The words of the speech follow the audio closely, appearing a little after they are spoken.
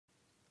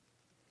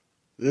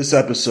This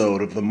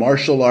episode of the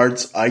Martial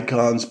Arts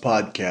Icons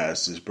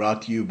Podcast is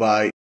brought to you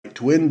by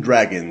Twin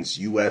Dragons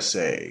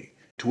USA.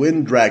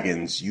 Twin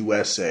Dragons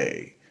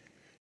USA.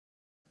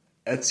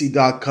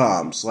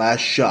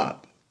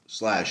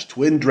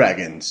 Etsy.com/shop/Twin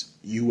Dragons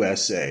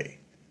USA.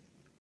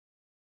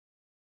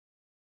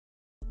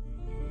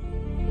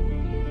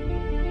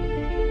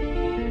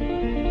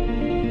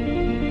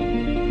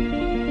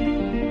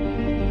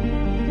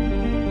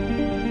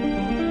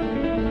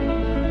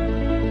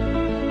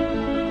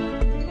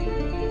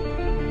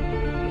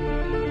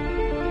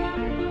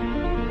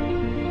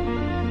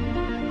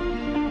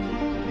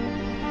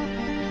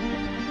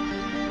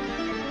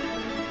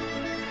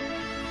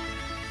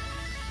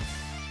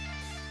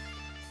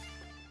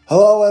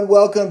 Hello and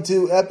welcome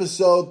to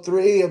episode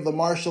 3 of the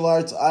Martial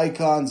Arts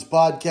Icons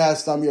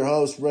Podcast. I'm your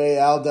host, Ray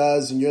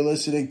Aldaz, and you're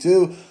listening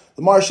to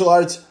the Martial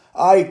Arts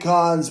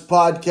Icons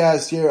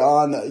Podcast here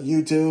on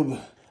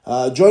YouTube.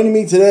 Joining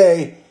me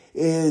today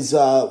is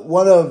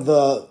one of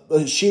the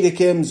Ashida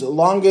Kim's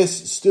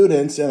longest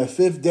students and a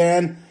fifth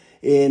Dan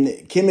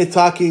in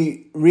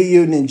Kimitake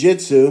Ryu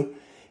Ninjutsu.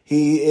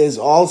 He is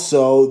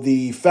also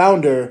the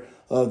founder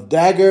of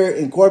Dagger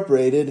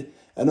Incorporated,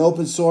 an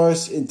open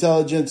source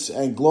intelligence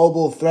and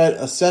global threat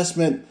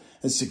assessment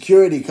and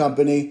security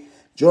company.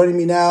 Joining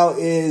me now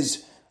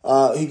is,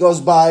 he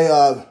goes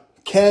by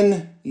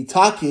Ken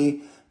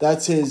Itaki.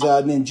 That's his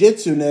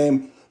ninjutsu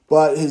name,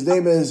 but his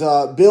name is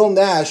Bill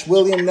Nash,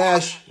 William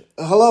Nash.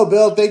 Hello,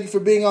 Bill. Thank you for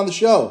being on the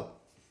show.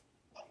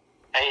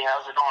 Hey,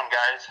 how's it going,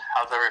 guys?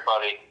 How's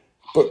everybody?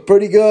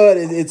 Pretty good.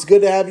 It's good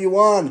to have you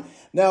on.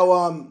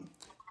 Now,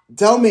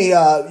 tell me,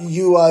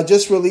 you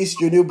just released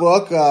your new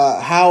book,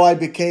 How I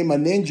Became a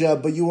Ninja,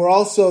 but you were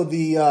also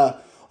the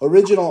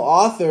original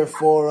author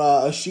for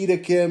Ashida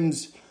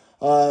Kim's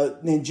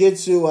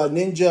Ninjutsu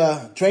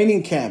Ninja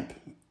Training Camp.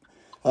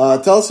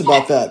 Tell us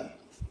about that.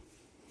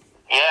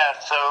 Yeah,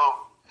 so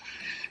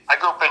I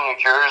grew up in New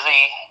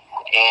Jersey,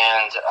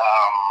 and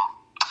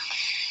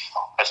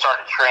I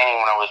started training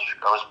when I was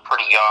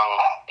pretty young,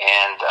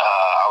 and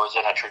I was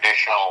in a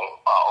traditional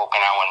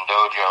Okinawan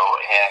dojo,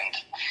 and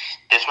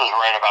this was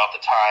right about the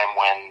time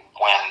when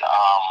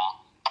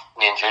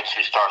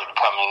ninjutsu started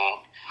coming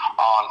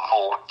on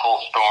full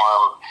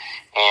storm,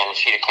 and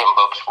Ashida Kim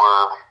books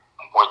were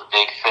the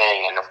big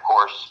thing. And of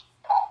course,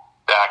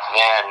 back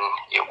then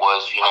it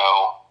was,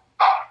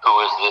 who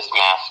is this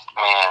masked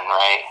man,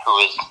 right? Who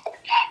is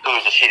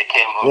Ashida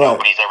Kim? Who Right.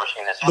 Nobody's ever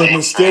seen this. The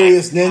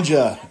mysterious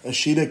ninja,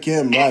 Ashida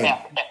Kim,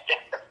 right?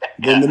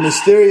 The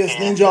mysterious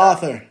ninja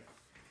author.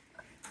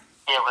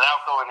 Yeah,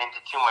 without going into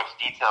too much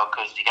detail,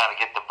 because you got to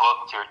get the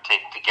book to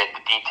get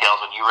the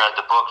details. When you read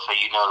the book, so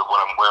you know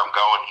where I'm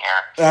going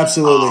here.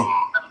 Absolutely.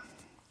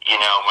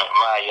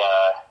 My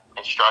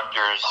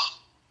instructors,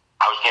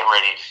 I was getting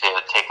ready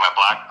to take my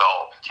black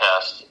belt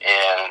test,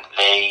 and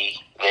they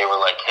were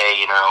like,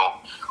 "Hey,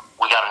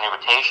 we got an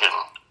invitation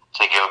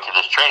to go to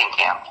this training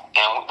camp."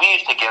 And we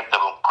used to get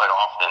them quite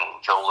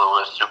often, Joe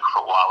Lewis,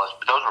 Superfoot Wallace,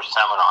 but those were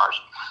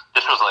seminars.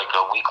 This was like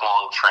a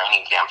week-long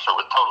training camp, so it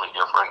was totally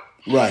different.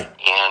 Right.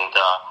 And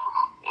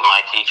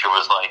my teacher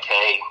was like,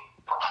 "Hey,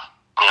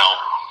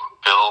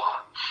 Bill,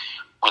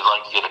 we'd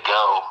like you to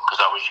go," because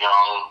I was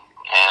young,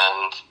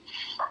 and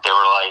they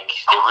were like,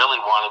 they really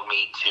wanted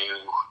me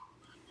to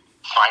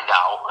find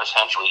out,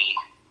 essentially,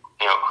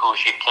 who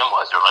Ashida Kim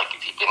was. They're like,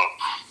 if you can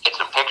get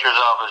some pictures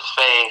of his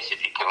face,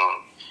 if you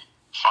can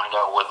find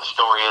out what the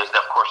story is.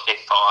 Of course, they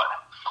thought,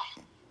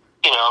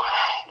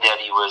 that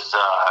he was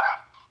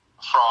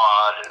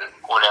fraud and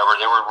whatever.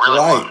 They were really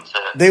wanting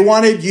to. They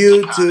wanted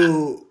you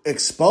to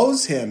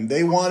expose him.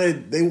 They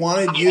wanted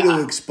you to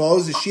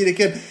expose Ashida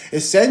Kim.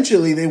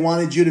 Essentially, they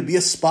wanted you to be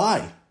a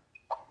spy.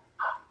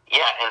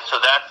 Yeah, and so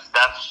that's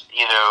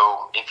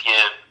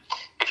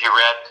if you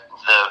read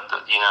the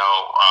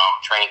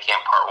training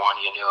camp part 1,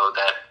 you know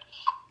that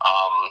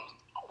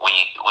we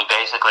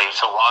basically,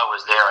 so while I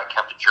was there, I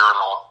kept a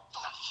journal,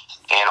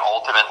 and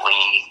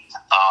ultimately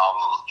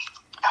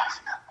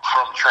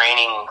from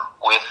training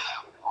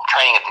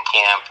at the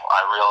camp,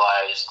 I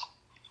realized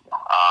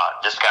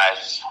this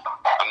guy's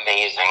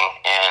amazing,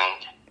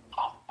 and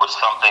was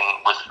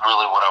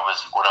really what I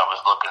was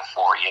looking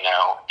for,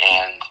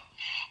 and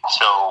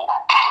so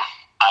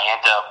I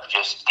ended up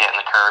just getting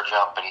the courage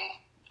up and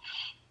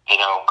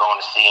going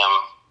to see him.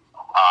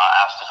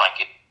 Asked if I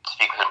could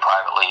speak with him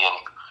privately, and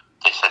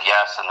they said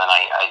yes. And then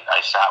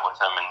I sat with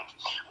him and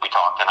we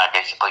talked, and I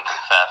basically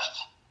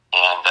confessed.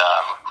 And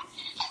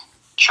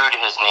true to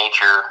his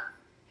nature,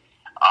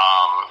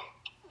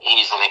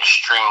 he's an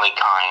extremely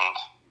kind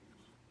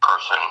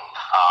person.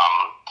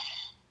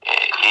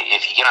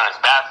 If you get on his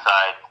bad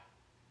side,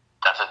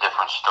 that's a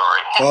different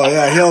story. Oh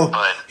yeah,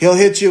 he'll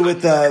hit you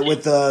with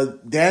the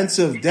dance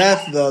of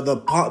death,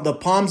 the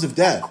palms of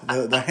death,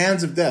 the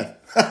hands of death.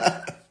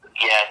 Yeah,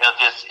 he'll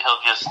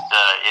just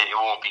it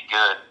won't be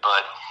good.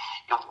 But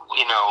he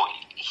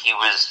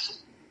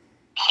was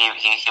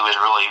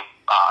really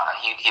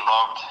he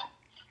loved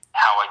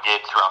how I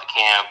did throughout the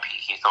camp.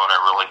 He thought I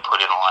really put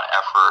in a lot of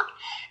effort,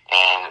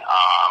 and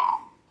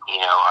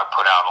I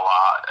put out a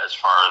lot as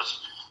far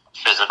as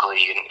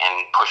physically and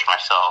push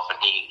myself, and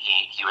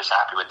he was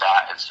happy with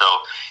that. And so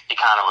he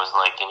kind of was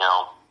like,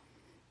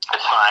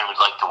 it's fine, we'd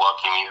like to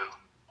welcome you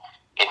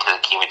into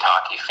the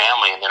Kimitake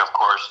family. And then, of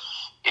course,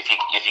 if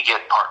you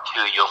get part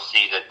 2, you'll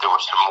see that there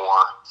were some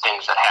more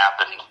things that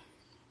happened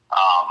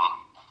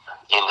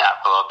in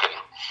that book. And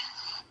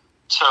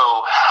so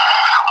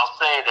I'll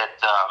say that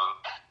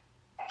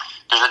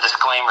there's a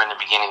disclaimer in the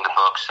beginning of the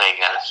book saying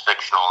that it's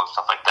fictional and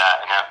stuff like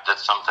that, and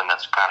that's something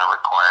that's kind of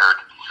required.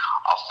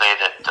 I'll say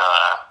that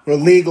for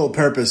legal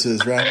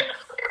purposes, right?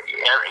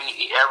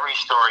 Every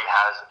story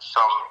has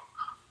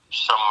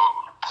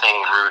something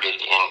rooted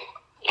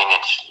in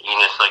its.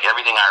 It's like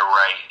everything I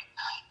write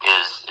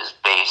is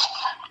based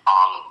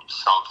on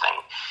something.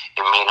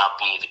 It may not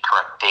be the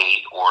correct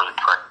date or the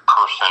correct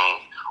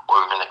person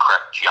or even the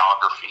correct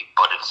geography,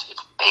 but it's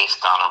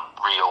based on a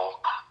real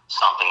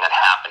something that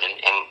happened,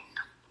 and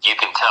you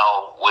can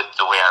tell with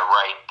the way I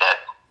write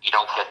that you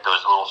don't get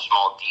those little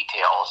small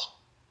details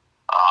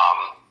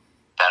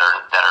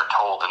that are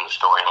told in the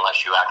story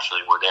unless you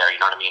actually were there.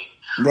 You know what I mean?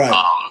 Right.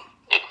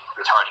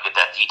 It's hard to get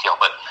that detail,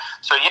 but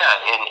so yeah,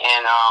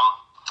 and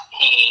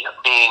he,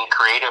 being a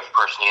creative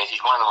person,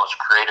 he's one of the most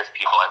creative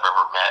people I've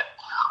ever met.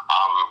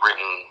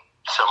 Written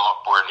some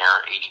upward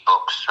near 80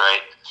 books,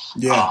 right?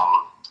 Yeah.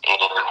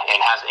 And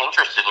has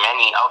interest in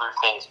many other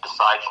things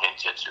besides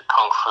ninjutsu,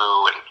 kung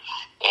fu,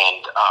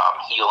 and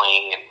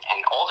healing,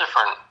 and all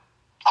different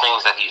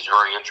things that he's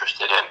very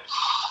interested in.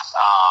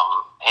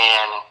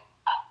 And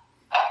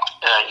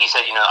he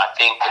said, I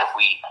think that if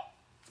we,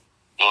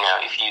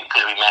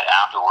 because we met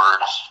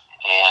afterwards,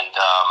 and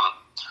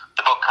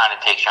the book kind of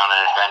takes you on an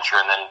adventure,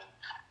 and then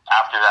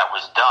after that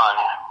was done,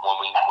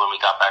 when we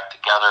got back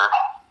together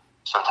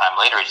sometime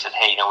later, he said,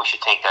 hey, we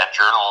should take that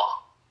journal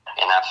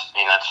and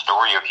that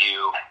story of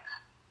you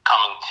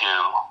coming to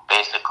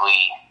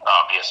basically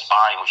be a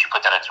spy, and we should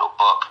put that into a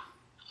book.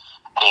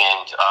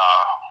 And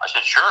I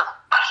said, sure.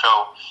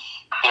 So,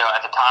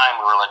 at the time,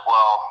 we were like,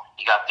 well,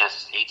 you got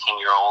this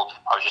 18-year-old,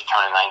 I was just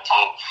turning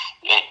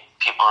 19,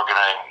 people are going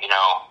to,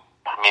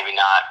 maybe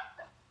not,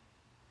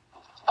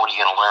 what are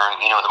you going to learn?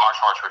 The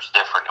martial arts was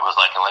different. It was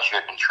like, unless you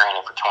had been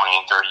training for 20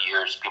 and 30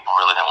 years, people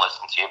really didn't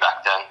listen to you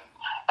back then.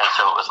 And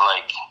so it was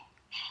like,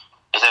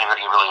 is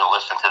anybody really going to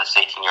listen to this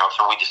 18-year-old?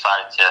 So we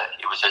decided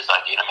it was his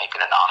idea to make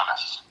it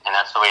anonymous. And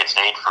that's the way it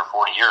stayed for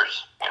 40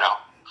 years,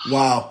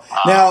 Wow.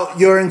 Now,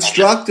 your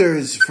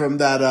instructors from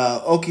that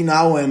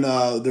Okinawan,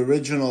 the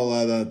original,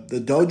 the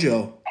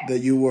dojo that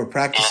you were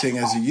practicing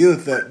as a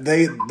youth,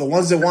 the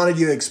ones that wanted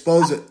you to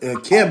expose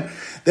Kim,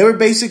 they were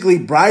basically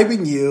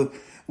bribing you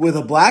with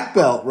a black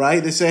belt,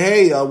 right? They say,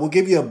 hey, we'll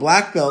give you a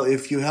black belt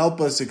if you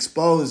help us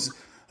expose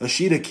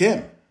Ashida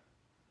Kim.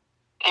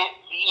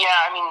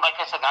 Yeah, like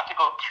I said, not to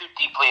go too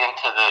deeply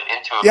into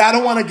yeah, I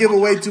don't want to give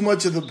away too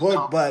much of the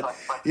book, but But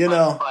yeah,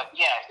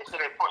 it's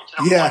an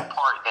important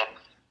part that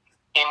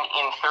in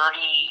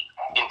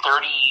 35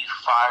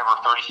 or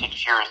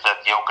 36 years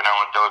that the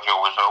Okinawan dojo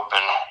was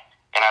open,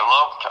 and I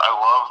loved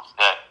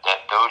that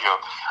dojo.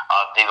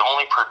 They've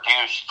only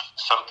produced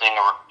something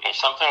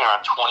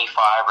around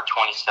 25 or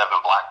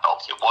 27 black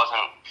belts. It was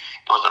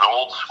an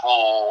old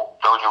school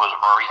dojo. It was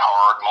very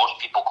hard.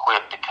 Most people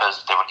quit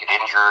because they would get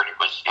injured. It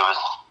was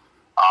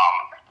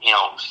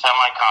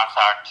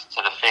semi-contact to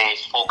the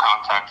face, full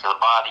contact to the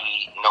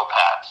body, no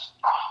pads.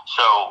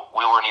 So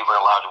we weren't even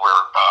allowed to wear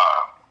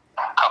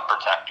cup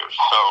protectors.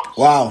 So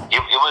wow, it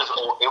was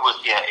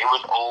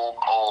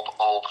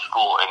old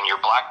school. And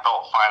your black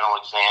belt final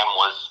exam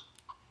was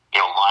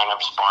lineup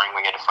sparring.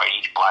 We had to fight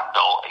each black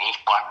belt, and each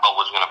black belt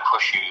was going to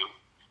push you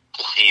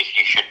to see if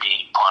you should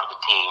be part of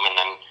the team. And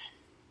then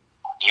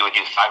you would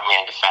do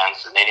 5-man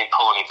defense, and they didn't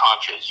pull any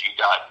punches. You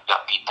got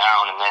beat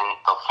down, and then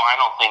the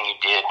final thing you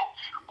did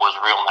was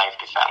real knife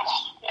defense,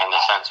 and the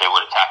sensei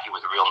would attack you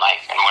with a real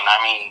knife. And when I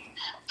mean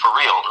for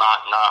real,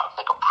 not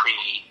like a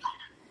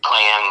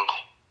pre-planned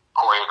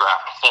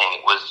choreographed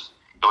thing. It was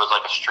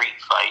like a street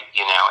fight,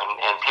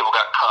 and people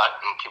got cut,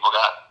 and people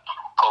got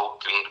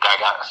poked, and the guy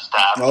got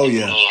stabbed in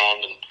the hand.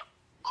 And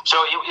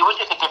so it was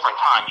just a different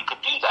time. You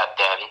could do that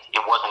then.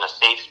 It wasn't a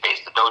safe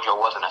space. The dojo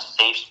wasn't a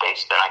safe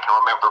space then. I can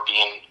remember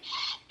being,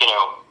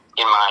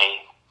 in my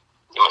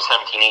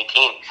 17,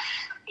 18,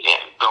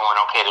 going,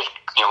 okay, there's,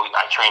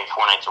 I trained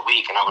 4 nights a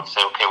week, and I would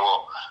say, okay,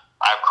 well,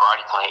 I have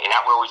karate tonight, and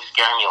that would always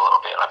scare me a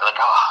little bit. I'd be like,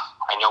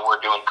 I know we're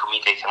doing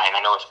kumite tonight, and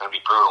I know it's going to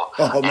be brutal.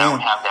 I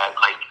would have that,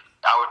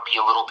 I would be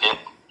a little bit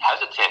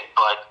hesitant,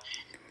 but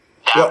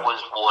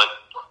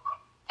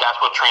that's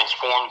what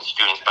transformed the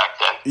students back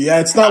then. Yeah,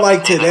 it's not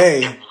like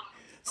today.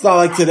 It's not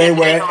like today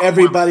where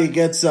everybody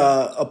gets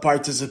a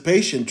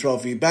participation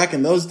trophy. Back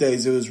in those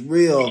days, it was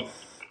real,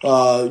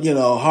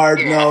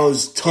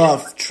 hard-nosed,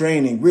 tough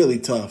training, really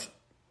tough.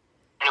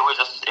 And it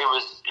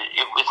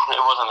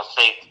wasn't a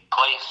safe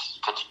place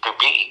to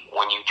be.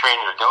 When you train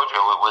in a dojo,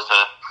 it was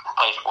a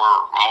place where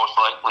most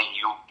likely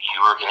you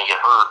were going to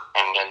get hurt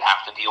and then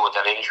have to deal with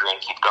that injury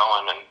and keep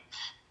going and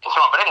so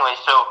on. But anyway,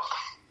 so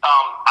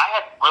I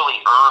had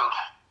really earned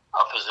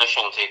a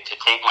position to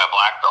take my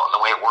black belt, and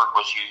the way it worked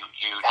was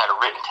you had a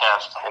written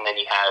test, and then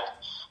you had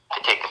to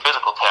take the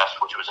physical test.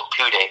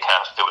 2-day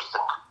test. There was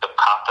the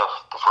kata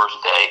the first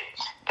day,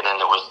 and then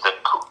there was the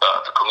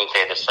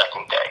kumite the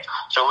second day.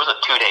 So it was a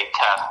 2-day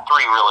test, 3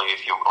 really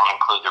if you want to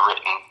include the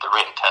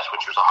written test,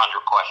 which was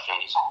 100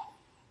 questions,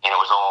 and it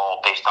was all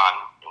based on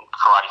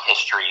karate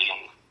history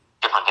and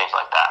different things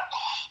like that.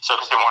 So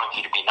because they wanted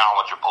you to be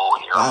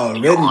knowledgeable in your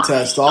written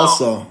test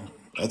also.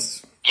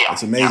 That's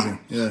amazing.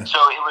 Yeah. So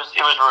it was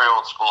very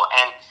old school,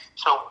 and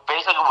so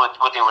basically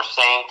what they were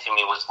saying to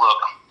me was, look,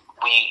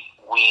 we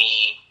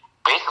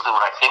basically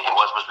what I think it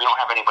was we don't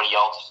have anybody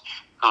else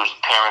whose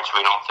parents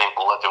we don't think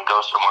will let them go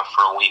somewhere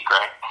for a week,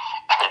 right?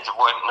 That's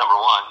number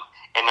one,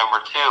 and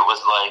number two was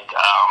like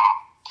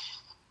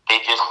they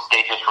just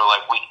were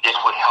like, this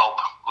would help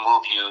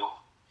move you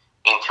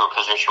into a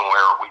position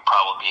where we'd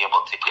probably be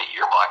able to get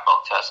your black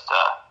belt test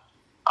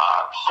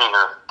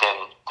sooner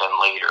than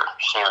later.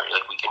 Sooner,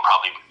 like we can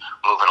probably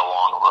move it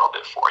along a little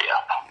bit for you.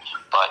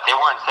 But they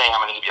weren't saying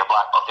I'm going to give you a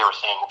black belt. They were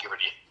saying we'll give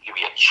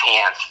you a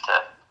chance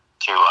to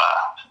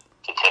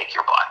take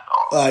your black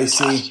belt. I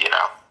see. Test, you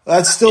know,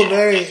 that's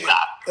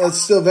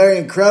still very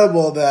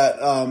incredible. That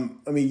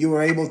I mean, you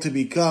were able to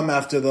become,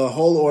 after the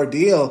whole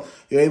ordeal,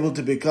 you're able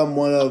to become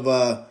one of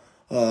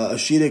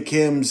Ashida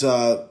Kim's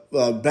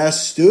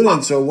best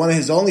students, or one of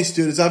his only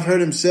students. I've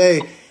heard him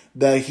say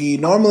that he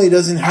normally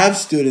doesn't have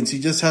students; he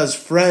just has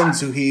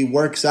friends who he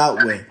works out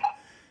with.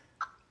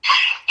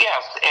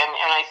 Yes, and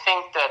I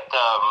think that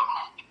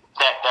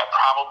that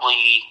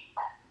probably,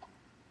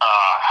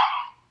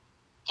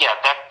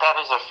 that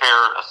is a fair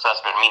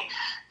assessment. I mean,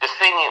 the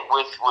thing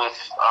with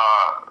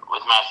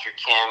Master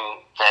Kim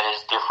that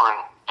is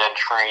different than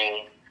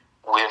training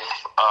with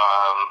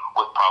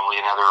probably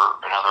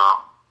another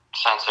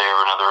sensei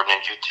or another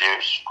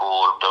ninjutsu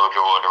school or dojo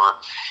or whatever,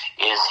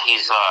 is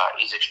he's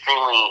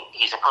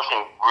a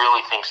person who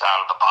really thinks out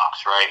of the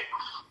box, right?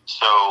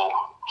 So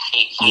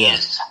he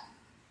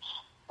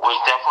was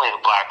definitely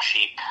the black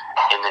sheep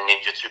in the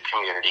ninjutsu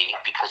community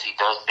because he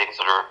does things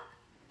that are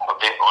a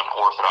bit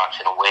unorthodox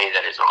in a way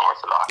that is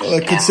unorthodox.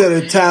 Well,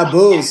 considered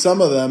taboo,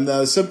 some of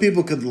them. Some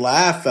people could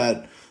laugh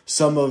at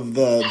some of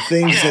the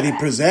things that he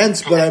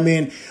presents, but I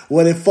mean,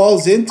 what it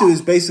falls into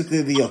is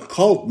basically the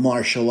occult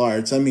martial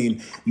arts. I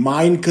mean,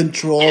 mind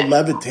control,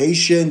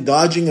 levitation,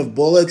 dodging of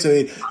bullets.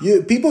 I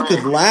mean, people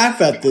could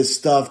laugh at this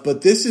stuff,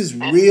 but this is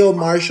real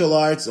martial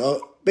arts,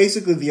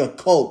 basically the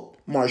occult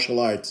martial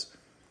arts.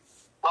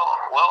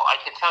 Well, I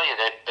can tell you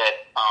that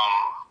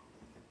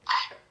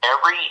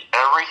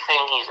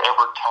everything he's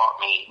ever taught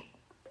me,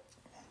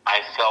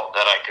 I felt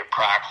that I could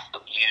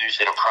use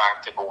in a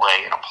practical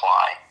way and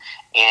apply.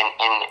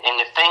 And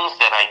the things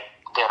that I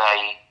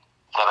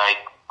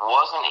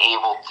wasn't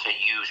able to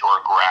use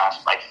or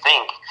grasp, I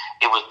think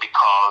it was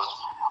because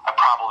I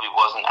probably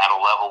wasn't at a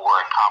level where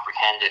I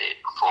comprehended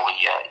it fully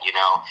yet, you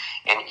know.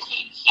 And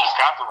he's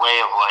got the way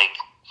of, like,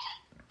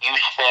 you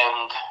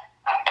spend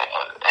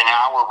an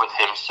hour with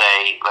him,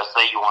 let's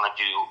say you want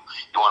to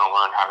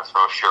learn how to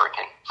throw a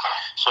shuriken.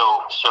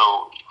 So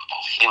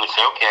he would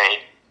say,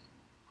 okay,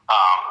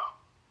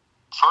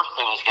 first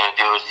thing he's going to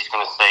do is he's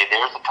going to say,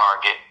 there's the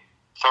target,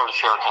 throw the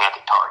shuriken at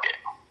the target.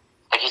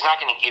 Like, he's not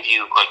going to give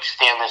you, like,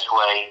 stand this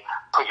way,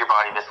 put your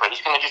body this way.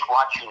 He's going to just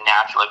watch you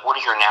naturally. Like, what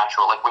is your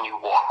natural, like, when you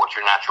walk, what's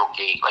your natural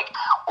gait? Like,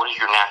 what is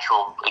your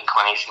natural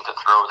inclination to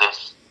throw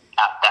this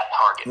at that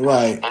target?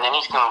 Right. And then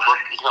he's going to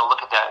look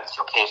at that and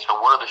say, okay, so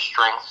what are the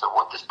strengths of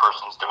what this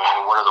person's doing,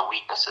 and what are the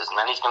weaknesses? And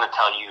then he's going to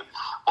tell you,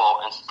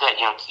 well, instead,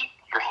 you know, keep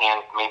your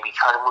hand, maybe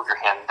try to move your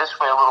hand this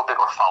way a little bit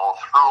or follow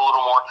through a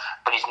little more.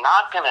 But he's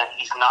not going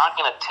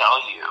to tell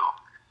you,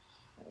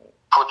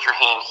 put your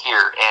hand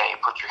here, A,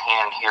 put your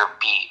hand here,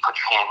 B, put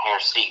your hand here,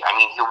 C. I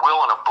mean, he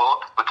will in a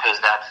book because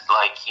that's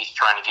like he's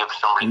trying to give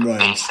somebody the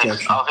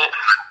basics of it.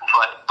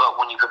 But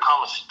when you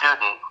become a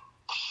student,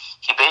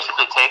 he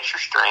basically takes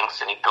your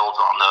strengths and he builds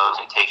on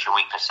those. He takes your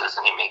weaknesses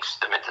and he makes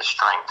them into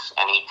strengths.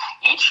 And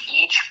each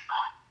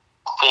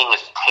thing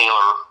is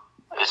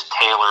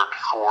tailored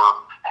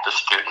for the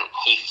student.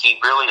 He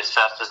really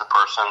assesses a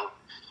person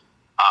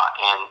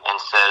and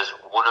says,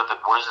 what does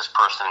this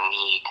person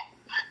need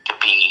to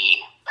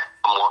be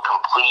a more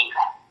complete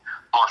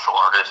martial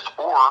artist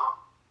or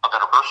a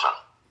better person,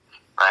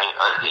 right?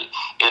 Are they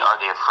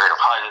afraid of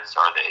heights?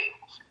 Are they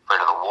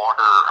afraid of the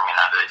water? I mean,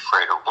 are they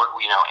afraid of what,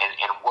 you know,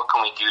 and what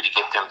can we do to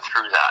get them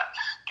through that?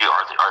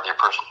 Are they a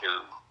person who,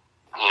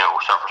 you know,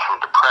 suffers from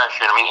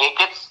depression? I mean,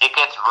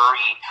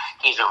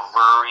 he's a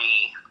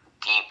very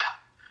deep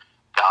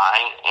guy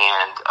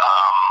and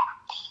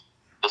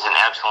is an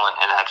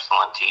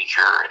excellent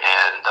teacher.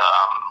 And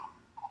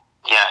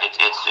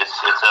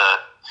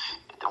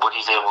what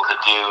he's able to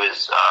do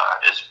is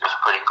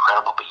pretty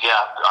incredible. But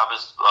yeah, I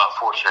was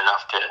fortunate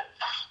enough to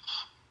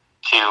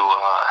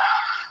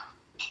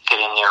get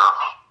in there,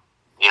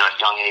 you know, at a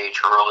young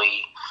age,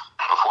 early,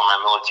 before my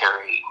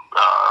military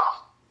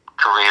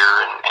career,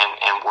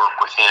 and work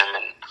with him,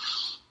 and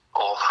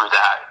all through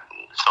that,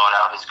 sought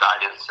out his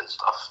guidance and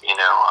stuff, you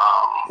know.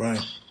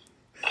 Right.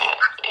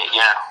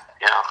 Yeah.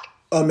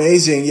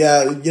 Amazing.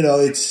 Yeah, you know,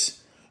 it's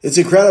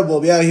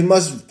incredible. Yeah, he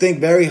must think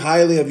very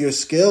highly of your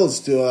skills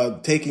to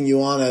taking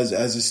you on as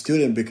a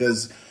student,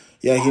 because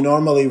he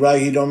normally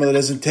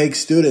doesn't take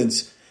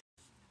students.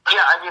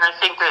 Yeah, I mean, I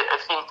think that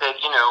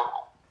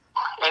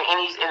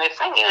and the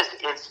thing is,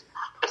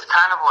 it's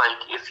kind of like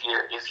if you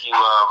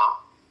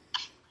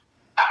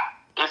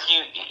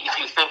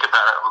think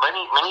about it,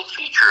 many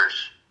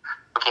teachers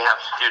have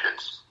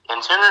students, and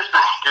as soon as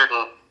the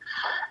student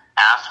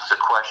asks a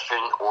question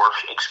or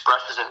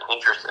expresses an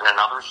interest in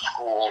another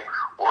school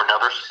or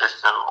another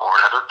system or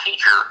another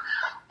teacher,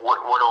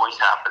 what always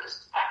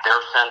happens? Their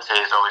sensei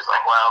is always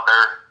like, well,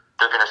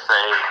 they're going to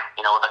say,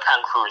 the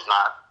kung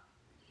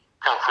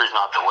fu's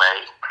not the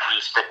way.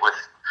 You stick with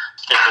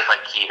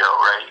Aikido,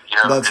 right?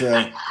 That's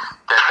right.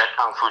 That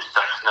kung fu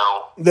stuff's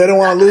no. They don't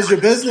want to lose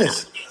your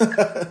business. They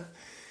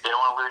don't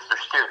want to lose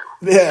their student.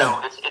 Yeah.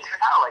 So it's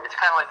kind of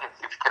like if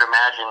you could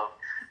imagine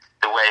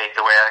the way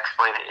I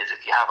explain it is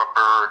if you have a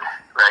bird,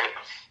 right,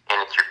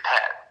 and it's your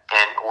pet,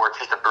 or it's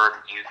just a bird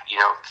that you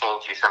came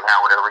to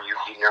somehow, whatever, you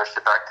nursed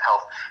it back to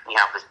health, and you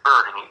have this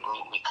bird, and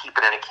you keep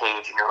it in a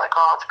cage, and you're like,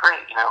 oh, it's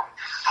great,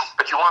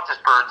 but you want this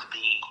bird to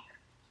be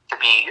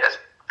as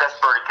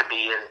best bird it could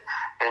be and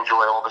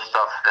enjoy all the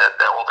stuff that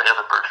all the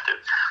other birds do.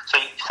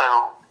 So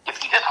if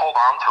you just hold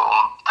on to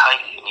them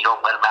tight and you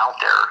don't let them out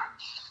there,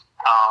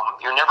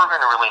 you're never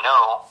going to really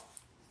know,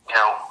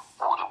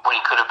 what he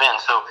could have been.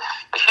 So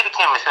Ashida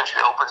Kim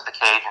essentially opens the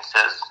cage and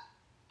says,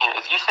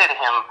 if you say to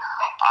him,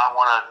 I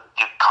want to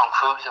do kung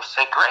fu, he'll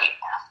say, great.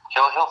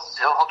 He'll hook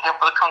you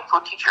up with a kung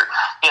fu teacher.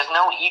 He has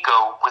no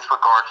ego with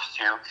regards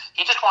to,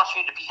 he just wants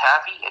you to be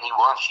happy, and he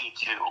wants you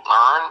to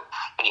learn,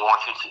 and he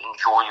wants you to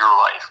enjoy your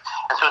life.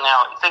 And so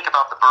now think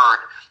about the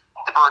bird.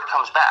 The bird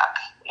comes back,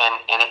 and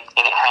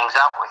it hangs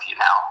out with you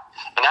now.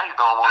 And now you're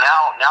going, well,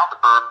 now the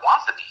bird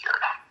wants to be here.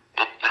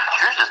 It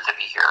chooses to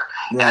be here.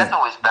 Right. And that's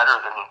always better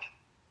than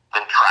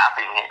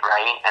trapping it,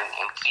 right, and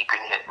keeping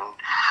it. And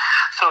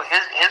so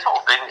his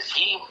whole thing is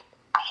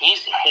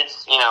his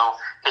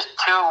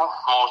two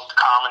most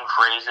common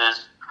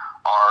phrases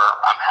are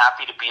 "I'm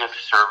happy to be of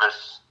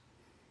service,"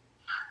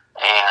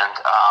 and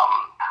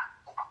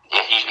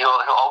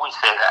he'll always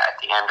say that at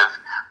the end of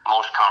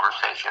most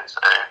conversations.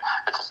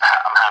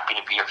 I'm happy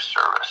to be of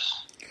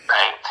service,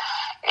 right?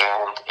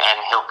 And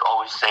he'll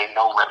always say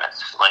no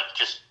limits, like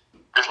just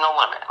there's no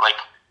limit. Like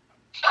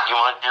you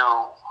want to do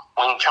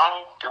Wing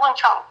Chun, do Wing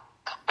Chun.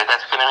 But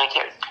that's going to make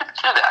it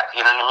do that.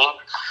 You know what I mean?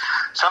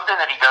 Something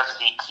that he does is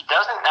he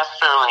doesn't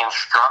necessarily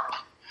instruct.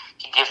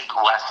 He gives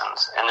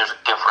lessons, and there's a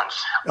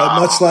difference.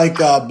 Much like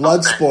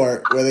blood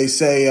sport, where they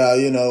say,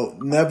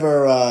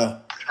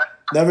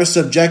 never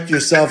subject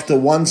yourself to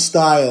one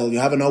style. You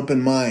have an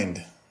open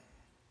mind.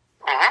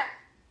 Mm-hmm.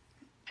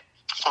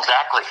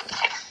 Exactly.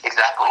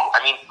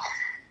 I mean,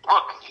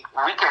 look,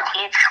 we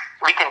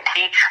can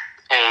teach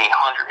a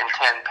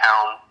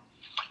 110-pound,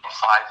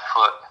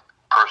 5-foot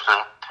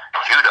person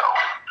judo.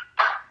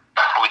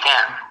 We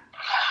can.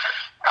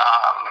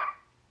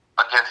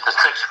 Against a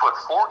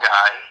 6'4"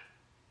 guy,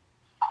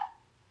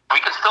 we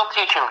can still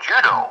teach him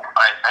judo.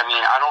 I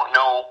mean, I don't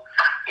know,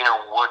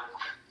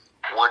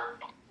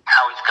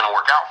 how he's going to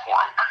work out for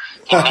him.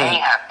 He may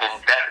have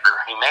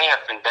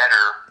been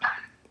better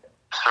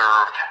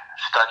served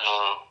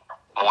studying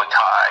Muay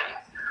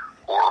Thai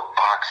or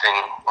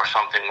boxing or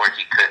something where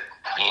he could,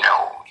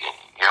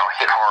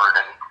 hit hard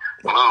and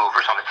move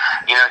or something.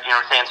 You know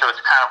what I'm saying? So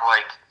it's kind of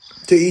like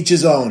to each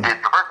his own.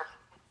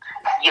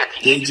 Yeah, to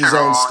each his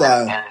own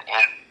style. And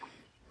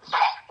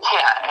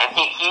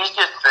he's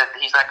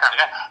that kind of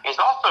guy. He's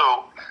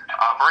also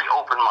very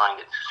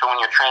open-minded. So when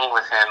you're training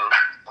with him,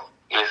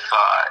 if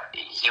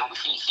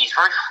he's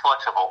very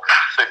flexible.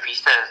 So if he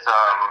says,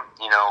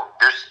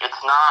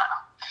 it's not,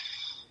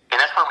 and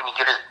that's why when you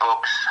get his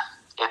books,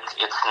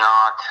 it's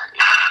not.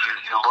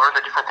 You learn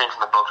the different things in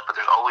the books, but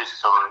there's always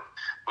some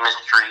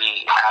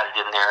mystery added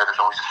in there. There's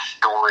always a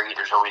story.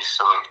 There's always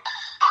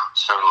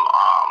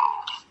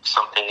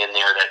something in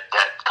there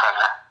that kind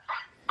of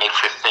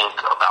makes you think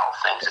about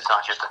things. It's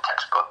not just a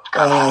textbook.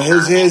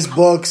 His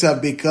books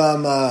have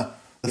become a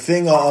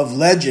thing of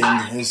legend.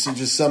 It's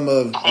just some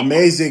of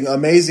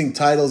amazing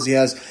titles he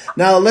has.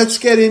 Now let's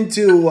get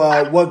into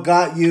what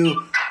got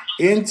you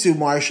into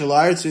martial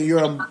arts. So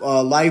you're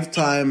a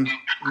lifetime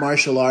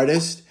martial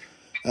artist.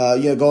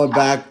 Going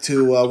back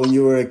to when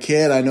you were a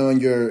kid. I know in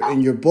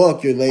your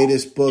book, your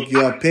latest book, you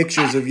have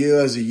pictures of you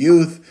as a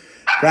youth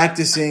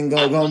practicing,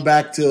 going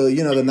back to the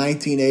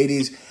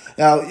 1980s.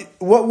 Now,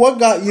 what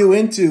got you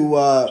into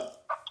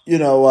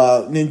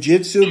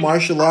ninjutsu,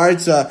 martial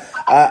arts?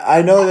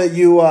 I know that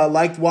you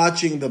liked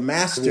watching The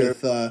Master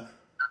with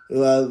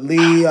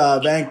Lee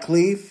Van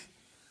Cleef.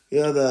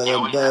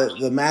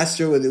 The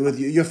Master with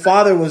you. Your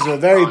father was a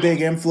very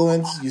big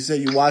influence. You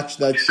said you watched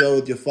that show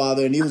with your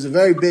father, and he was a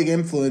very big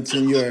influence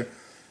in your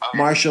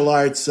martial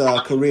arts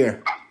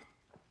career.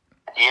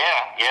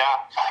 Yeah.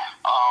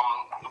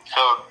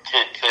 So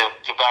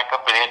to back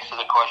up and answer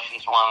the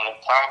questions one at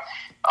a time,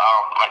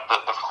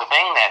 the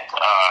thing that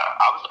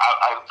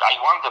I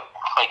wanted to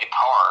play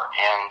guitar,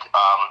 and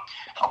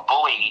a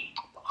bully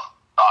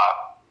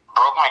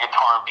broke my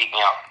guitar and beat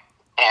me up.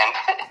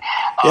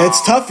 And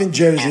it's tough in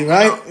Jersey,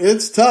 right?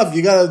 It's tough.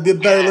 You gotta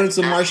better learn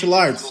some martial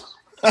arts.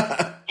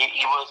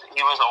 He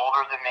was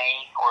older than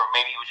me, or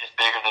maybe he was just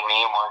bigger than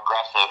me and more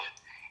aggressive.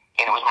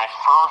 And it was my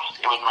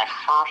first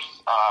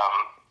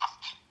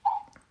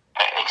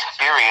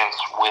experience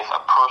with a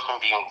person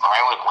being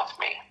violent with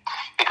me,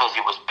 because he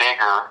was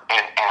bigger,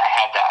 and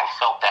I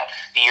felt that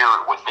fear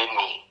within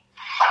me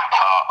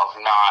of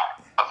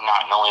not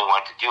knowing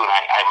what to do. And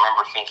I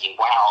remember thinking,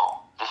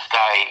 wow, this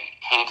guy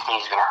hates me,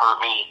 he's going to hurt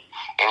me,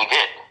 and he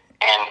did.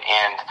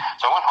 And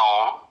so I went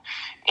home,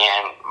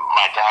 and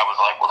my dad was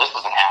like, well, this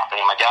isn't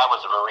happening. My dad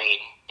was a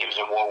Marine. He was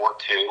in World War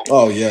II.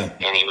 Oh, yeah.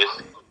 And he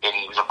was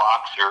a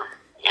boxer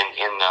in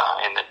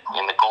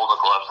the Golden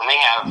Gloves. And they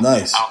have,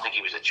 nice. I don't think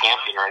he was a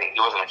champion or anything.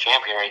 He wasn't a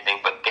champion or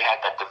anything, but they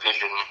had that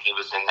division. He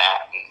was in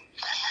that. And,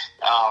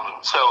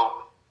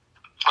 so,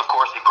 of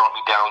course, he brought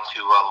me down to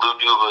Lou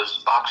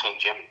Duva's boxing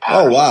gym in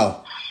Patterson. Oh,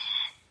 wow.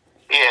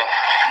 Yeah.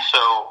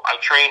 So I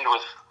trained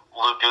with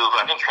Lou Duva.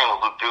 I didn't train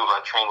with Lou Duva.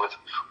 I trained with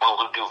one of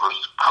Lou Duva's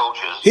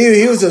coaches.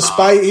 He was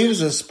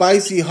a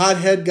spicy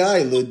hothead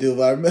guy, Lou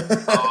Duva.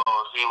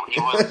 He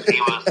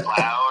was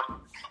loud.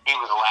 He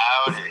was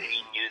loud. And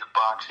he knew the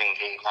boxing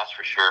game. That's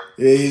for sure.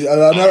 Yeah, he's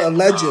a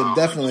legend.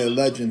 Definitely a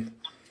legend.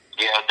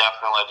 Yeah,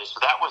 definitely a legend. So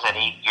that was at 8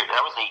 years.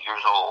 That was 8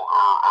 years old,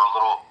 or a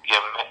little. Yeah,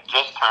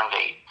 just turned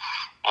 8.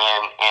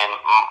 And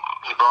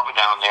he brought me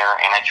down there,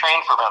 and I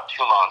trained for about 2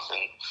 months.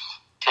 And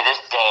to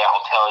this day,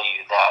 I'll tell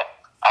you that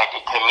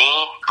to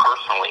me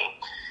personally,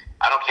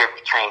 I don't care if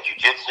you train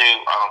jiu-jitsu,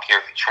 I don't care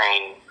if you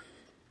train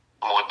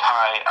Muay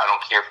Thai, I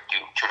don't care if you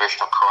do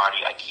traditional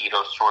karate,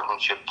 aikido,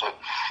 swordsmanship.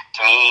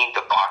 To me,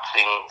 the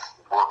boxing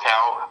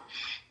workout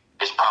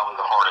is probably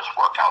the hardest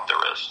workout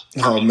there is.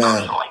 Oh,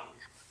 man. Personally.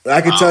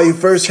 I can tell you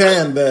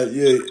firsthand that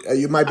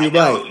you might be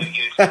right. You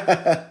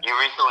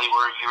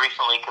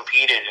recently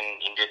competed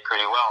and did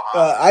pretty well,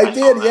 huh? I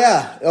did,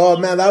 yeah. Oh,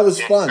 man, that was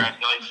fun.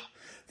 Congratulations.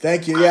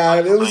 Thank you. Yeah,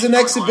 it was an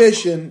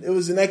exhibition.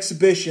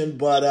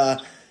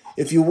 But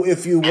if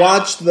you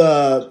watch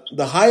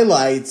the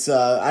highlights,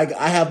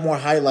 I have more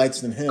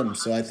highlights than him,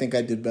 so I think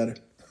I did better.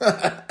 Yeah,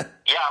 I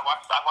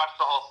watched the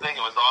whole thing.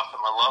 It was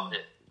awesome. I loved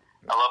it.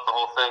 I loved the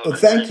whole thing. Well,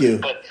 thank you.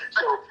 But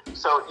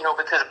so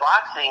because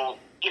boxing,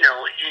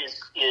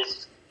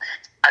 is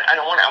I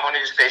want to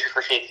just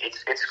basically say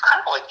it's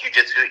kind of like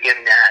jiu-jitsu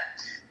in that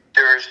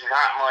there's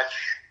not much.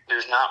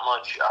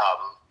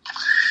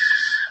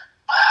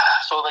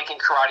 So, like in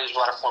karate, there's a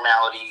lot of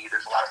formality,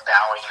 there's a lot of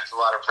bowing, there's a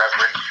lot of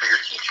reverence for your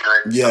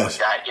teacher and yes.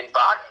 stuff like that. In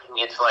boxing,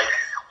 it's like,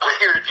 we're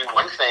here to do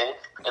one thing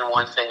and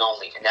one thing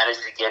only, and that is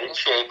to get in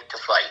shape to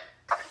fight.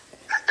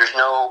 There's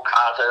no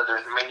kata,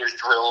 there's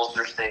drills,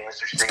 there's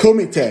things. It's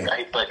kumite.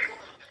 Right? But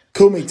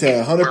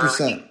kumite,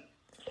 100%.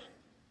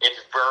 It's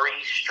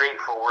very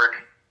straightforward.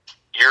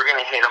 You're going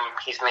to hit him,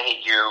 he's going to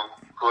hit you.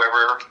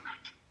 Whoever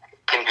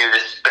can do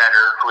this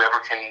better, whoever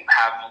can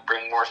have you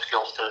bring more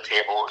skills to the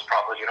table is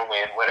probably going to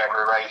win,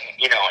 whatever, right?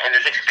 And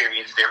there's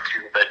experience there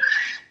too, but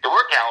the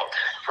workouts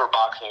for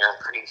boxing are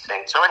pretty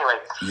insane. So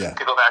anyway,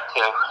 to go back to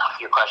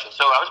your question.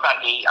 So I was about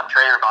 8, I'm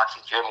training at a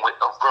boxing gym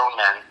with grown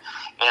men,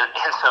 and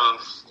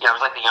some, I was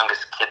like the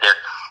youngest kid there,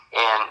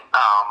 and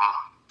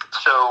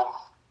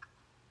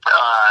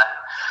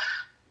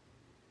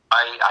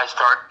I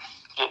start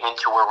getting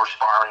into where we're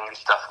sparring and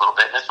stuff a little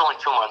bit, and it's only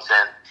 2 months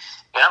in.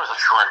 And I was a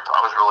shrimp. I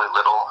was really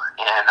little,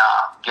 and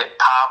get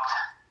popped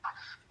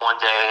one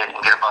day and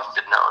get a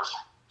busted nose.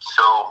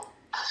 So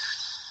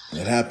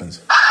it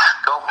happens.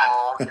 Go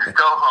home,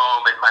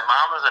 and my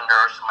mom was a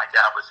nurse, and my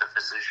dad was a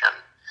physician.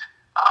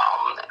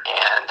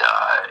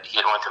 He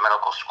had went to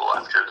medical school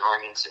after the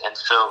Marines, and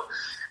so,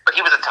 but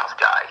he was a tough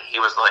guy. He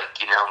was like,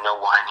 no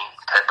whining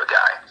type of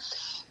guy.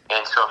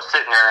 And so I'm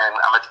sitting there, and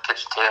I'm at the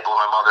kitchen table,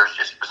 and my mother's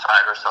just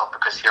beside herself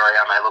because here I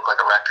am. I look like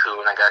a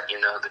raccoon. I got,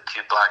 the 2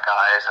 black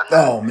eyes and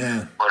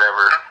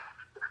whatever.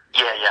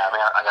 Yeah,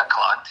 I got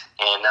clocked.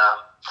 And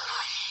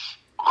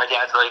my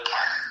dad's like,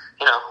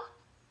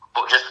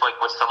 just like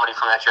what somebody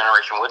from that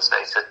generation would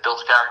say, said,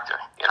 builds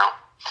character,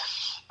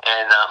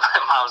 And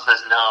my mom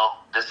says,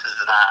 no,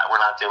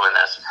 we're not doing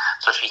this.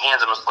 So she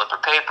hands him a slip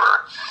of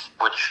paper,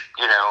 which,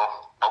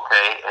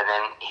 okay. And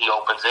then he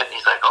opens it, and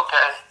he's like,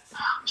 okay.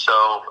 So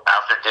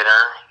after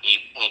dinner, he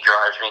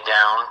drives me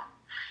down,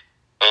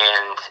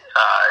 and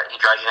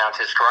he drives me down to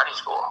his karate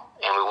school.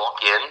 And we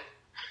walk in,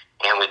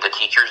 and with the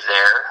teacher's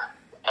there,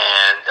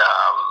 and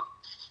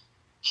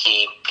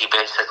he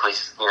basically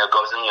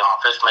goes in the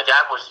office. My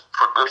dad it was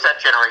that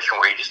generation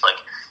where you just like,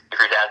 if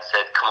your dad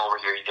said come over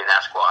here, you didn't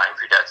ask why.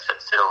 If your dad said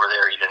sit over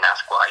there, you didn't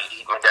ask why.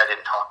 My dad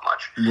didn't talk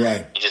much.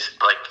 Right. You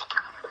just like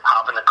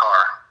hop in the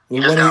car.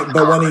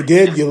 When he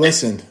did, you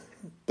listened.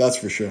 That's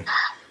for sure.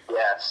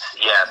 Yes.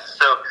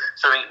 So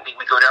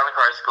we go down to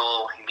karate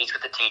school. He meets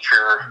with the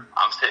teacher.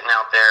 I'm sitting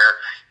out there.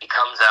 He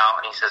comes out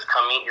and he says,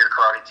 "Come meet your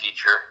karate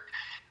teacher."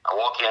 I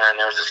walk in and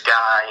there's this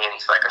guy, and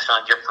he's like, "I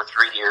signed you up for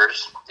 3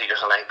 years." He goes,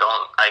 "And I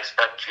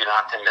expect you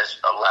not to miss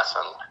a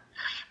lesson."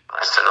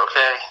 I said,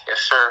 "Okay,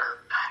 yes,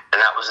 sir."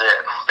 And that was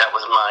it. That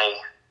was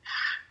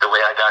the way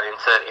I got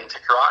into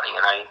karate.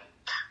 And I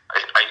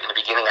in the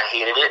beginning I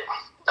hated it.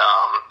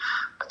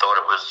 I thought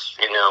it was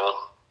a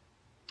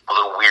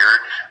little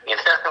weird,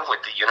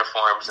 with the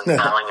uniforms and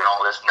selling and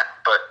all this.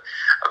 But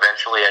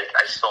eventually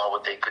I saw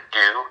what they could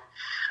do.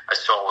 I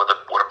saw what a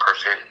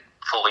person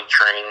fully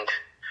trained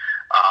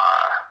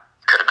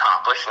could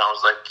accomplish, and I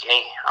was like,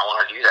 hey, I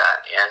want to do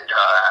that. And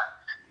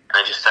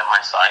I just set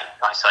my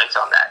sights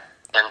on that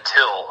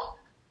until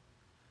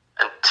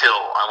I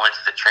went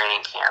to the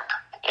training camp.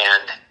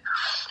 And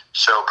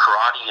so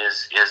karate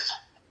is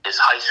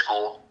high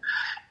school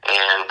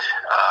and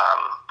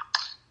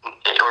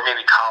or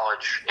maybe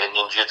college, and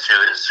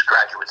ninjutsu is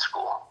graduate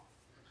school.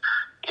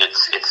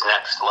 It's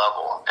next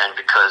level, and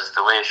because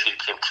the way Ashida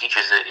Kim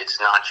teaches it, it's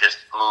not just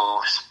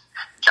moves,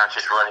 it's not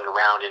just running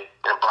around in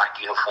a black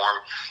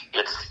uniform.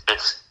 It's a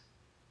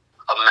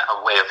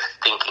way of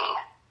thinking.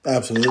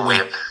 Absolutely. It's a way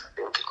of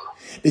thinking.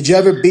 Did you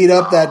ever beat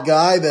up that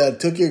guy that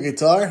took your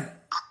guitar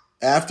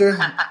after?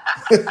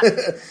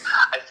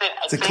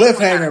 It's a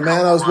cliffhanger,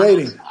 man. I was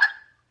waiting.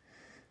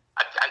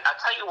 I'll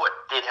tell you what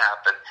did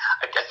happen.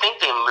 I think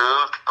they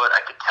moved, but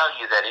I could tell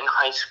you that in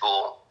high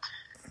school,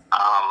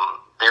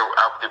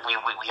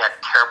 we had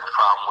a terrible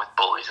problem with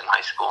bullies in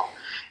high school,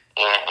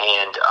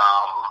 and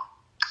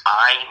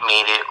I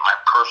made it my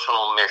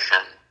personal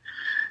mission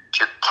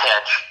to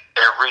catch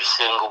every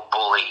single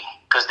bully,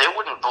 because they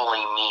wouldn't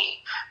bully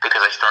me,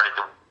 because I started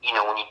to,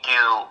 when you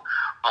do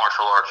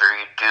martial arts or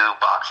you do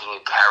boxing, you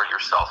carry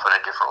yourself in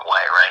a different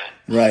way, right?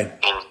 Right.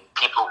 And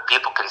people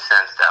can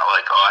sense that,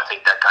 like, oh, I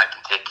think that guy can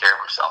take care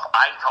of himself.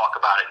 I talk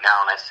about it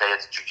now, and I say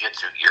it's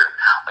jiu-jitsu ear.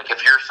 Like, if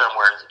you're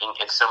somewhere and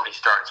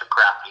somebody's starting to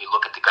crap, and you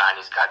look at the guy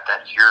and he's got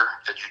that ear,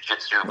 the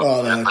jiu-jitsu.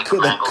 Oh, the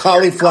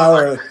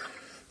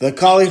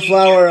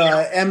cauliflower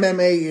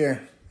MMA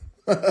ear.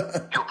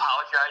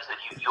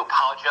 You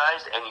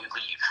apologize and you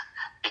leave,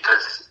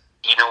 because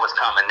you know what's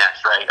coming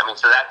next, right? I mean,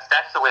 so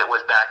that's the way it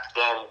was back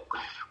then.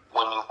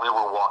 When we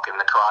were walking,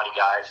 the karate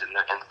guys and the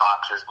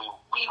boxers,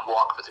 we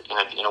walked with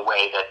in a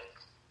way that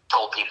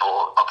told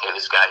people, okay,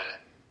 this guy,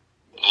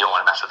 you don't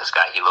want to mess with this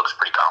guy. He looks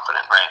pretty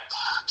confident, right?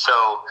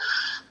 So,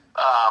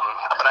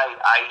 but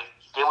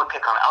they would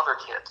pick on other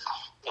kids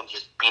and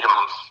just beat them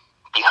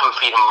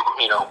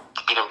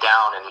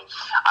down. And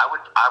I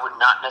would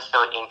not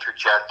necessarily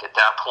interject at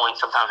that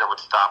point. Sometimes I would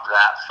stop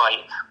that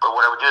fight. But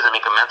what I would do is I'd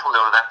make a mental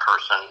note of that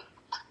person,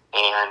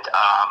 and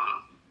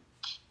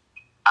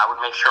I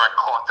would make sure I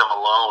caught them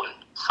alone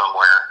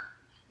somewhere,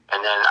 and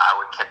then I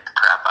would kick the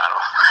crap out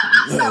of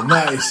them. Yeah,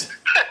 nice.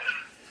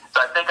 So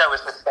I think I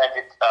was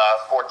suspended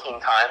 14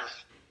 times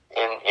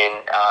in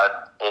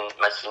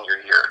my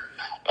senior year,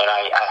 and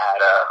I had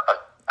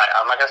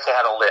I'm not gonna say I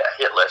had a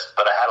hit list,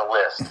 but I had a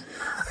list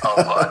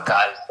of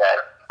guys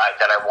that I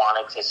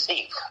wanted to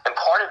see, and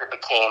part of it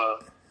became,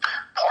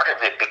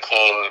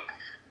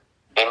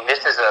 and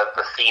this is a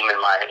theme in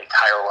my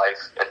entire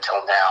life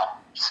until now,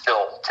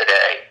 still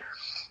today,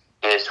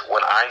 is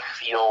when I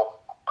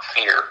feel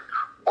fear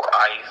or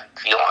I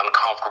feel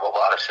uncomfortable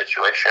about a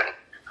situation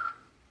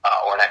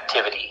or an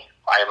activity,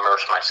 I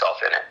immerse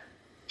myself in it.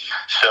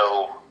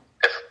 So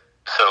if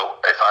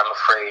I'm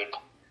afraid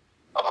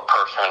of a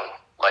person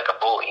like a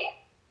bully,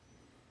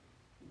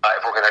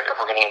 if we're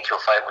getting into a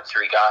fight with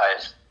three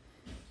guys,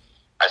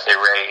 I say,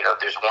 Ray,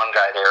 there's one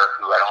guy there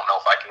who I don't know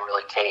if I can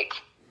really take.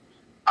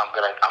 I'm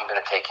gonna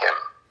take him.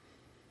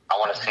 I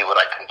want to see what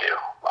I can do.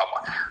 I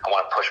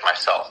want to push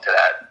myself to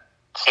that.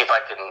 See if I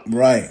can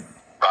rise,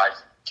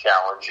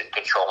 challenge, and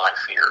control my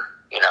fear.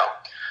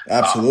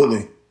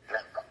 Absolutely.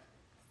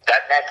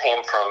 That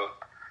came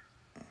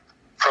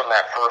from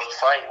that first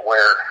fight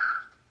where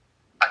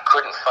I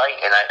couldn't fight,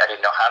 and I didn't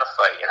know how to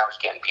fight, and I was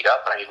getting beat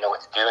up, and I didn't know what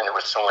to do, and there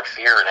was so much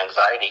fear and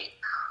anxiety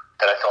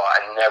that I thought,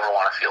 I never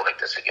want to feel like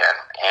this again.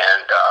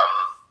 And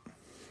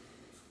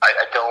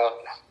I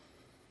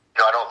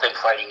don't think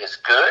fighting is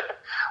good,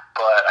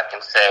 but I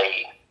can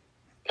say,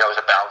 I was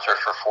a bouncer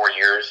for 4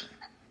 years.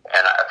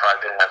 And I've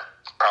probably been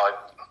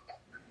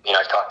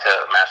I talked to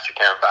Master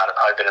Kim about it,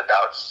 probably been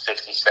about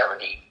 60,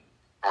 70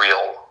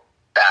 real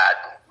bad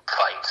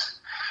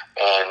fights.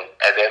 And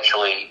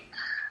eventually,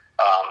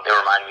 they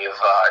remind me of,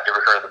 have you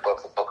ever heard of the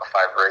Book of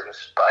Five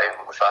Rings by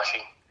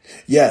Musashi?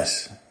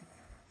 Yes.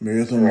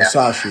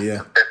 Musashi,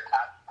 yeah.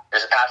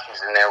 There's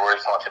passages in there where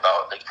he talks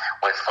about, like,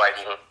 when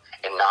fighting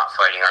and not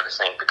fighting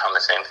become the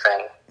same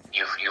thing.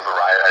 You've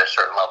arrived at a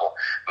certain level,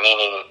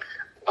 meaning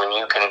when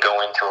you can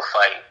go into a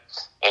fight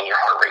and your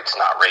heart rate's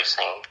not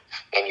racing,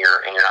 and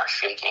you're not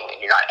shaking, and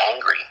you're not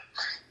angry,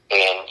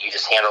 and you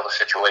just handle the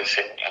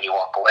situation and you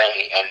walk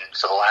away. And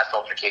so the last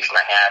altercation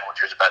I had, which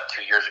was about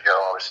 2 years ago,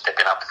 I was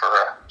sticking up for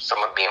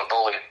someone being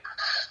bullied.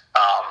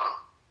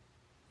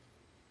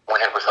 When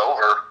it was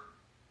over,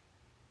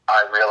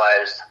 I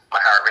realized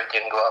my heart rate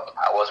didn't go up.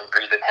 I wasn't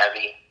breathing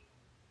heavy.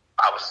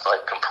 I was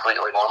like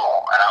completely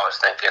normal, and I was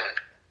thinking,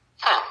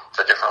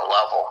 it's a different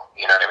level.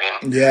 You know what I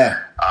mean?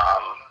 Yeah.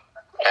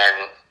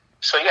 And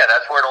so, yeah,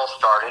 that's where it all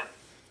started.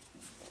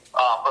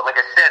 But like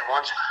I said,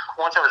 once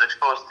I was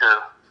exposed to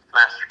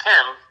Master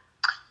Kim,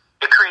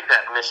 it created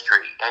that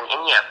mystery. And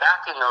yeah,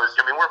 back in those,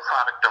 we're a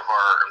product of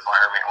our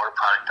environment, we're a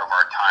product of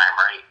our time,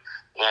 right?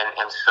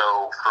 And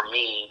so for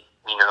me,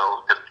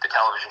 the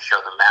television show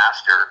The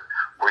Master,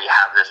 where you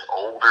have this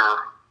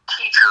older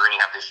teacher and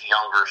you have have this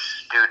younger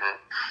student,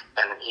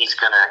 and he's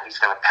gonna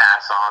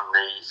pass on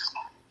these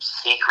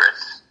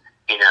secrets,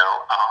 and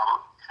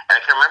I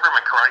can remember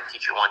my karate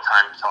teacher one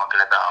time talking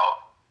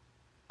about.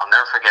 I'll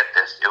never forget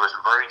this. It was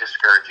very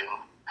discouraging.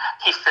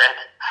 He said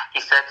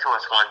to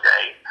us one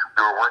day,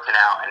 we were working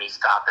out, and he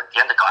stopped at the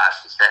end of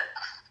class. He said,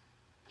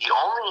 the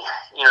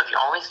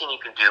only thing you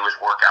can do is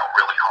work out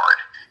really hard.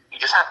 You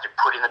just have to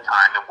put in the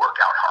time and work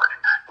out hard.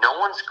 No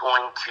one's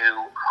going to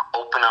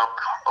open up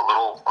a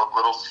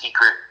little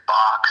secret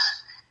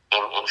box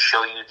and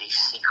show you these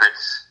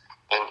secrets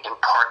and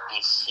impart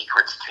these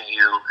secrets to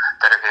you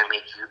that are going to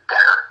make you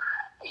better.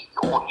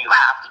 You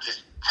have to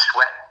just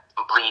sweat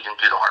and bleed and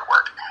do the hard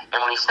work.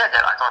 And when he said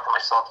that, I thought to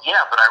myself,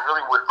 yeah, but I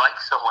really would like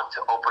someone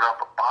to open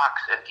up a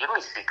box and give me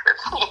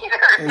secrets.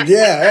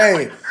 Yeah,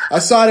 hey, I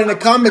saw it in a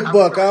comic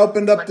book. I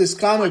opened up this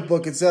comic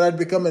book and said I'd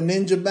become a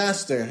ninja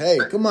master. Hey,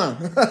 come on.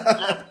 Yeah,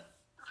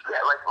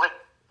 like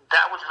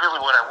that was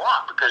really what I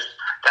want, because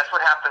that's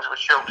what happens with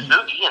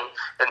Shogusugi, and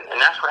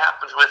that's what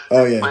happens with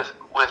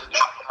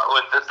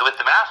with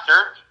the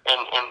master,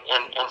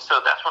 and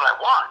so that's what I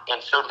want.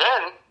 And so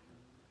then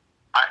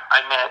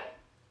I met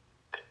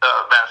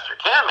Master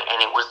Kim,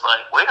 and it was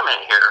like, wait a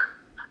minute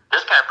here,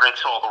 this guy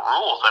breaks all the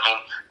rules. I mean,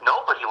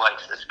 nobody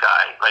likes this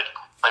guy. Like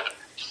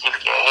Steve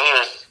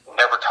Hayes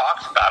never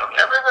talks about him,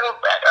 never even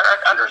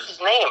utters his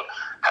name.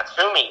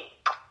 Hatsumi,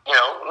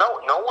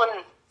 no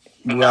one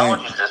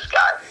acknowledges this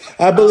guy.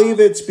 I believe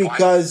it's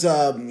because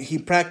he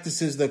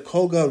practices the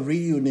Koga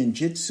Ryu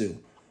Ninjutsu,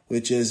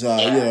 which is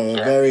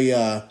very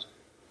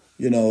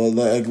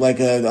like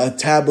a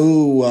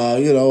taboo,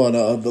 and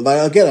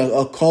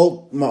a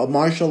cult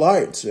martial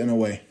arts in a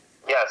way.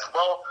 Yes,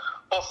 well,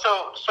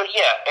 so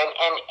yeah,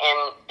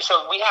 and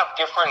so we have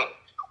different.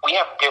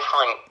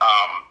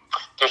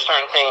 There's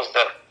certain things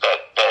that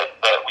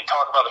we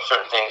talk about. There's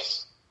certain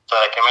things that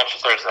I can mention,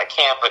 certain things I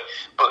can't. But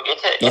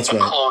it's a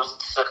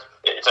closed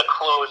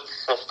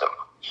system,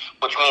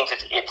 which means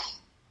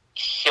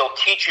he'll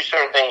teach you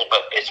certain things,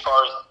 but as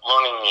far as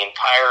learning the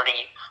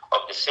entirety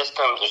of the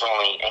systems, there's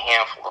only a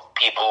handful of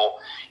people.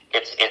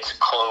 It's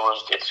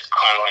closed. It's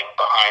kind of like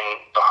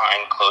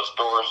behind closed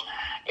doors.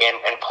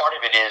 And part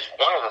of it is,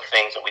 one of the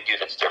things that we do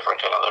that's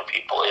different than other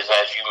people is,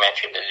 as you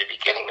mentioned at the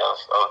beginning of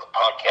the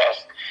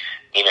podcast,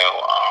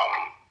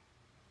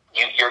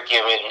 you're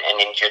given a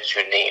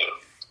ninjutsu name.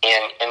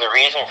 And the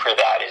reason for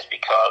that is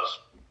because,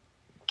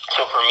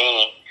 so for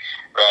me,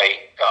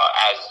 right,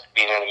 as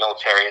being in the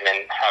military and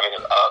then having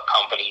a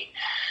company,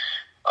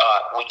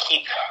 we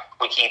keep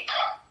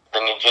the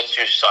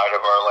ninjutsu side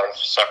of our life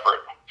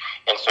separate.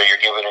 And so you're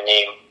given a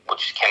name,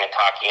 which is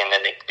Kenataki, and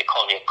then they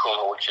call me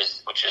Akuma, which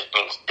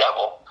means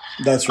devil.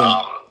 That's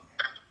right.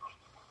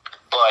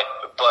 But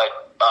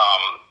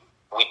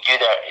we do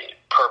that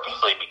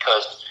purposely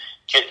because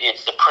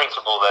it's the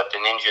principle that the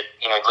ninja,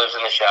 he lives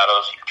in the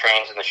shadows, he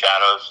trains in the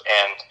shadows,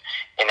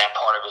 and that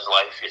part of his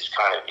life is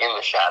kind of in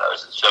the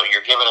shadows. So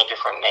you're given a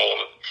different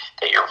name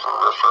that you're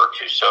referred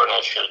to. So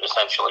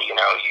essentially, you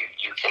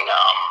can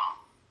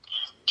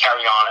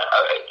carry on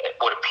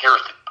what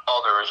appears to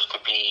others to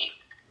be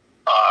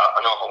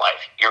a normal life.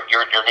 Your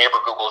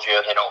neighbor Googles you,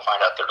 and they don't find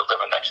out they're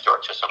living next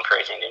door to some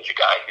crazy ninja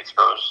guy who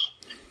throws,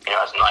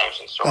 has knives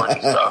and swords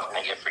and stuff, and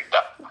they get freaked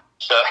out.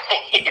 So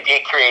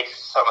it creates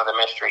some of the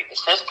mystery. The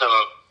system,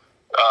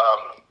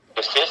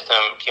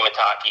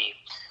 Kimitaki,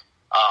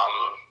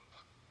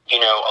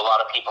 a lot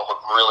of people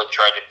have really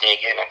tried to dig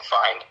in and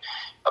find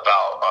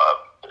about,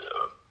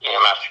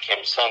 Master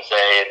Kim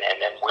Sensei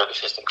and then where the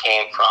system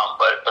came from.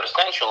 But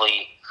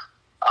essentially,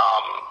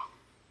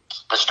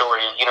 the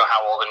story is,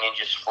 how all the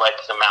ninjas fled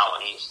to the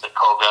mountains, the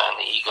Koga and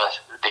the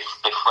Iga,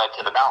 they fled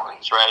to the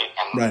mountains, right?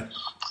 And, right.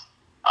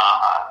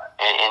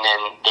 And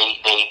then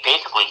they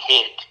basically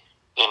hid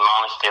in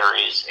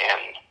monasteries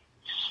and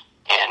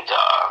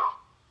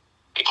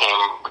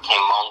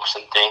became monks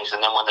and things.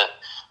 And then when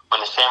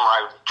the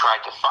samurai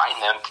tried to find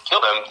them, to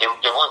kill them, they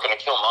weren't going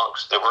to kill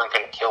monks. They weren't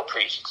going to kill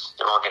priests.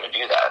 They weren't going to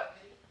do that.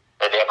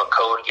 They have a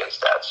code against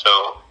that.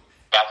 So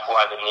that's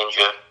why the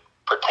ninja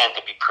pretend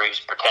to be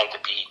priests, pretend to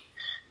be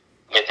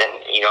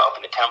up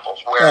in the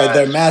temples. Whereas,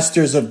 they're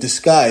masters of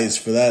disguise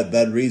for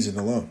that reason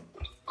alone.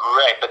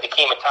 Right, but the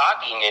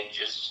Kimitaki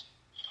ninjas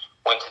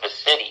went to the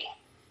city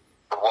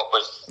for what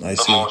was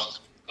most,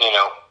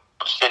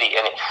 city,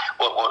 and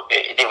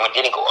they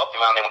didn't go up the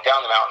mountain, they went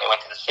down the mountain, they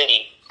went to the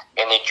city,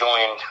 and they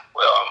joined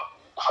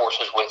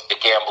forces with the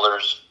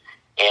gamblers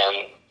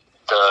and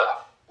the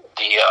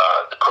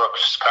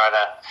crooks, kind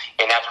of,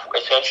 and that's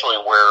essentially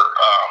where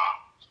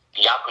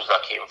the Yakuza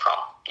came from.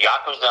 The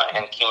Yakuza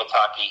and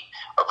Kimitaki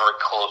are very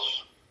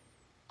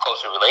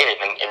closely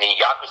related, and the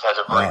Yakuza has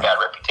a very bad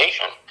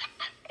reputation,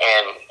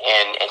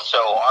 and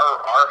so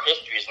our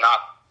history is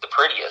not the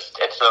prettiest,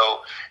 and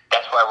so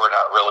that's why we're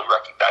not really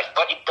recognized.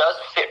 But it does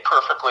fit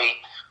perfectly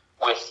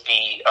with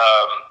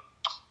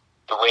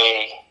the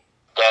way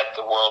that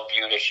the world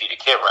viewed Ashida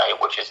Kim, right?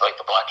 Which is like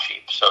the black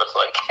sheep. So it's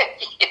like,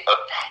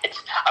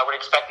 I would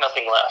expect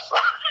nothing less.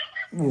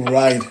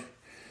 Right.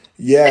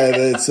 Yeah,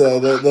 it's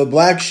the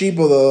black sheep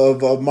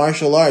of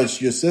martial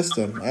arts, your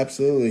system.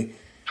 Absolutely.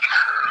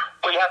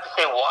 have to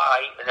say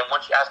why, and then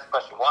once you ask the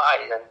question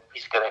why, then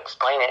he's going to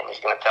explain it, and he's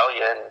going to tell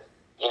you, and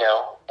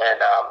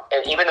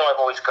and even though I've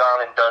always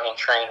gone and done and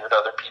trained with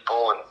other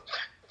people and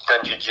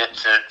done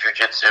jujitsu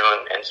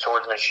and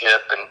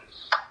swordsmanship and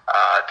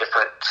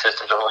different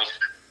systems, I've always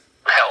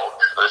held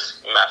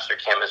this Master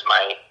Kim as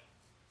my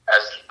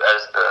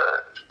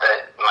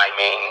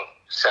main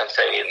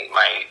sensei and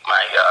my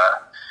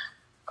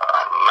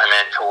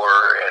mentor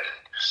and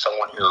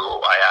someone who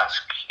I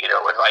ask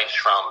advice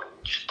from and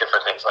just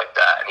different things like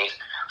that. And he's,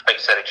 like I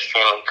said,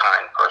 extremely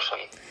kind person.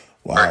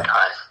 Wow. Very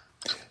kind.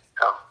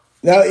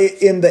 Now,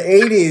 in the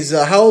 80s,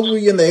 how old were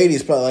you in the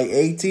 80s? Probably like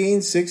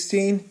 18,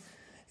 16?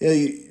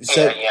 You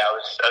said, I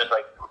was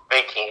like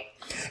 18.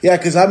 Yeah,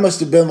 because I must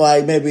have been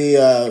like maybe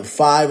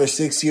 5 or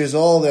 6 years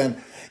old. And,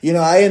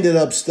 I ended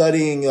up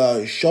studying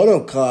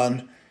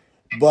Shotokan,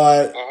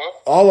 but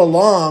all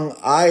along,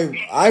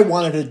 I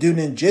wanted to do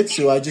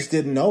ninjutsu. I just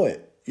didn't know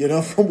it,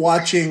 from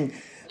watching.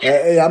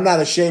 I'm not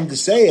ashamed to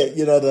say it,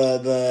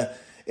 the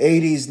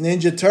 80s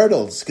Ninja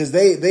Turtles, because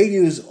they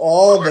use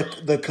all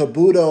the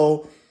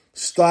Kabuto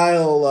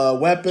style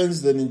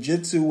weapons, the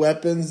ninjutsu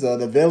weapons.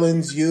 The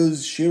villains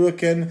use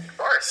shuriken.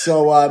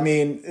 So I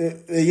mean,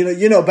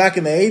 back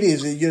in the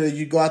 80s,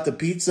 you go out to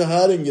Pizza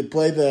Hut and you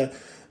play the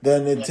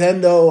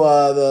Nintendo,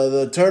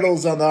 the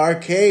Turtles on the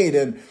arcade,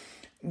 and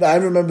I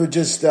remember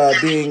just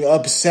being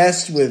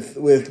obsessed with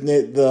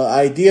the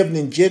idea of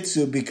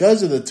ninjutsu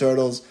because of the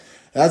Turtles.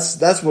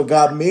 That's what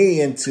got me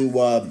into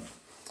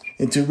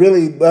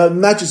really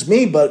not just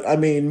me, but I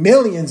mean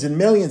millions and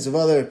millions of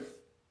other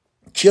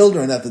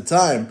children at the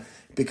time,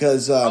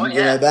 because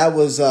that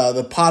was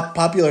the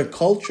popular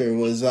culture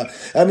was.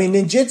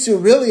 Ninjutsu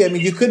really.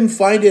 You couldn't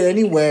find it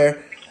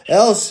anywhere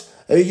else.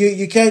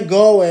 You can't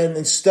go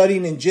and study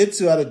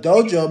ninjutsu at a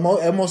dojo.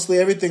 Mostly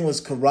everything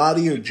was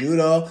karate or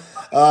judo.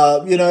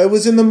 It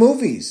was in the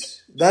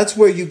movies. That's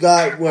where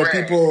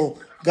people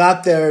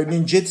got their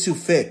ninjutsu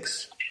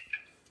fix.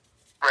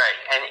 Right,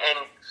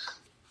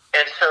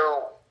 and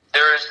so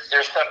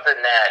there's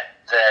something that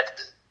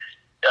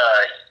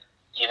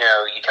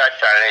you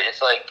touched on it.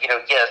 It's like,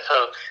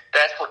 so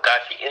that's what got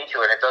you into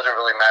it. It doesn't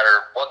really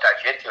matter what got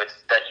you into it,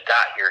 it's that you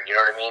got here. You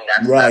know what I mean?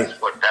 That's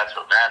what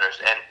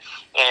matters.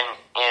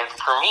 And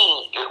for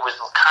me, it was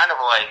kind of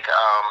like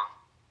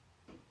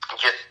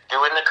just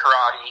doing the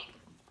karate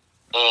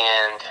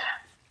and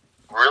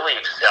really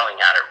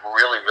excelling at it,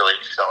 really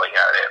excelling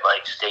at it,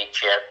 like state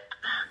champ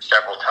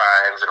several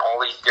times and all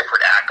these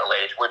different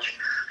accolades, which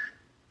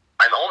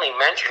I'm only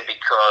mentioned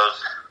because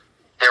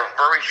they're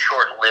very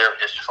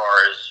short-lived as far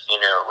as,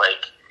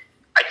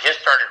 I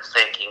just started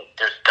thinking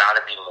there's got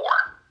to be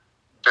more.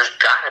 There's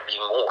got to be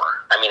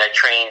more. I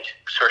trained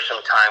for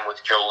some time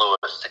with Joe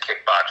Louis, the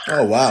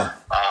kickboxer. Oh, wow.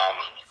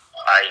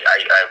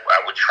 I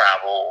would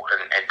travel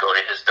and go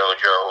to his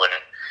dojo,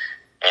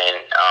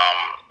 and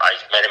I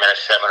met him at a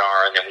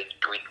seminar, and then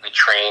we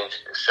trained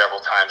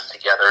several times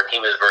together, and he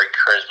was a very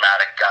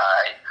charismatic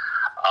guy.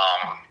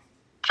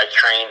 I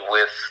trained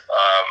with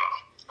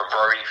a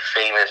very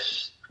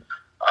famous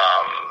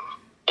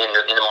in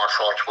the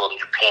martial arts world in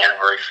Japan, a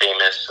very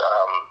famous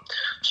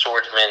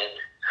swordsman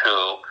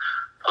who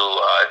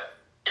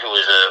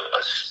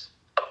was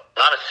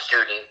not a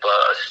student, but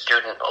a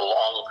student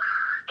along.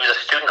 He was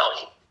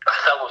a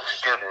fellow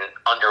student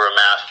under a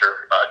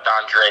master,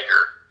 Don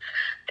Drager,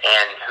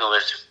 and who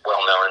was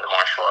well known in the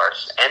martial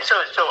arts. And so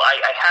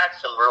I had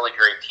some really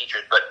great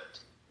teachers, but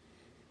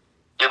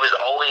it was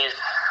always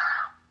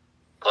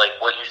like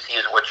what you see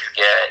is what you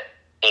get,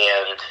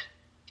 and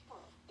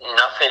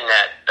nothing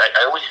that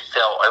I always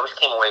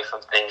came away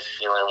from things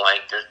feeling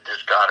like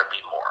there's got to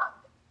be more.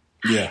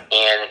 Yeah.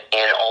 And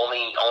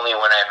only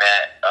when I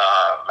met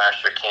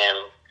Master Kim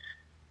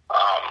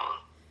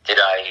did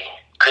I,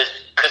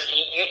 because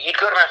you'd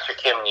go to Master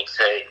Kim and you'd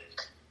say,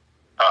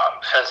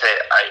 Sensei,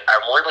 I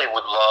really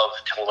would love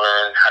to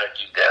learn how to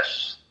do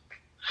this.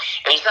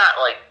 And he's not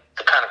like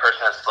the kind of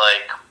person that's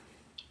like,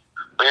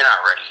 well, you're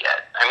not ready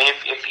yet.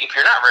 If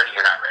you're not ready,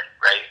 you're not ready,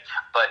 right?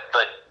 But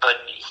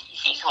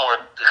he's more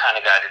the kind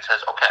of guy that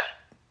says, okay,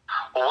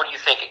 well, what do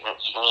you think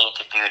you need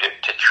to do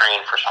to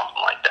train for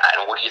something like that?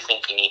 And what do you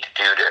think you need to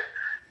do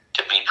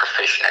to be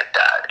proficient at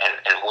that?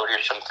 And what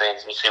are some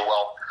things? And you say,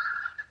 well,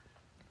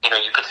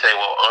 you could say,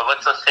 well, or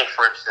let's say,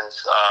 for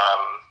instance,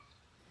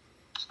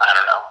 I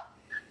don't know,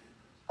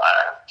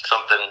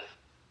 something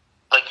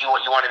like you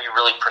want to be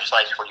really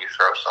precise when you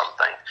throw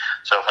something.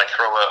 So if I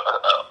throw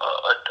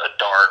a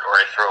dart or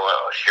I throw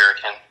a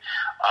shuriken,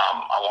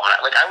 I want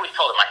it. Like I always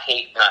told him, I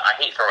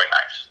hate throwing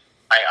knives.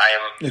 I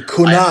am the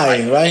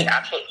kunai, right?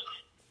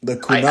 The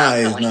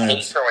kunai is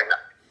knives.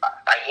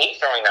 I hate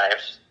throwing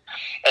knives,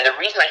 and the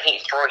reason I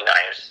hate throwing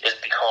knives is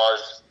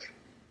because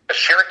a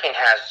shuriken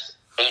has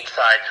 8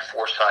 sides,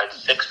 4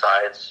 sides, 6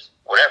 sides,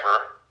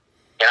 whatever,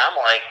 and I'm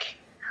like,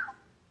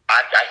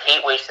 I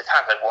hate wasted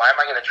time. Like, why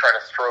am I going to try to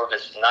throw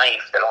this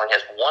knife that only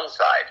has one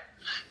side?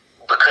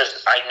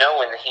 Because I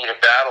know in the heat of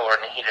battle or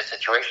in the heat of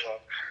situation,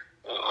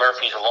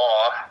 Murphy's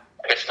Law,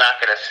 it's not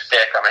going to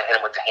stick. I'm going to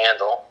hit him with the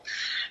handle.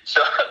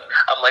 So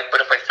I'm like, but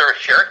if I throw a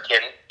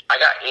shuriken,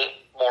 I got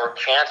 8 more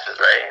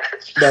chances, right?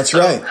 That's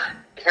right.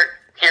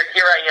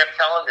 Here I am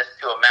telling this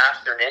to a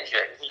master ninja,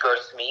 and he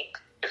goes to me,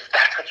 if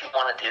that's what you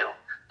want to do,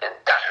 then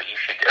that's what you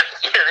should do.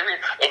 You know what I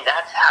mean? And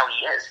that's how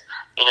he is.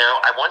 You know,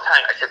 one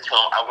time I said to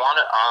him, I want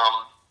to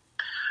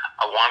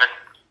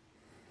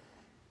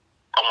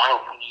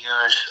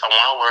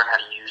learn how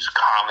to use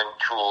common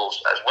tools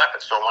as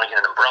weapons, so I want to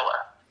get an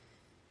umbrella.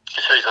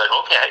 So he's like,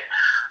 okay.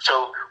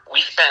 So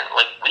we spent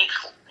like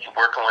weeks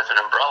working with an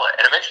umbrella,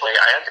 and eventually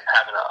I ended up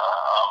having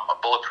a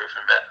bulletproof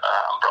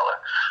umbrella.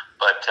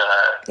 But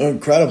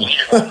incredible. You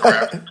just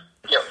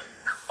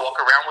walk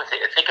around with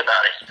it. Think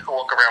about it. You can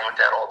walk around with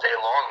that all day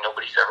long.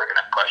 Nobody's ever going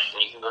to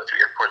question you. You can go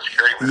through airport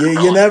security with an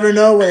umbrella. You never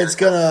know when it's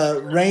going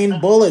to rain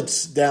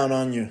bullets down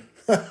on you.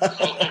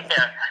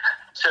 Yeah.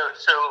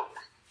 So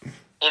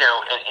you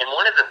know, and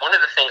one of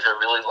the things I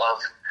really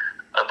love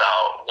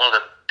about, one of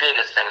the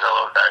biggest things I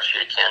love about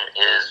Ashida Kim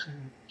is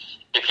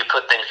he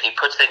puts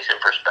things in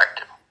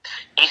perspective.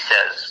 He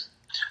says,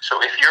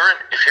 so if you're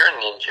a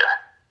ninja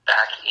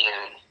back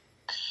in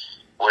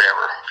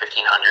whatever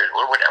 1500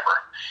 or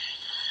whatever,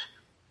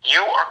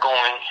 you are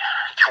going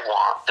to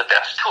want the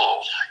best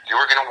tools.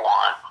 You are going to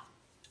want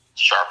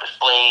sharpest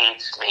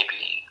blades,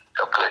 maybe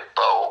a good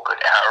bow, a good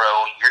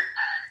arrow.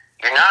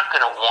 You're not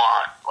going to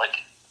want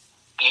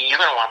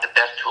you're going to want the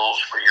best tools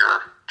for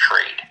your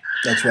trade.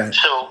 That's right.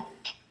 So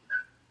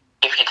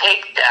if you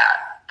take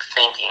that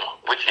thinking,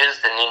 which is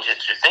the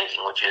ninjutsu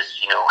thinking, which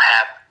is,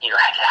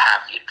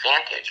 have the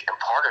advantage, and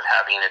part of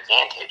having an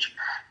advantage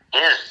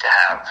is to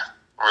have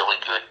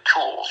really good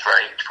tools,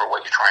 right, for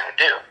what you're trying to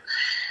do.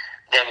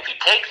 Then if you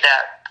take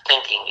that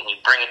thinking and you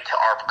bring it to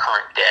our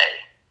current day,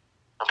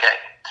 okay,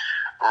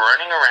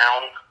 running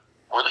around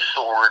with a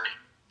sword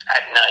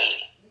at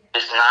night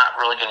is not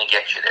really going to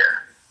get you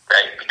there,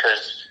 right?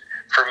 Because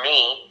for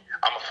me,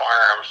 I'm a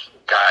firearms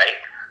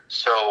guy,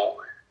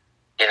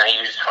 and I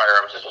use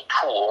firearms as a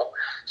tool,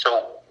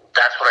 so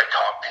that's what I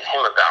talked to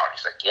him about.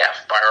 He's like, yeah,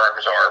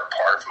 firearms are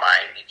part of my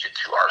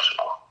ninjutsu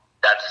arsenal.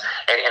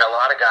 And a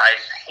lot of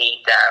guys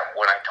hate that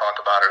when I talk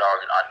about it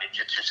on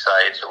ninjutsu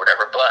sites or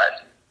whatever,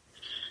 but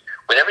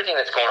with everything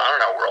that's going on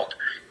in our world,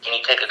 can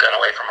you take a gun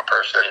away from a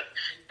person?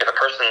 If a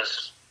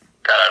person's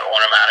got an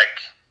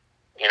automatic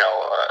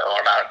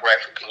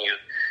rifle,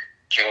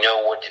 do you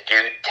know what to do?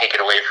 Take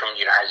it away from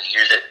you know how to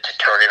use it to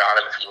turn it on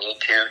them if you need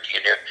to. Do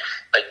you know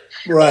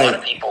right. A lot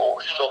of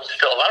people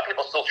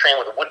still train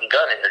with a wooden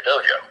gun in their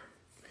dojo.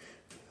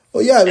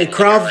 Well, yeah, I mean,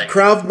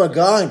 Krav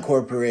Maga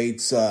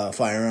incorporates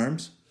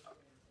firearms.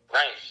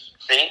 Nice.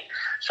 See,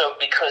 so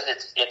because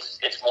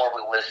it's more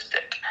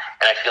realistic,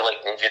 and I feel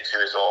like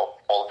ninjutsu is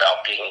all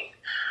about being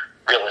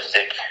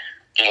realistic,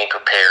 being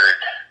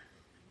prepared,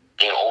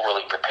 being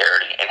overly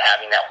prepared, and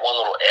having that one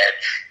little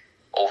edge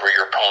over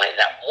your opponent.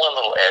 That one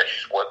little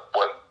edge is what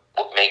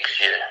makes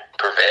you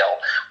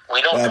prevail.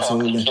 We don't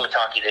Absolutely. talk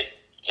in Kimitaki.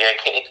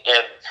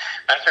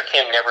 Master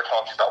Kim never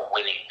talks about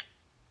winning.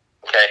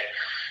 Okay,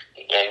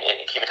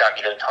 and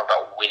Kimitaki doesn't talk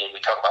about winning. We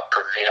talk about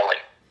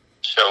prevailing.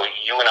 So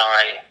you and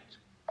I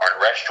are in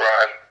a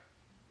restaurant.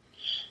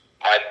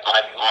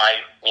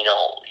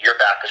 Your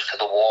back is to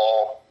the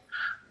wall.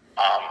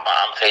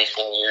 I'm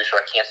facing you, so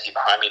I can't see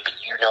behind me. But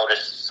you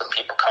notice some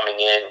people coming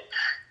in.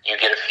 You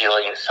get a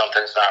feeling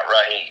something's not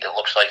right. It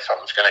looks like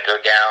something's going to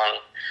go down.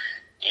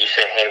 You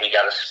say, hey, we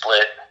got to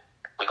split.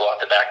 We go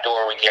out the back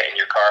door. We get in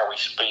your car. We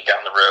speed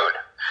down the road.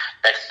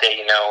 Next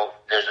day,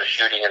 there's a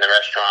shooting in the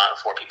restaurant.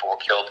 4 people were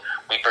killed.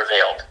 We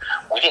prevailed.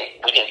 We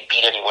didn't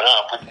beat anyone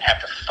up. We didn't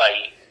have to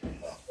fight.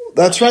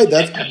 That's right.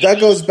 That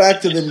goes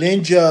back to the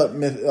ninja,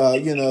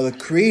 the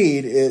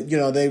creed.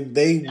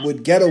 They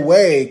would get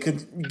away.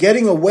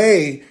 Getting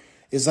away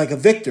is like a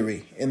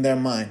victory in their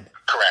mind.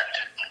 Correct.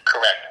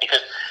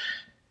 Because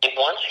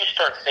once you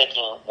start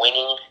thinking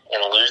winning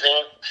and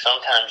losing,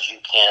 sometimes you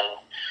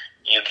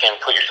can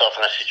put yourself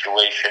in a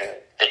situation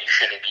that you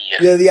shouldn't be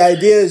in. Yeah, the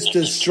idea is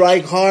to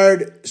strike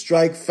hard,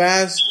 strike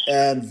fast,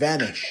 and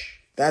vanish.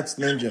 That's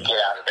ninja. Get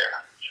out of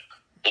there.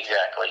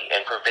 Exactly.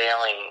 And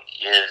prevailing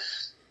is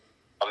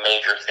a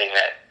major thing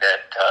that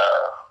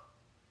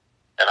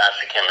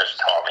Master Kim has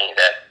taught me,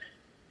 that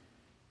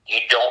you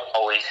don't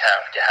always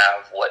have to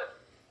have what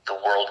the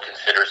world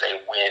considers a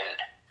win.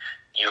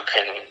 You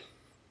can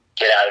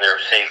get out of there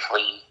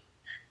safely.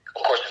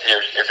 Of course,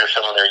 if there's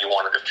someone there you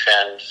want to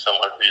defend,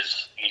 someone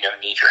who's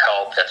needs your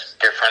help, that's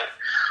different.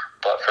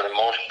 But for the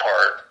most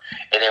part,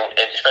 and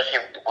especially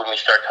when we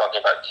start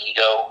talking about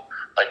ego,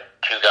 like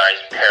 2 guys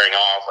pairing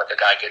off, like a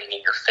guy getting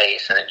in your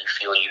face, and then you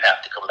feel you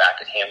have to come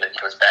back at him, and he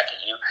comes back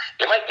at you.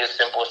 It might be as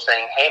simple as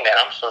saying, "Hey, man,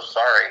 I'm so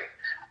sorry.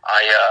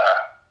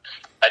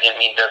 I didn't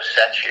mean to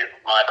upset you.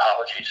 My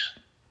apologies."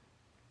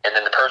 And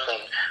then the person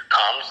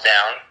calms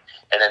down,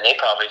 and then they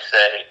probably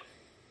say,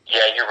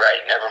 "Yeah, you're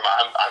right. Never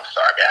mind. I'm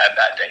sorry. I had a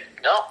bad day."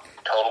 No,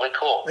 totally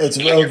cool. It's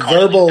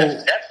verbal.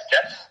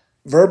 That's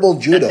verbal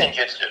judo. That's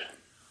ninjutsu.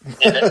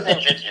 Yeah, that's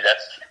ninjutsu.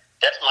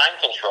 That's mind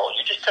control.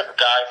 You just took a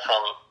guy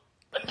from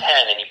a a 10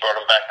 and you brought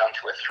him back down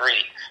to a 3.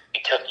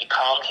 You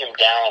calmed him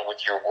down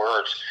with your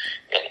words.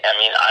 And I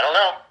mean, I don't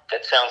know.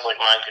 That sounds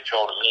like mind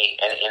control to me.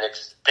 And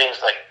it's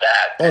things like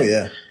that. Oh,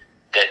 yeah.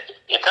 That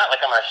it's not like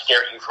I'm going to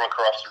stare at you from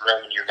across the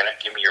room and you're going to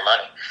give me your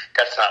money.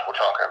 That's not what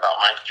we're talking about,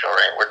 mind control,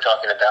 right? We're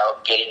talking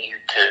about getting you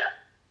to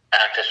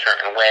act a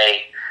certain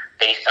way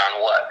based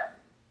on what?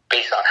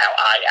 Based on how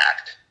I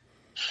act.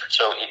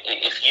 So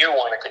if you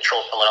want to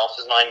control someone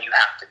else's mind, you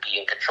have to be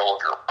in control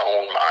of your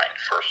own mind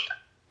first.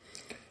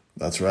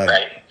 That's right.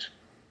 Right?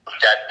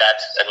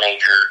 That's a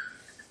major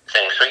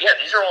thing. So yeah,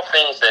 these are all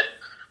things that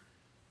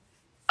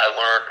I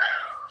learned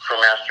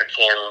from Master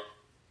Kim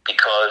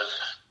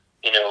because,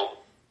 you know,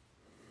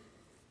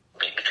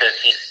 because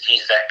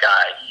he's that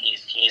guy.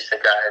 He's the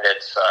guy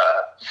that's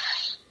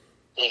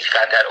he's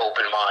got that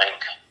open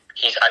mind.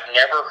 I've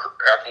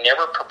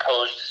never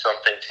proposed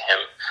something to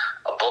him,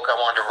 a book I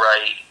wanted to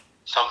write,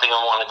 something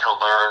I wanted to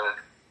learn,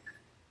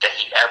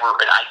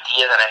 an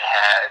idea that I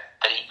had,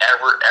 that he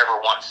ever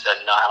once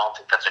said, no, I don't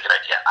think that's a good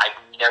idea. I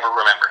never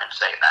remember him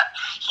saying that.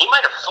 He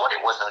might have thought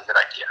it wasn't a good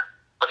idea,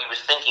 but he was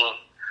thinking,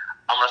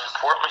 I'm going to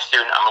support my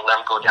student, I'm going to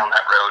let him go down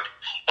that road,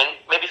 and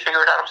maybe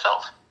figure it out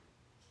himself.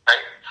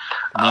 Right?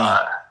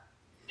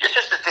 It's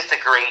just a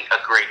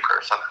great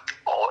person.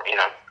 You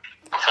know,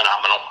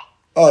 phenomenal.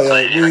 Oh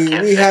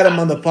yeah, we had him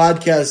on the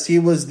podcast. He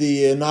was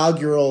the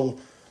inaugural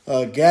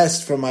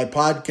guest for my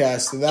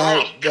podcast. And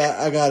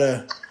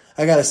that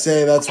I gotta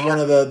say that's one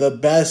of the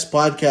best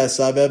podcasts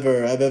I've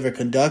ever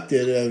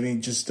conducted. I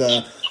mean, just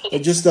a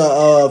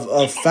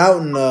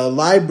fountain, a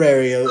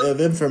library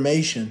of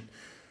information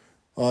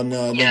on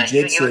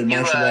ninjutsu and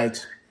martial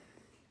arts.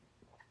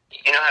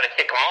 You know how to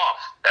kick them off.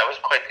 That was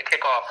quite the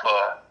kickoff.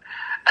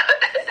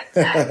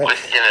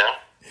 You know.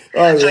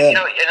 Oh, so yeah. you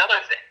know,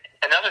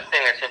 another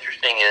thing that's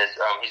interesting is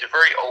he's a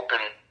very open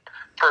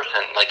person.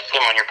 Like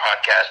him on your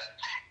podcast,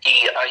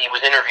 he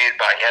was interviewed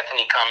by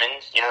Anthony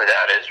Cummins. You know who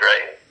that is,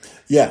 right?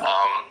 Yeah.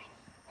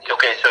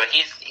 Okay, so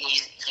he's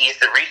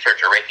the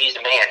researcher, right? He's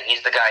the man.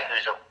 He's the guy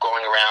who's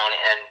going around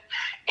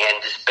and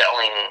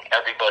dispelling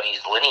everybody's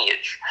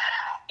lineage.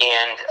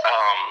 And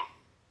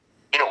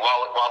you know,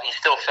 while he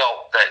still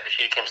felt that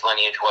Ashida Kim's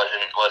lineage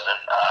wasn't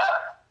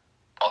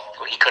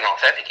he couldn't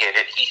authenticate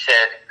it, he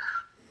said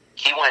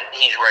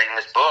he's writing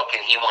this book,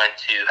 and he went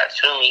to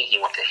Hatsumi, he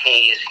went to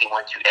Hayes, he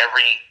went to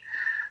every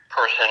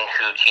person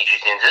who teaches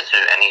ninjutsu,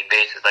 and he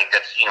bases like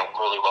that's, you know,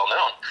 really well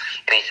known.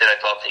 And he said,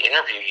 I'd love to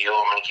interview you.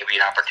 I'm going to give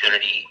you an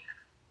opportunity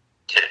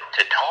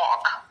to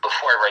talk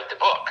before I write the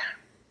book.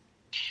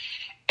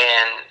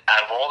 And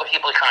out of all the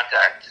people he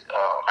contacted,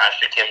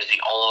 Master Kim is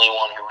the only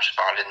one who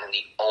responded, and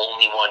the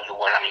only one who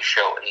went on his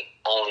show, and the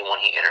only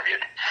one he interviewed.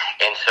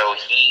 And so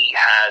he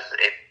has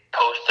a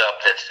post up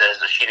that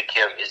says Ashida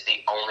Kim is the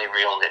only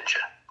real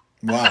ninja.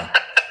 Wow.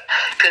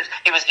 Because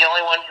he was the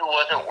only one who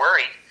wasn't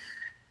worried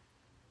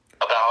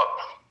about,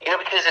 you know,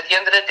 because at the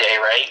end of the day,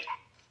 right,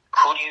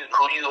 who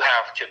do you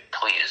have to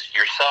please?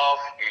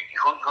 Yourself?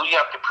 Who do you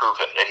have to prove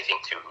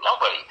anything to?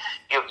 Nobody.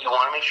 You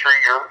want to make sure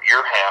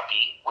you're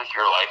happy with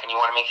your life, and you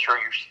want to make sure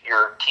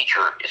your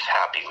teacher is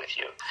happy with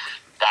you.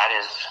 That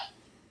is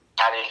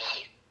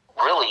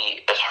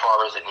really as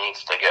far as it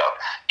needs to go.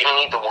 You don't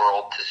need the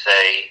world to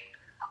say,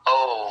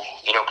 oh,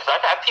 you know, because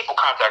I've had people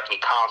contact me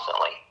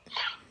constantly.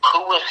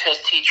 Who was his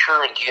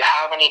teacher, and do you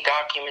have any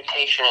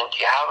documentation, and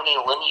do you have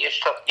any lineage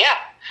stuff? Yeah.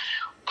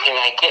 Can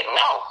I get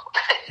no?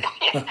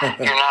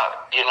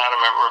 You're not a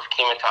member of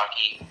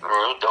Kimitaki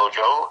Guru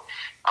Dojo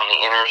on the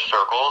inner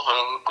circles,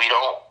 and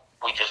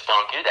we just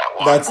don't do that.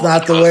 Why? That's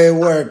not the way it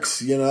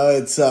works. You know,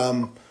 it's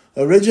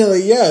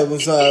originally, it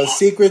was a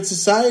secret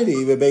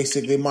society, but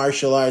basically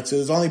martial arts. It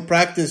was only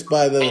practiced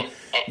by the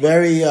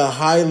very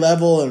high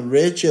level and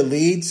rich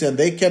elites, and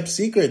they kept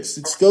secrets.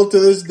 It's still to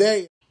this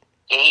day.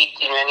 In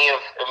many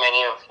of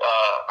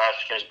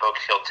Master Kim's books,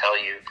 he'll tell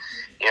you,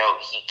 you know,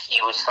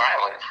 he was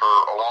silent for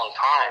a long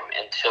time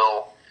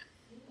until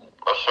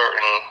a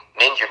certain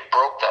ninja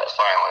broke that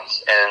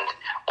silence, and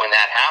when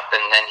that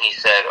happened, then he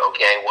said,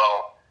 okay,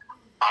 well,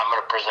 I'm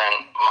going to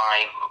present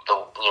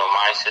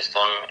my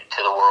system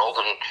to the world,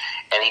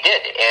 and he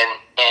did, and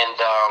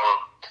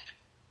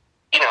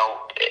you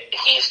know,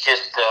 he's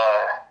just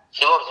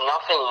he loves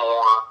nothing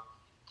more.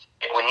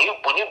 When you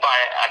buy,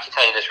 I can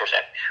tell you this for a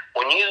second.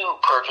 When you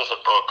purchase a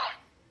book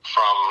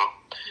from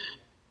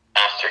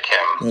Master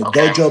Kim,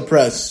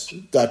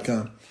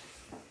 DojoPress.com.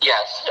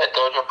 Yes, at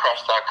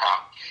DojoPress.com.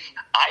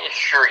 I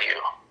assure you,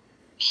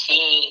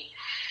 he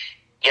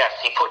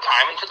put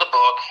time into the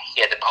book. He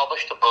had to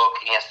publish the book.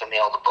 He has to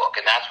mail the book,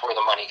 and that's where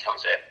the money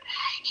comes in.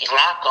 He's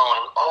not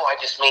going, oh, I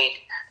just made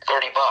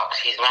 $30.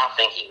 He's not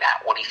thinking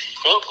that. What he's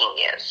thinking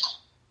is,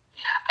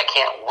 I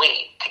can't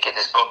wait to get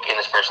this book in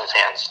this person's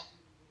hands.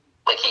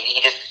 Like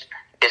he just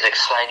is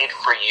excited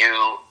for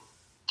you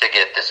to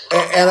get this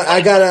book. And I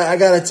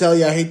gotta tell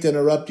you, I hate to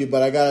interrupt you,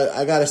 but I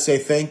gotta say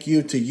thank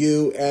you to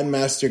you and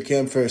Master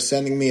Kim for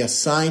sending me a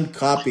signed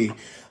copy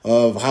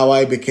of How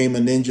I Became a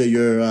Ninja,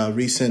 your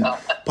recent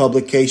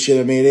publication.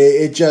 I mean,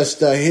 it just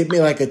hit me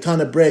like a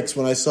ton of bricks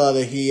when I saw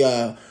that he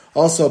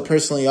also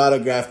personally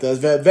autographed us.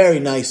 Very, very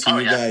nice of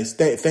you yeah. guys.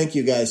 Thank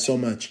you guys so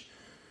much.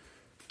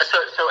 So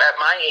at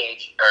my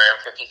age, or I'm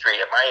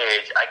 53, at my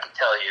age, I can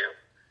tell you,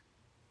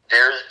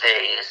 there's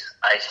days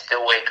I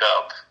still wake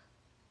up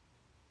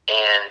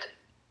and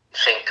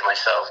think to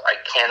myself, I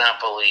cannot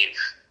believe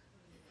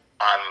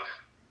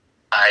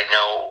I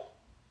know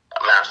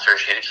Master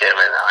Ashida Kim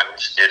and I'm a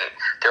student.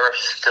 There are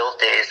still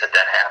days that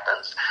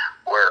happens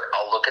where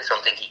I'll look at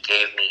something he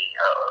gave me,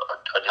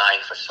 a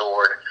knife, a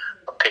sword,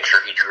 a picture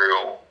he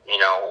drew,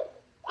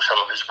 some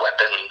of his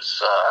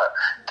weapons,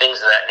 things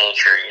of that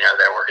nature,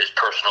 that were his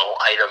personal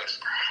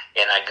items.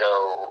 And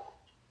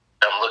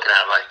I'm looking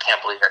at him, I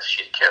can't believe that's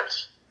Ashida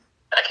Kim's.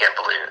 I can't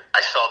believe it.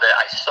 I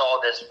saw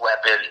this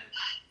weapon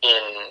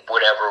in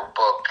whatever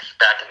book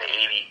back in the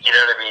 80s. You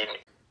know what I mean?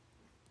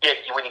 Yeah,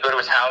 when you go to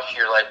his house,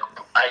 you're like,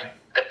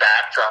 the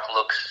backdrop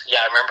looks,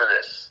 I remember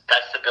this.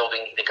 That's the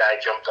building the guy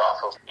jumped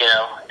off of.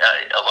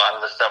 A lot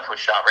of the stuff was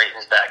shot right in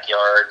his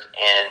backyard,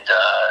 and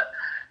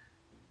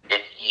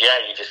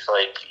you just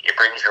like, it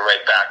brings you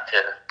right back to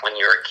when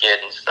you were a kid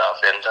and stuff,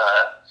 and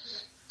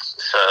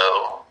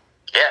so,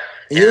 yeah.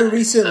 You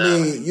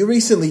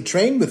recently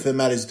trained with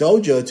him at his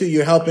dojo, too.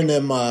 You're helping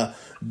him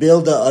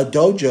build a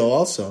dojo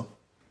also.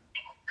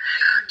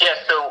 Yeah,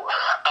 so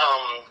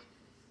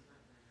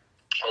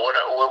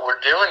what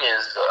we're doing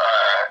is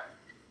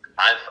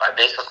I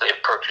basically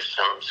have purchased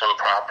some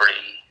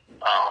property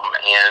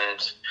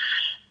and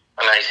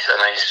a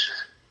nice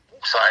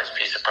sized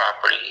piece of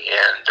property,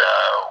 and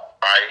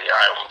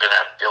I'm going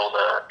to build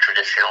a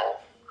traditional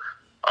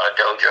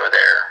dojo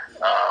there,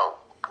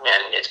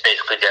 and it's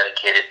basically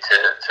dedicated to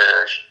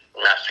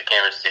Master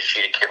Kim. It's the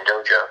Ashida Kim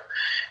Dojo,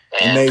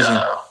 and amazing.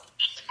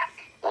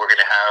 We're going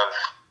to have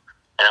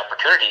an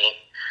opportunity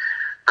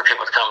for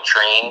people to come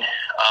train,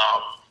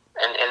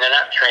 and they're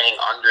not training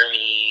under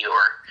me or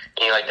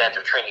anything like that.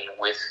 They're training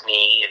with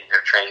me, and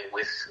they're training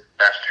with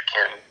Master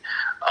Kim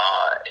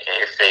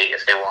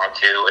if they want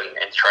to,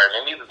 and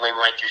try. Maybe we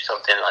might do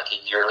something like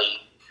a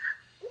yearly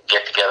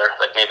get together,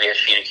 like maybe a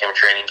Ashida Kim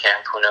training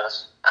camp. Who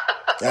knows?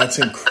 That's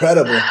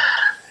incredible.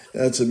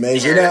 That's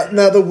amazing. Yeah.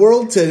 Now the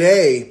world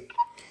today,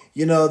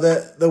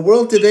 the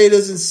world today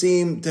doesn't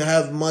seem to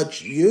have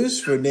much use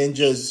for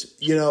ninjas,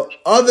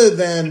 other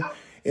than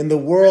in the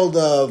world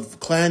of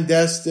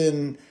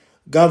clandestine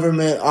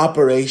government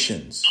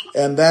operations.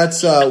 And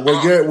that's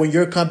when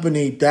your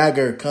company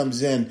Dagger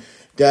comes in,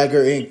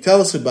 Dagger Inc. Tell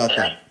us about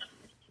that.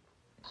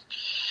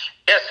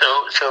 Yeah,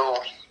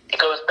 so it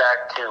goes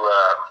back to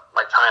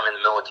my time in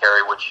the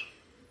military, which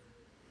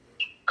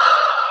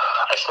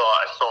I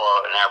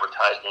saw an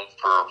advertisement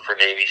for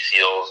Navy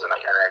SEALs, and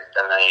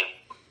I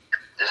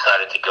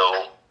decided to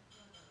go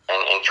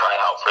and try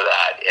out for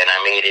that, and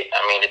I made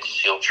it to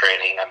SEAL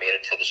training. I made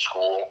it to the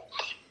school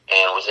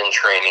and was in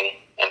training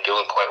and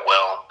doing quite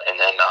well. And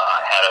then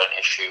I had an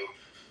issue.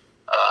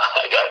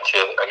 I got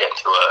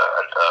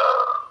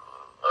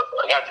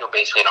into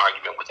basically an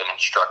argument with an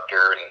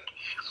instructor, and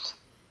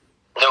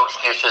no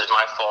excuses,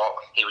 my fault.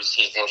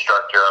 He's the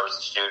instructor, I was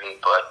the student,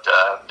 but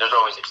there's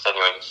always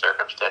extenuating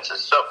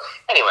circumstances. So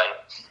anyway,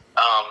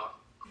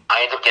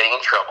 I ended up getting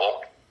in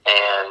trouble,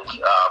 and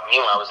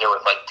meanwhile I was there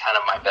with like 10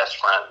 of my best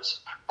friends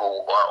who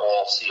are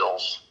all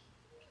SEALs,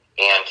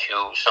 and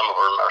some of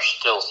them are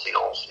still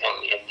SEALs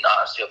in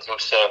SEAL Team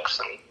 6,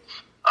 and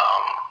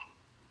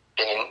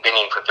been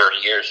in for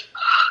 30 years.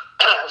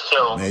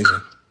 So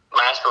amazing.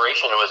 My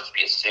aspiration was to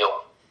be a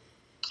SEAL,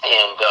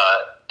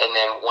 and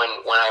then when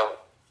I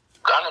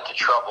got into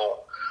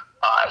trouble,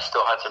 I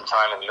still had some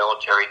time in the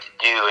military to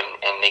do,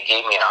 and they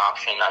gave me an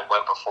option. I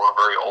went before a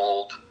very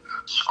old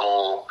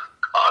school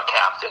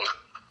captain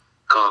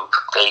who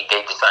they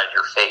decide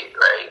your fate,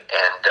 right?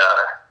 And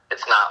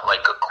it's not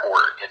like a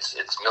court; it's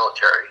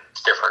military.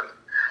 It's different.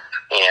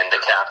 And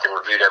the captain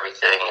reviewed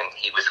everything, and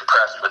he was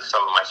impressed with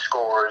some of my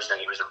scores, and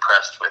he was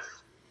impressed with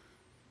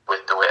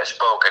the way I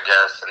spoke, I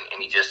guess.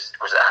 And he just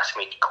was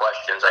asking me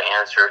questions. I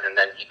answered, and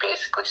then he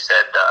basically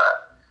said,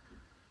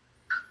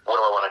 what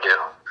do I want to do?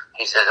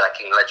 He said, I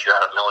can let you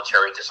out of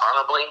military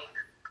dishonorably,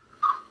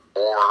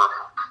 or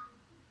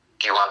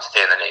do you want to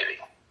stay in the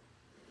Navy?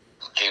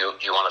 Do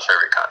you want to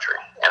serve your country?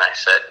 And I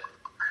said,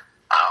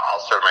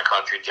 I'll serve my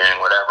country doing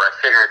whatever. I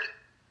figured,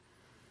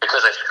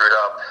 because I screwed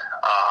up,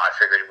 I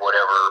figured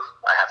whatever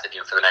I have to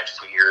do for the next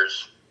 2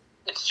 years,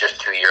 it's just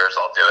 2 years,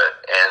 I'll do it.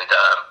 And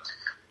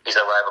he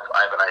said, well,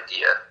 I have an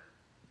idea.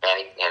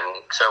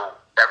 And so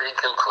everything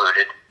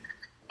concluded,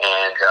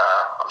 and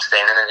I'm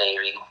staying in the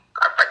Navy.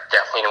 I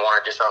definitely didn't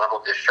want a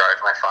dishonorable discharge.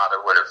 My father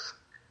would have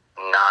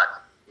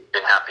not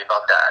been happy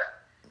about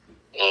that.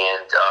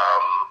 And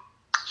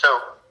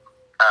so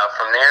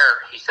from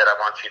there, he said, I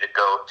want you to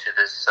go to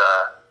this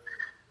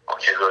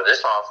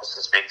office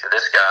and speak to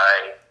this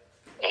guy,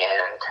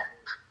 and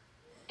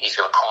he's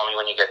going to call me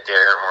when you get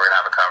there, and we're going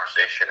to have a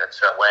conversation. And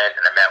so I went,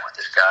 and I met with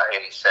this guy,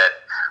 and he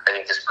said, I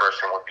think this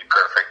person would be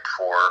perfect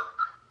for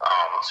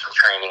some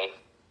training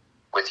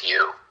with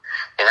you.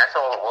 And that's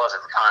all it was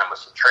at the time,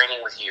 was some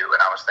training with you.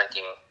 And I was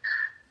thinking,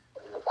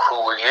 who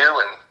are you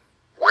and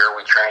where are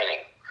we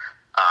training?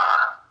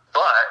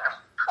 But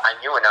I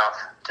knew enough mouth,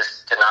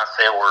 just did not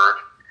say a word.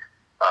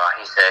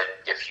 He said,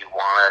 if you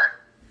wanna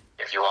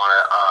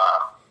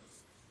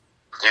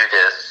do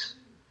this,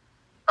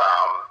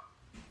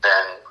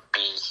 then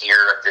be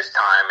here at this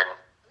time, and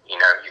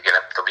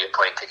there'll be a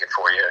plane ticket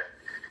for you,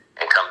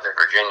 and come to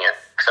Virginia,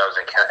 because I was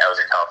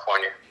in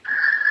California.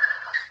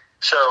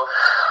 So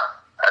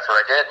that's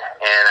what I did,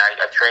 and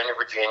I trained in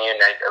Virginia,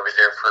 and I was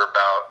there for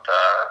about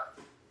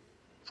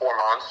 4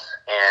 months,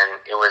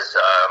 and it was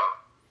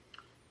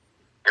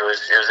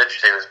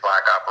interesting. It was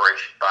black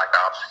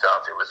ops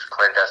stuff. It was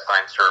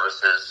clandestine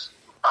services.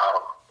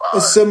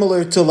 It's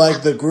similar to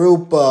like the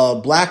group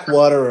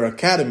Blackwater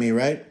Academy,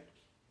 right?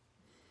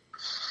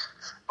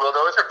 Well,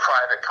 those are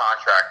private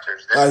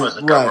contractors. This was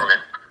the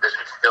government. This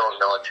was still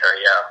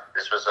military. Yeah,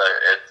 this was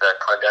a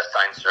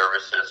clandestine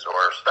services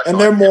or special. And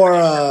they're more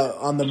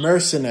on the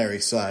mercenary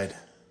side.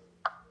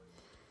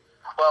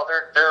 Well,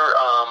 they're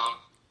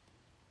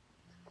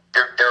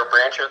a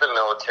branch of the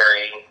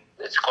military.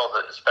 It's called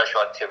the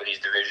Special Activities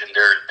Division.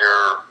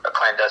 They're a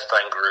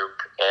clandestine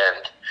group,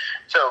 and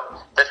so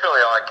that's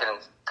really all I can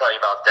tell you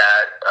about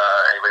that.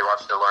 Anybody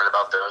wants to learn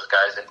about those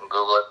guys, they can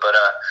Google it. But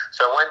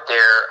so I went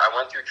there. I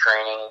went through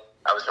training.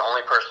 I was the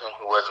only person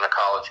who wasn't a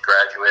college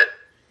graduate,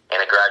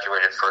 and I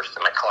graduated first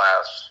in my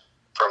class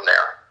from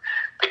there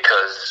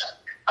because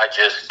I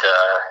just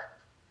I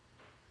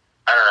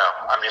don't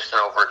know. I'm just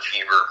an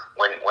overachiever.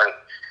 When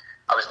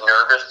I was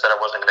nervous that I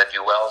wasn't going to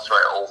do well, so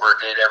I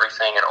overdid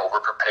everything and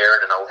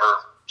over-prepared and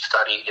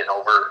over-studied and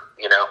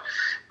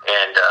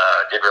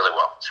did really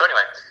well. So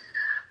anyway,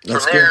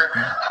 That's from there,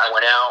 good. I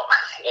went out,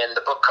 and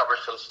the book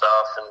covers some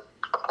stuff, and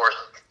of course,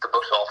 the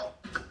book's all,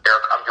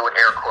 I'm doing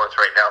air quotes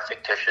right now,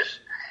 fictitious,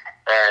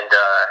 and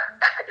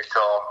it's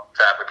all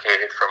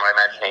fabricated from my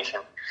imagination.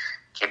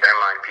 Keep it in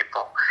mind,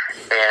 people.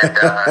 And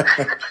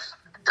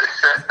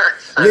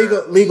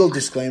legal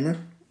disclaimer.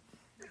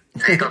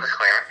 Legal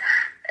disclaimer.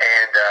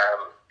 And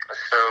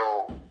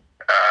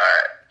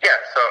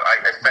so I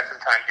spent some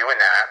time doing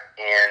that,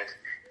 and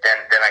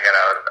then I got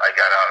out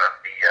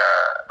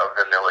of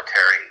the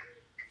military,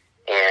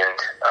 and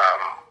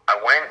I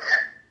went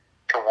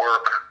to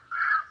work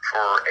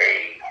for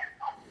a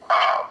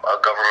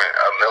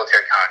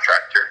military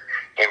contractor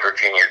in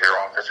Virginia. Their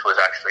office was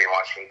actually in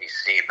Washington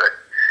D.C., but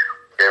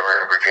they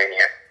were in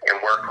Virginia,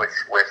 and worked with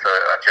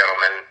a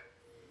gentleman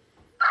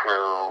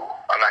who,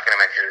 I'm not going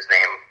to mention his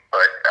name,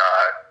 but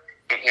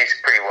he's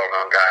a pretty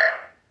well-known guy.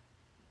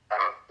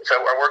 So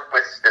I worked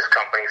with this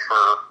company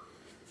for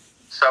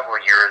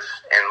several years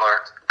and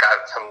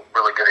got some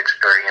really good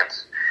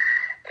experience.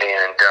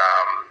 And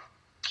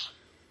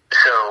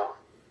so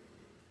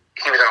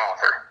he was an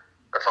author.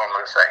 That's all I'm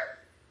going to say.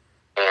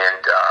 And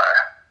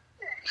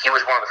he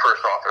was one of the first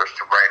authors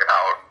to write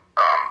about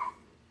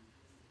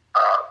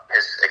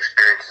his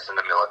experiences in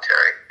the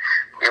military.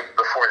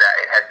 Before that,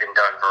 it had been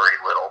done very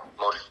little.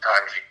 Most of the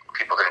times,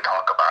 people didn't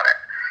talk about it.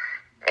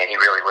 And he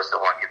really was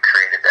the one who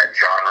created that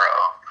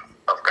genre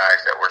of guys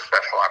that were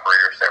special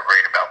operators that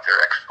write about their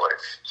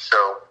exploits. So,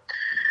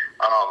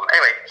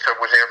 anyway, so I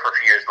was there for a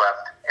few years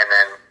left, and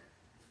then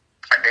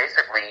I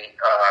basically,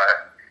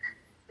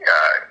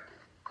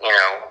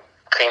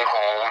 came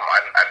home.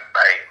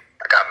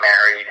 I got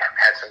married,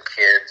 had some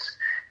kids.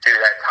 Through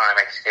that time,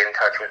 I stayed in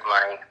touch with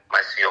my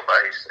SEAL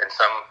buddies, and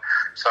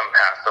some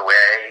passed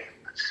away.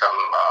 Some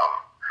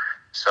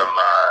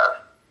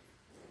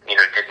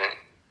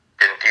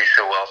didn't do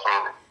so well.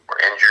 Some were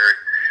injured,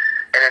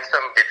 and then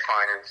some did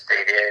fine and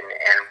stayed in.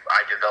 And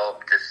I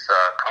developed this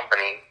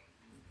company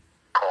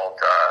called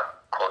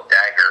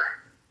Dagger,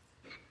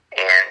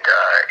 and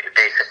it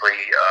basically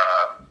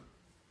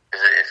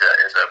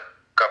is a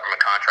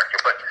government contractor.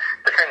 But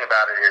the thing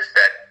about it is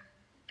that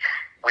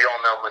we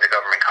all know who the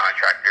government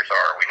contractors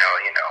are. We know,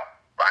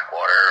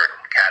 Blackwater and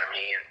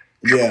Academy and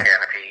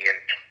Canopy, and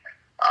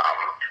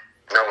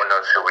no one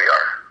knows who we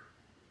are.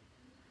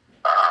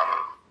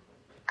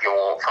 You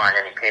won't find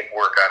any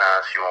paperwork on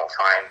us. You won't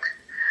find.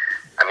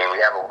 I mean, we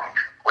had a website.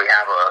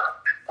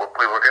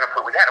 We're gonna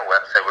put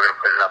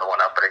another one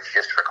up, but it's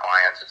just for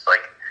clients. It's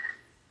like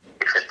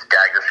it's just a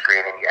Dagger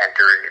screen, and you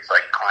enter it. It's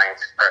like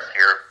clients press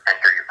here,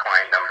 enter your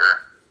client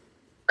number.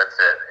 That's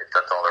it.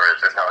 That's all there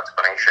is. There's no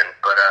explanation.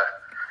 But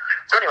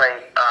so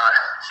anyway,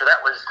 so that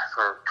was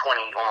for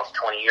almost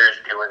 20 years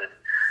doing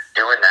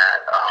that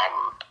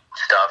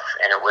stuff,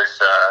 and it was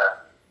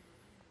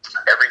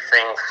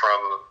everything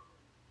from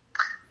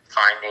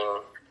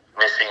finding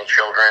missing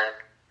children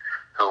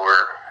who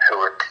were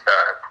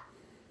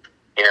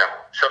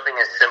something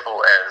as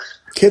simple as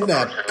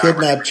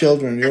kidnapped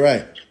children. You're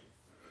right.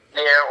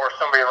 Yeah, or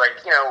somebody like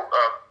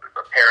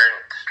a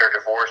parent are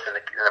divorced and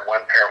the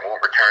one parent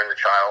won't return the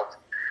child,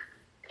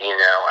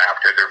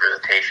 after their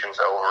visitation's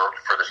over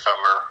for the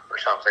summer or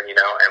something,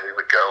 and we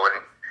would go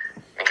and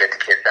get the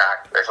kid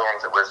back as long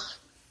as it was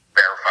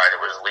verified it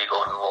was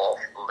legal and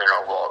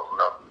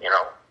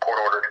court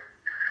ordered.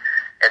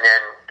 And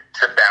then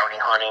to bounty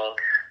hunting,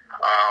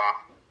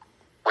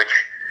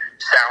 which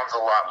sounds a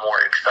lot more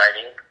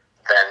exciting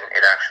than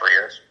it actually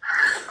is.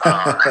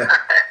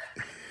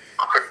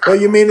 Well,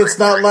 you mean it's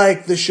not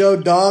like the show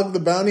Dog the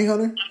Bounty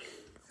Hunter?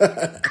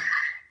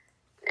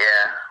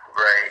 Yeah,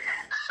 right.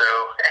 So,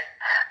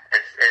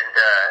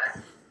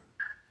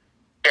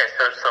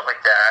 so stuff like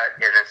that,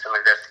 and then some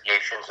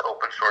investigations,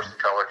 open source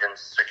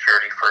intelligence,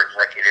 security for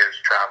executives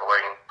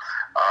traveling.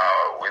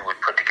 We would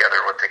put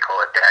together what they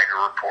call a dagger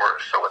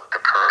report. So, what the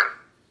current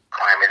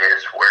climate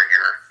is, where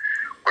you're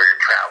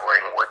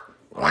traveling.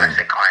 When I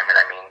say climate,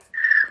 I mean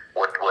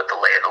what the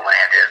lay of the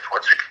land is.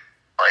 What's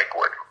like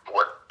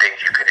what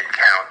things you could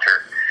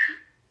encounter.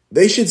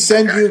 They should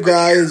send you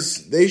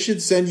guys. They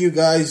should send you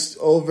guys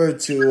over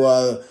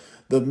to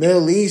the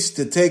Middle East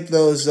to take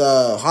those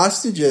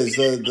hostages,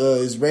 the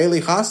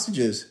Israeli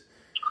hostages.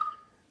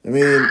 I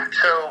mean,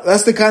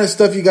 that's the kind of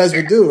stuff you guys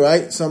would do,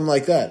 right? Something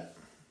like that.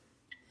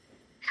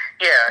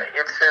 Yeah,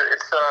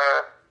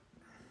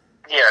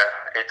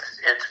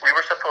 we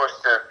were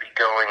supposed to be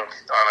going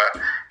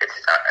on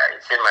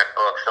it's in my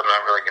book, so I'm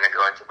not really going to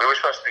go into. We were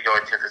supposed to be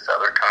going to this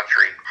other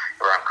country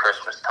around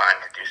Christmas time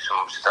to do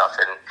some stuff,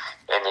 and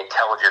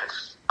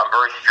intelligence. I'm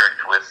very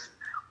strict with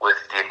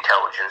the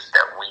intelligence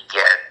that we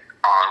get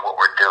on what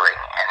we're doing,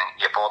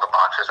 and if all the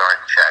boxes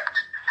aren't checked,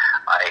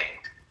 I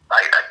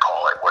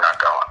call it. We're not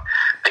going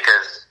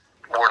because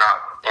we're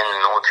not in the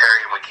military,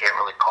 and we can't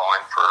really call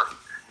in for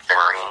the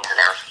Marines and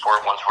air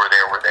support. Once we're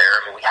there, we're there.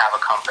 I mean, we have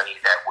a company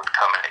that would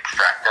come and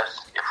extract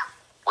us,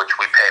 which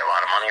we pay a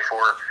lot of money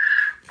for,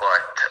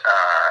 but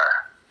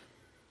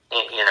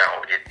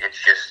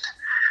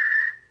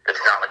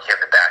it's not like you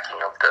have the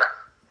backing of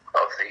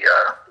the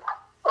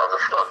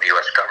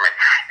U.S. government,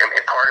 and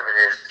part of it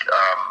is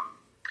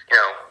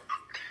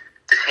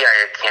the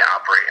CIA can't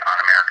operate on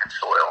American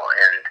soil,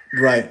 and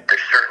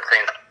there's certain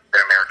things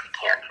that America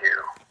can't do,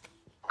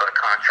 but a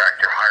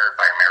contractor hired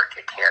by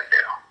America can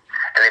do.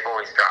 And they've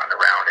always gotten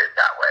around it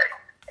that way.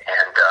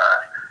 And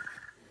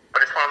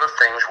but it's one of those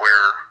things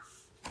where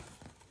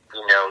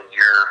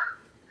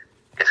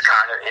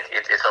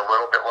it's a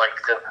little bit like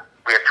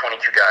we have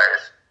 22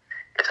 guys.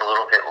 It's a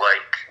little bit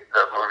like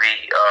the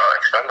movie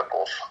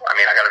Expendables. I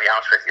mean, I got to be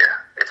honest with you.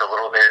 It's a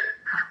little bit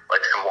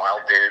like some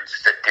wild dudes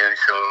that do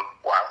some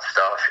wild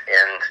stuff,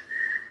 and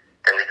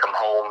then they come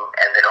home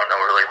and they don't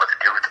know really what to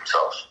do with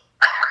themselves.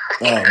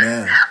 Oh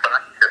man! But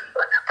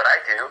I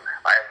do.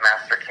 I have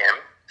Master Kim,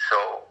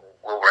 so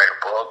we'll write a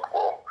book.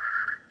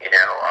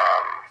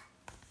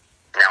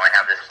 Now I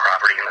have this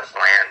property in this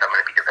land I'm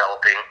going to be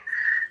developing.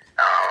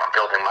 I'm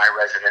building my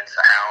residence,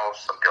 a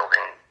house. I'm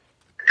building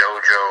a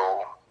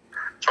dojo.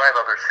 So I have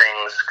other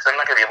things, because I'm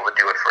not going to be able to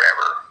do it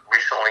forever.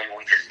 Recently,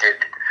 we just did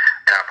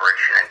an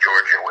operation in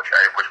Georgia, which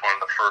was one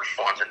of the first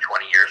ones in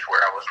 20 years where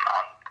I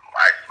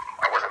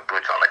wasn't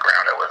boots on the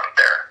ground. I wasn't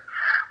there.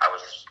 I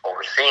was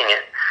overseeing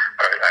it,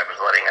 but I was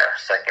letting a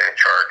second in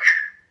charge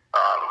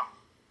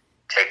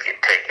take it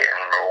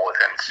and roll with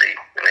it and see,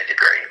 and they did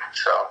great.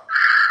 So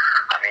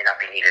I may not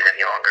be needed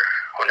any longer.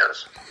 Who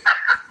knows?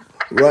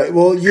 Right.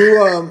 Well,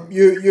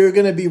 you're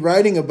going to be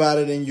writing about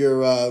it in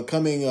your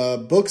coming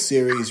book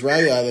series,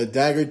 right? The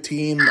Dagger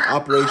Team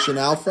Operation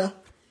Alpha.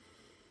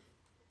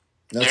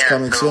 That's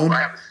coming soon.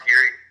 I have a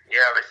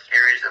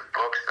series of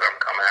books that I'm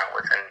coming out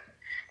with, and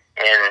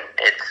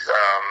it's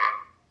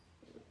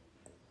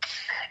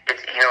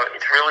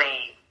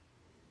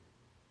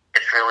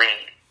really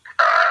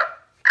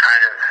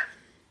kind of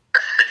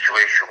a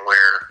situation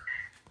where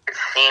it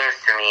seems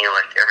to me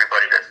like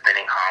everybody that's been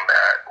in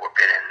combat or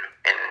been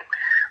in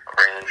a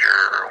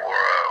Ranger or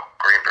a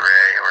Green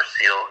Beret or a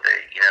SEAL,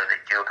 they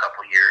do a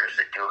couple years,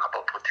 they do a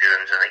couple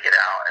platoons, and they get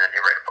out and then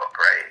they write a book,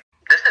 right?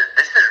 This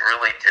is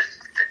really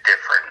just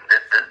different.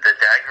 The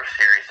Dagger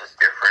series is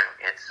different.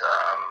 It's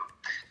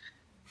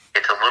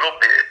a little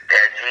bit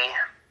edgy.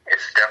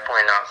 It's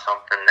definitely not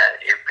something that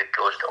if it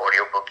goes to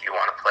audiobook you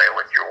want to play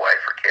with your wife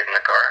or kid in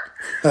the car.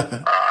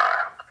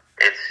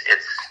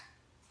 It's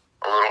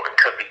a little. It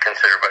could be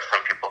considered by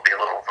some people be a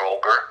little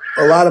vulgar.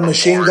 A lot of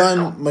machine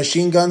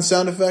gun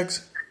sound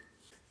effects.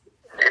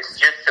 It's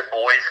just a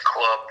boys'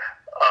 club.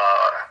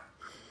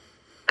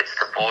 It's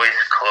the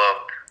boys' club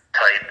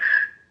type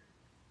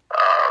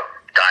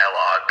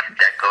dialogue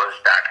that goes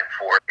back and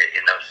forth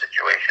in those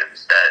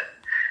situations that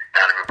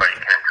not everybody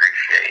can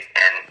appreciate.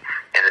 And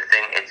the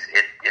thing,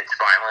 it's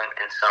violent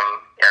in some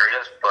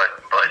areas,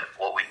 but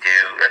what we do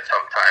at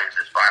sometimes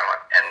is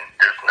violent, and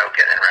there's no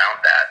getting around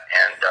that.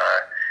 And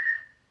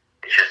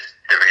it's just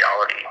the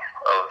reality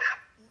of,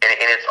 and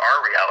it's our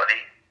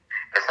reality.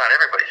 It's not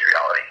everybody's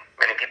reality.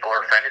 Many people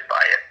are offended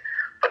by it,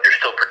 but they're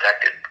still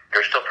protected.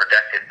 They're still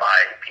protected by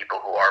people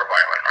who are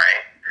violent,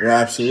 right?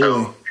 Yeah,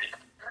 absolutely. So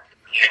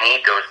you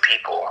need those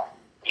people.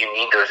 You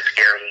need those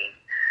scary,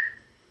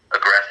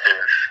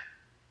 aggressive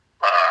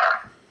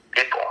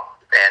people,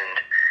 and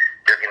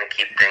they're going to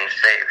keep things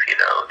safe.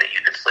 That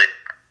you can sleep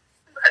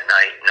at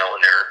night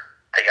knowing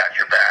they got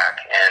your back.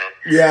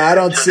 And yeah, I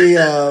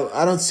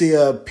don't see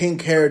a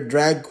pink-haired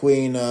drag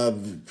queen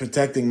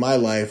protecting my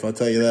life. I'll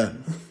tell you that.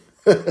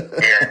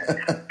 Yeah,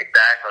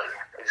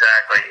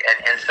 exactly.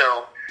 And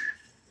so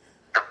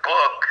the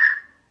book,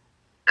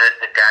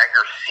 the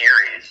Dagger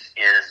series,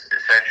 is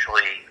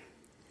essentially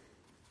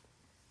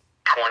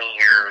 20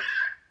 years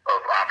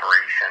of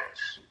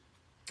operations.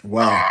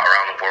 Wow.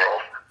 Around the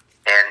world.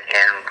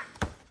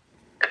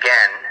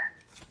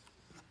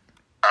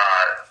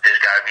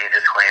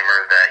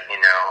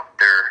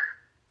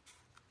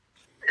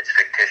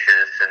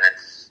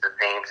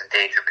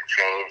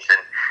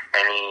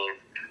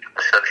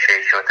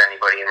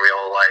 anybody in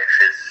real life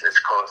is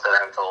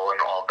coincidental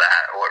and all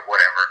that, or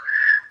whatever.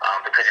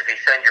 Because if you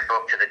send your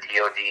book to the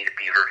DOD to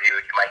be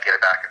reviewed, you might get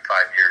it back in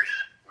 5 years,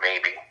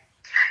 maybe.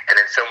 And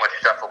then so much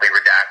stuff will be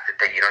redacted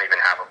that you don't even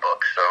have a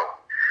book. So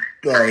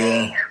for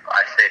me,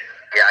 I say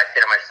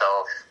to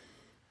myself,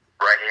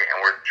 write it, and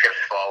where chips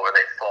fall where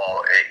they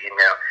fall, you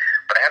know.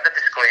 But I have the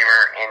disclaimer,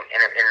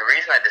 and the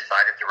reason I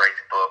decided to write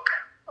the book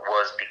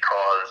was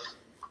because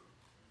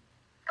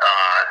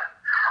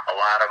a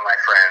lot of my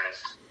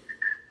friends,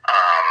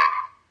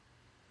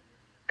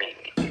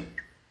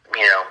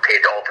 you know,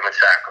 paid the ultimate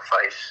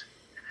sacrifice,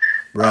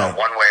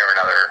 one way or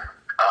another.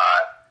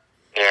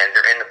 And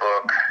they're in the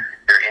book,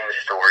 they're in the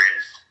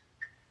stories,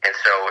 and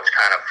so it's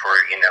kind of for,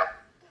 you know,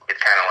 it's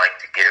kind of like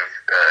to give,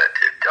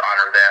 to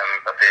honor them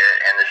a bit.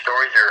 And the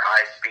stories are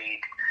high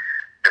speed,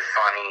 they're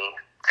funny,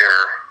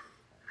 they're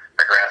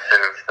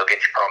aggressive, they'll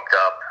get you pumped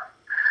up,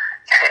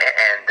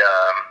 and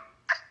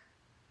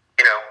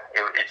you know,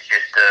 it's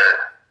just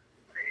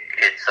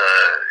it's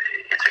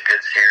a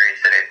good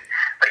series, and it,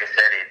 like I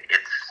said,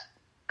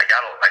 I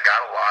got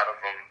a lot of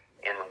them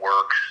in the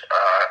works,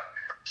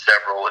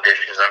 several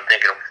editions. I'm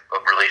thinking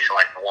of releasing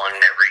like one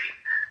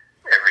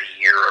every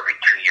year, every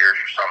 2 years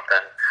or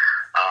something.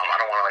 I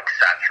don't want to like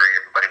saturate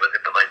everybody with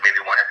it, but like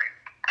maybe one every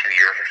 2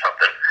 years or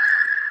something.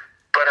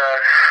 But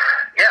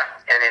yeah,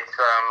 and it's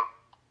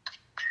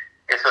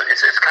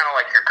kind of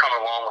like you're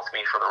coming along with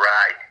me for the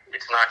ride.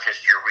 It's not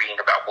just you're reading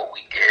about what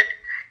we did.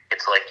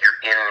 It's like you're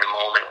in the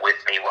moment with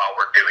me while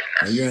we're doing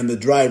this. You're in the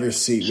driver's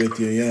seat with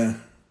you, yeah.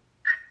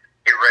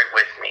 You're right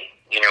with me.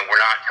 You know,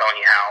 we're not telling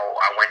you how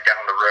I went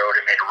down the road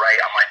and made a right.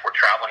 I'm like, we're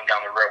traveling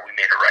down the road, we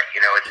made a right. You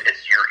know,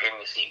 it's you're in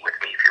the seat with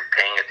me. If you're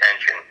paying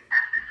attention,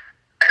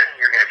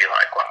 you're going to be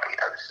like, wow, you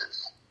know,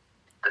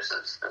 this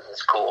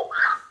is cool.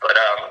 But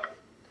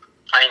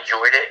I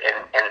enjoyed it,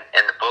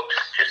 and the books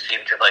just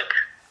seem to like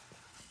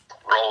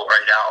roll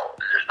right out.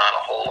 There's not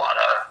a whole lot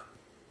of,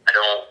 I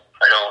don't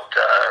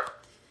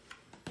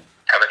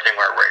have a thing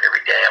where I write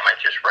every day. I might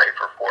just write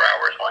for 4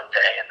 hours one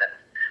day, and then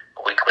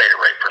a week later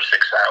write for 6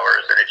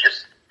 hours, and it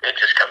just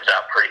comes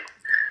out pretty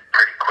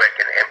quick.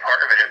 And part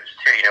of it is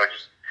too, you know,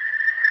 just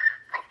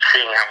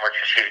seeing how much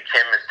Ashida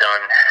Kim has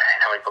done and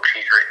how many books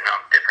she's written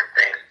on different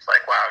things. It's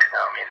like, wow, you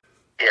know, I mean,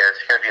 yeah,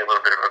 it's going to be a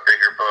little bit of a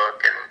bigger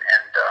book, and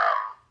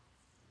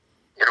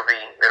it'll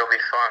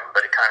be fun,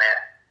 but it kind of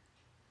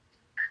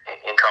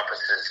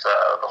encompasses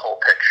the whole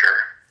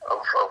picture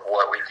of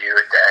what we do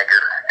at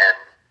Dagger and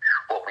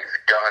what we've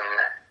done,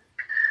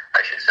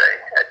 I should say,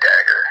 at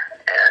Dagger.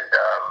 And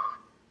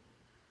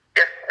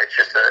yeah, it's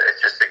just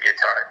a good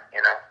time,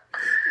 you know.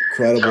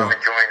 Incredible. So I'm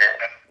enjoying it.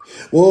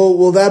 Well,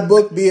 will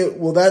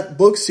that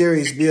book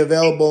series be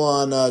available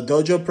on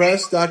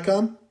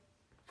dojopress.com?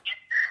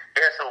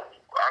 Yeah, so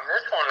on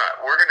this one,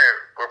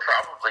 we're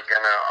probably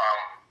gonna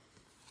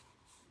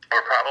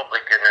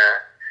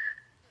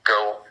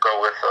go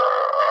with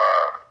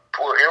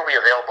it'll be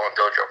available on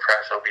Dojo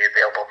Press. It'll be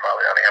available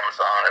probably on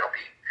Amazon.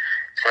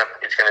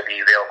 It's gonna be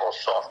available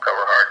soft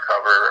cover,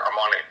 hardcover. I'm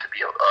wanting it to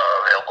be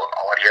available in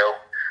audio.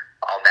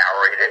 I'll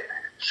narrate it.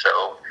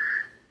 So,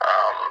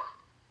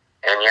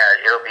 and yeah,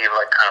 it'll be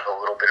like kind of a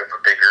little bit of a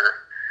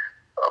bigger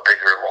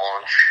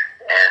launch,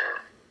 and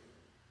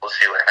we'll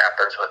see what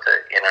happens with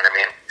it. You know what I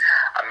mean?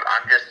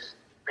 I'm just,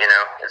 you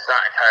know, it's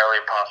not entirely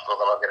impossible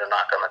that I'll get a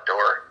knock on the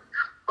door.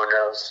 Who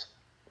knows?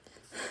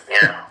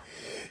 You know.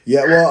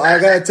 Yeah, well, I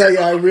gotta tell you,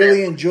 I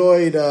really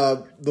enjoyed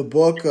the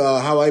book,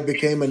 How I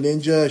Became a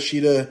Ninja,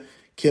 Ashida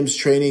Kim's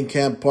Training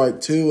Camp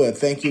Part 2.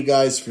 Thank you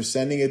guys for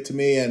sending it to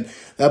me, and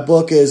that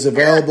book is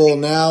available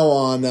now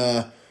on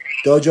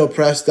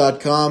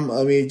dojopress.com.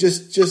 I mean,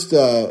 just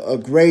a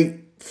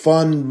great,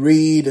 fun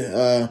read,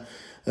 an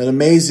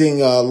amazing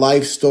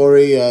life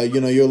story,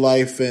 you know, your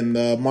life in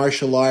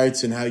martial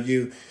arts and how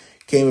you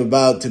came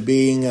about to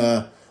being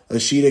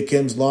Ashida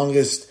Kim's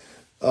longest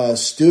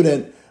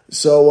student.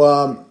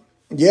 So,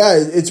 yeah,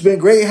 it's been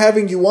great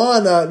having you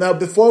on. Now,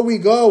 before we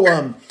go,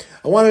 I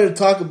wanted to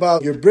talk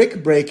about your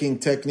brick breaking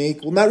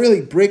technique. Well, not really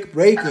brick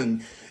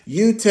breaking.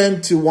 You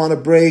tend to want to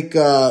break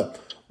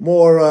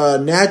more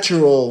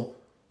natural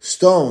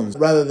stones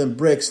rather than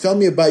bricks. Tell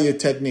me about your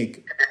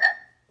technique.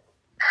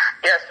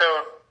 Yeah, so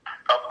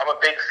I'm a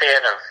big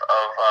fan of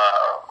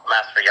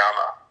Master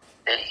Yama.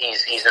 He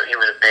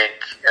was a big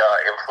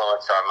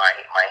influence on my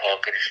hand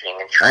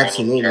conditioning and training.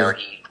 Absolutely. You know,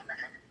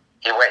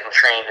 he went and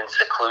trained in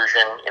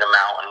seclusion in a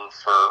mountain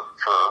for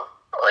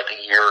like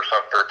a year or so,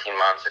 13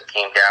 months, and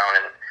came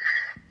down, and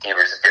he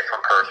was a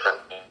different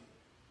person.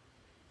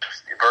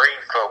 Very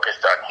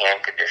focused on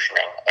hand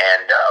conditioning.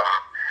 And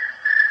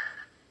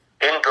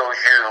in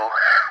Goju,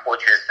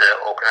 which is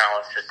the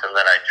Okinawan system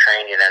that I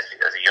trained in as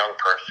a young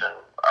person,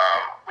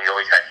 we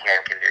always had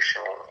hand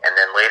conditioning. And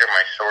then later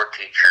my sword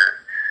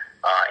teacher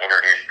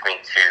introduced me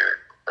to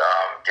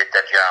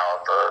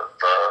Jitajao,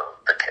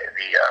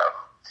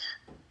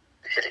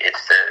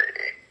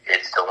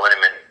 it's the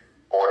liniment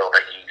oil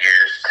that you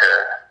use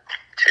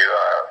to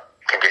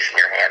condition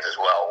your hands as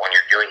well. When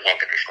you're doing hand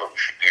conditioning, you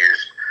should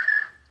use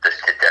this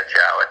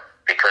Jitajao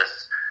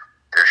because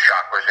there's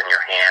chakras in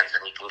your hands,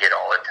 and you can get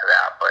all into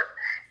that, but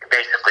it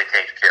basically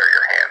takes care of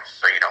your hands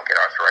so you don't get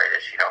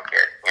arthritis, you don't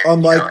get...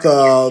 Unlike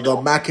the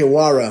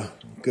Makiwara,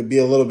 could be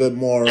a little bit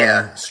more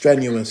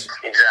strenuous.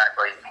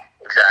 Exactly.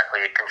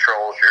 It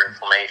controls your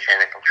inflammation,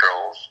 it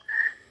controls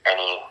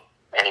any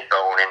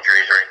bone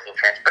injuries or anything.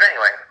 But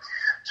anyway,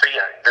 so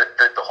yeah,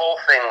 the whole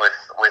thing with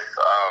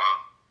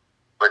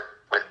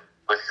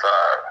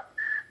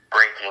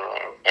breaking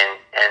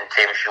and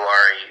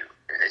Tameshiwari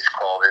is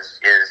called is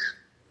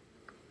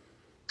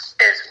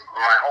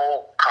my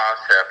whole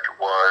concept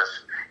was,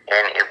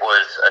 and it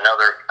was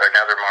another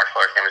martial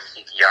arts name is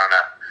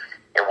Sikiyana.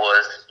 It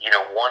was,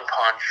 one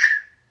punch,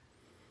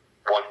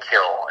 one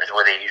kill is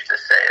what they used to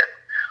say it.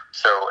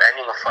 So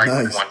ending a fight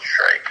with one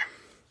strike.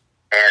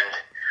 And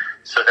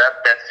so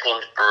that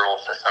seems brutal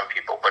to some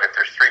people, but if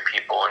there's three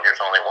people and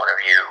there's only one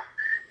of you,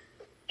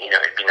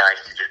 it'd be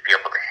nice to just be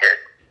able to hit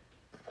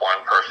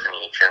one person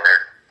each and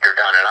they're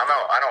done. And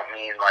I don't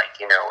mean like,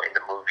 in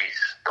the movies,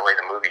 the way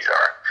the movies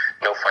are.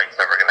 No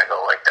fight's ever going to go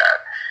like that.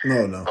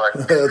 No.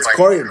 But It's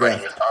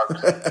choreographed.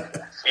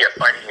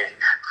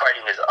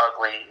 Fighting is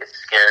ugly, it's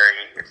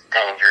scary, it's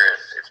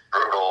dangerous, it's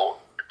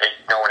brutal.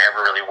 No one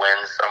ever really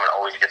wins. Someone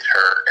always gets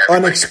hurt.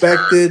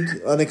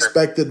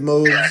 Unexpected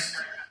moves. Yes.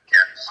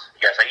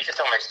 I used to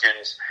tell my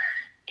students,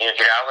 get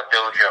out of the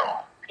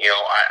dojo.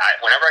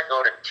 Whenever I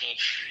go to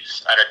teach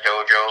at a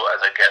dojo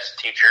as a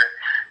guest teacher,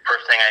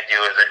 first thing I do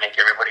is I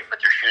make everybody put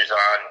their shoes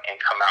on and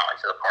come out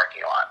into the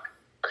parking lot.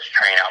 Let's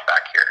train out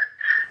back here.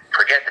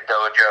 Forget the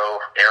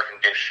dojo, air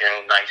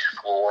conditioned, nice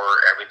floor,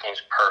 everything's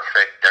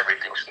perfect,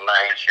 everything's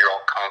nice, you're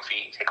all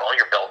comfy, take all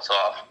your belts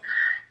off.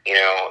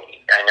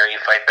 I know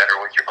you fight better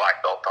with your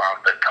black belt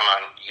on, but come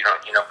on,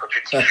 put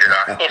your t-shirt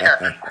on.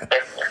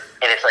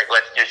 And it's like,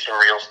 let's do some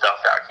real stuff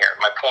out here.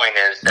 My point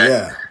is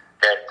that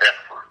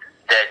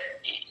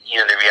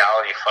the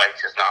reality of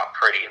fights is not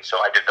pretty, and so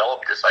I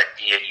developed this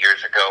idea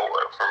years ago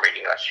from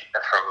reading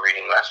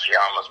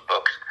Matsuyama's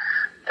books.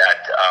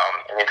 That,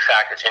 and in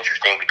fact, it's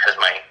interesting because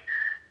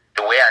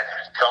the way I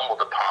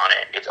stumbled upon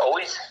it, I've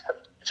always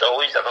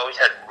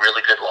had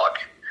really good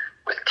luck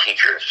with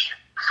teachers,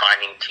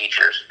 finding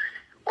teachers,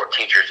 or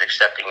teachers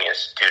accepting me as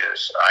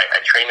students. I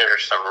trained under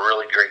some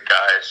really great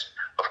guys,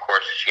 of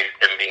course, Ashida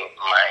Kim being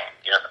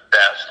the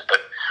best,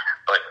 but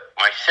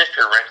my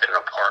sister rented an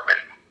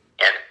apartment,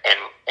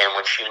 and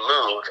when she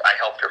moved, I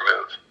helped her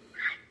move.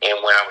 And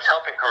when I was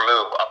helping her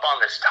move, up on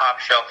this top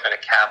shelf in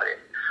a cabinet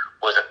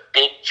was a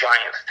big,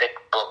 giant, thick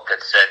book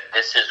that said,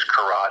 "This is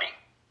Karate,"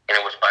 and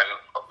it was by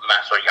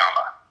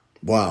Matsuyama.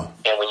 Wow.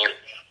 And when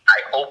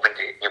I opened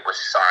it, it was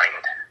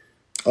signed.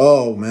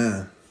 Oh,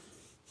 man.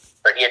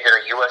 But he had done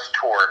a U.S.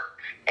 tour,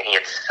 and he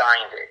had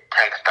signed it,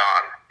 10th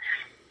Dan.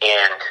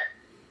 And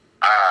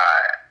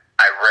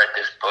I read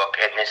this book,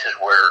 and this is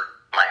where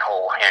my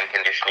whole hand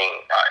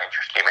conditioning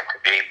interest came into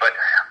be. But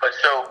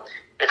so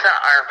it's not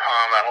iron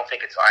palm. I don't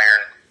think it's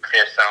iron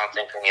fist. I don't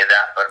think any of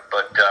that. But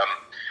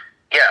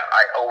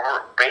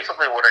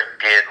basically what I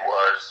did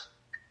was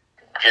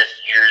just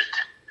used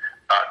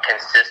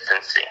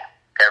consistency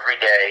every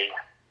day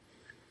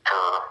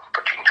for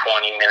between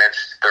 20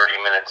 minutes, 30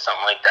 minutes,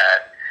 something like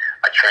that.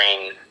 I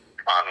train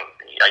on,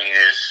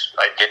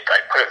 I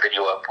put a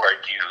video up where I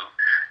do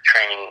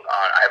training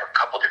on, I have a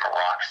couple different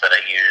rocks that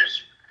I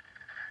use,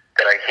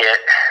 that I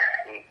hit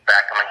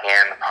back of my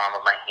hand, the palm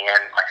of my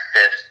hand, my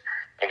fist,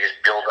 and just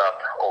build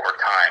up over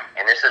time.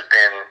 And this has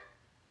been,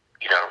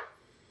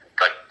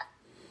 like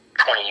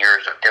 20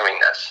 years of doing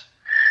this.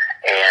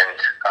 And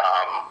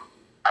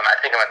I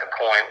think I'm at the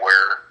point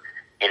where,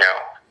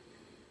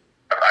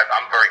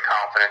 I'm very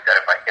confident that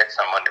if I hit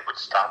someone, it would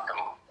stop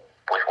them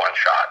with one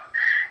shot.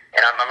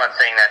 And I'm not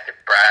saying that to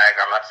brag.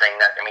 I'm not saying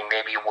that. I mean,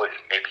 maybe it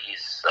wouldn't. Maybe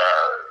he's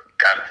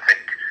got a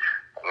thick.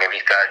 Maybe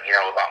he's got a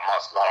lot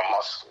of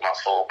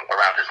muscle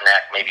around his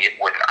neck. Maybe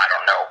it wouldn't. I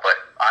don't know. But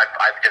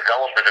I've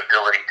developed an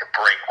ability to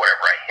break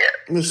whatever I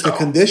hit. It's the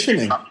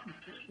conditioning.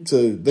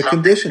 The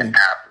conditioning.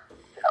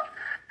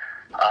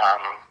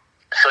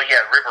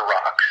 River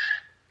rocks.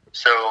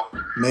 So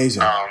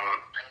amazing.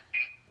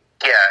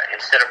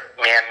 Instead of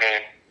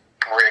man-made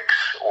bricks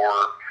or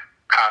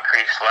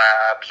concrete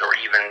slabs or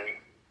even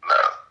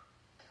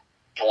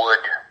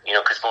wood,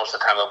 because most of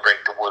the time they'll break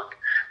the wood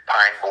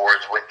pine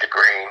boards with the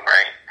grain,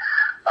 right?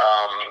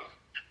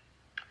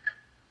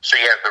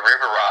 The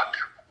river rock,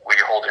 where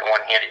you hold it in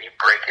one hand and you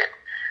break it,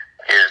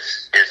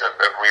 is a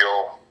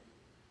real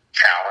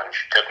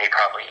challenge. Took me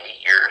probably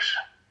 8 years.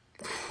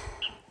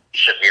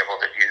 Should be able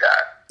to do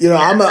that.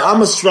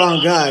 I'm a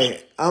strong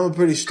guy. I'm a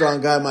pretty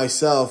strong guy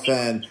myself,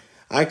 and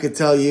I could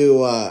tell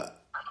you,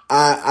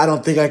 I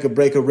don't think I could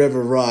break a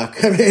river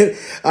rock. I mean,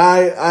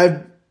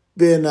 I've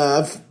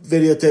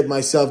videotaped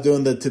myself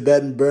doing the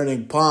Tibetan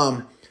burning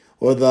palm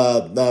or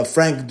the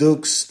Frank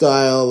Dukes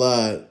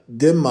style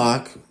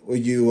dim-mak, where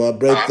you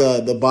break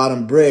the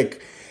bottom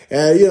brick.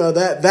 And,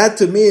 that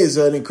to me is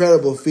an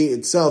incredible feat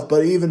itself.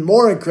 But even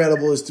more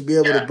incredible is to be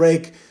able to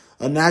break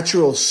a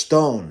natural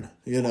stone.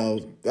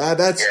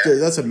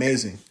 That's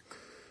amazing.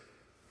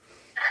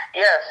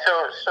 Yeah,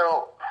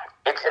 so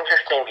it's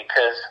interesting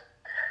because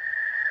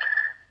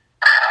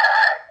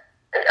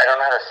I don't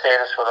know how to say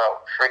this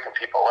without freaking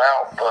people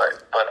out,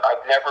 but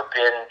I've never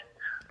been.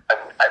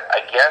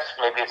 I guess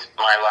maybe it's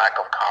my lack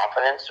of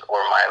confidence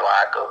or my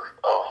lack of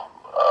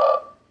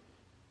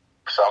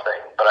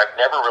something, but I've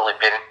never really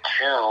been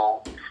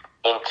too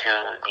into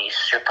the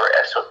super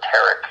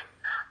esoteric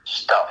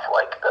stuff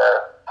like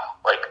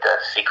the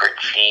secret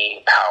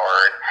chi power,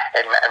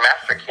 and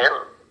Master Kim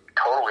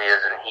totally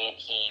is, and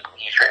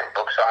he's written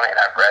books on it, and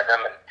I've read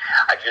them, and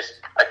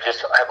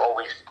I've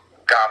always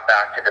gone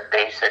back to the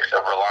basics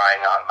of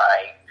relying on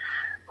my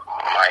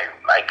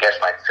I guess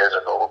my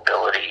physical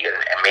ability,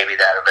 and maybe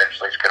that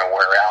eventually is going to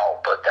wear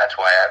out, but that's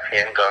why I have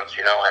handguns,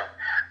 and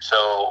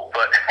so,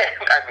 but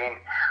I mean,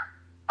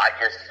 I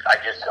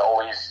just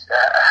always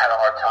had a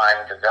hard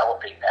time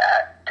developing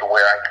that to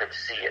where I could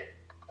see it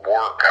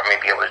work. Or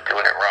maybe I was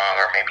doing it wrong,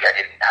 or maybe I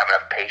didn't have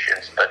enough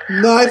patience. But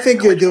no, I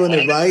think you're doing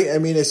it right. I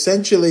mean,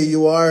 essentially,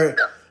 you are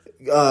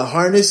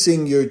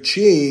harnessing your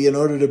chi in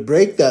order to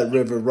break that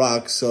river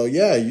rock. So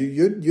yeah,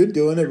 you're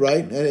doing it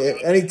right.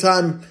 And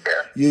anytime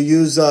you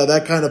use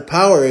that kind of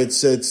power,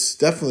 it's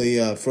definitely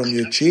from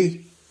your chi.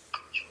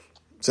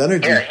 It's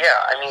energy. Yeah.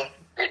 I mean,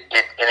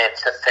 and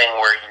it's a thing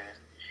where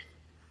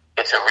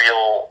it's a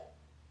real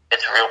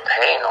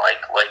pain. Like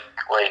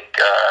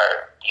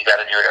you got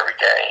to do it every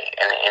day.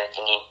 And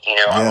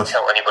yes. I will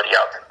tell anybody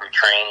out there who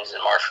trains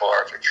in martial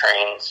arts or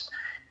trains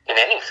in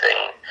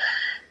anything,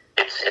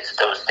 it's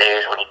those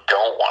days when you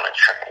don't want to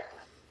train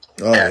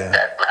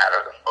that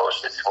matter the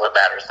most. It's what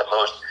matters the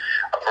most.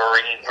 A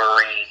very,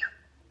 very,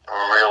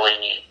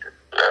 really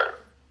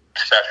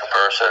special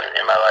person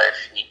in my life.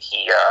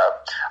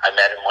 I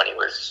met him when he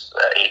was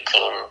 18.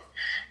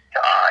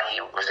 He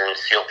was in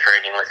SEAL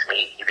training with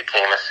me. He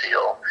became a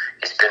SEAL.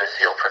 He's been a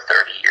SEAL for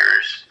 30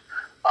 years.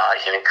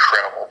 He's an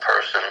incredible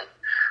person.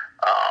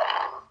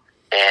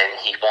 And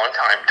he one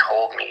time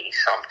told me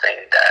something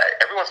that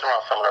every once in a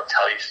while someone will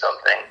tell you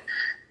something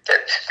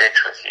that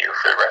sticks with you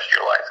for the rest of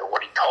your life. And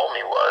what he told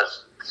me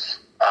was,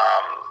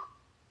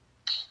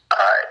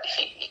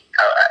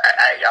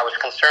 I was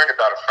concerned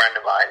about a friend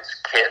of mine's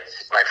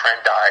kids. My friend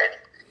died,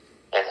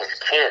 and his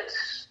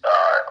kids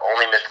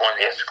only missed one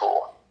day of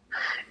school.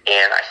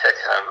 And I said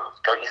to him,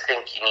 don't you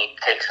think you need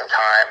to take some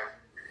time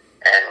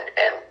and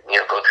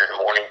go through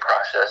the mourning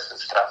process and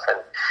stuff? And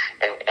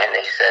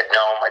they said,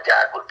 no, my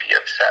dad would be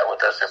upset with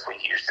us if we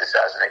used this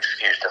as an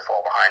excuse to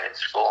fall behind in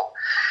school.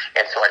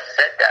 And so I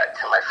said that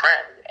to my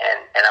friend,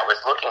 and I was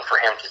looking for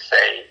him to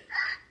say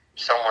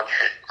someone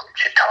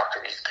should talk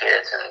to these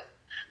kids, and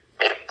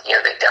maybe,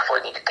 they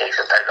definitely need to take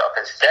some time off.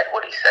 Instead,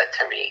 what he said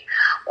to me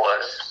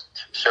was,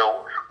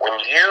 so when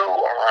you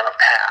are on a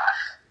path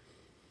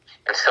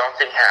and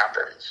something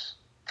happens,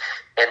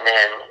 and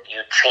then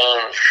you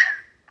change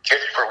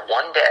just for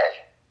one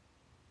day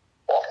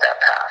off that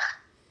path,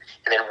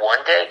 and then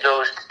one day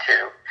goes to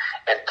 2,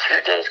 and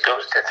 2 days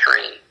goes to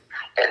 3,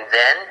 and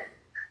then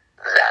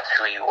that's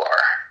who you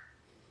are.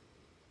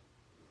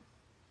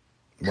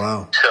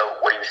 Wow. So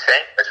what he was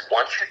saying is,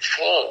 once you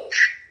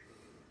change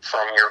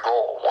from your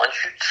goal, once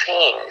you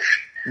deviate,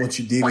 once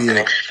you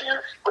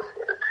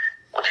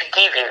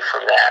deviate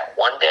from that,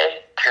 1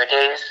 day, 2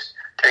 days,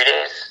 3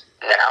 days,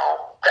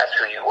 now that's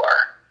who you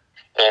are.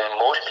 And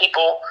most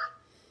people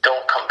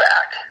don't come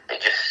back; they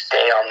just stay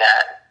on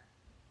that,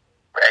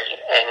 right?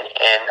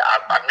 And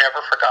I've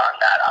never forgotten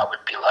that. I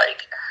would be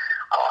like,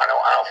 oh, I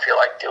don't feel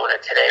like doing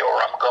it today,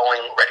 or I'm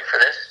going. Ready for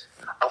this?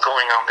 I'm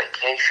going on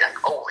vacation.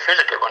 Oh, here's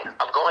a good one.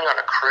 I'm going on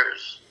a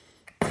cruise.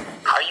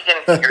 How are you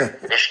going to do your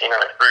conditioning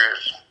on a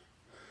cruise?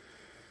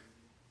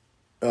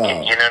 You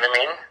know what I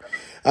mean?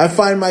 I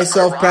find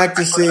myself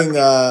practicing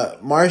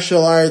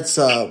martial arts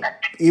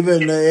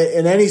even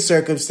in any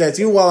circumstance,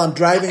 even while I'm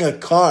driving a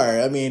car.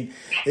 I mean,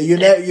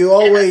 you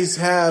always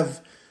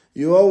have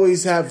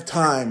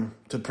time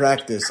to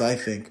practice, I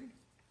think.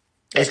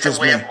 That's it's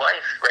a way of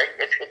life, right?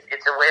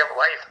 It's a way of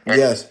life. And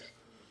yes.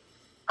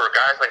 For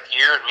guys like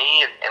you and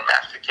me and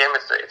Master Kim,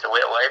 it's a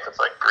way of life. It's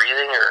like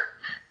breathing or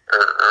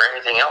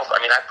anything else. I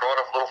mean, I brought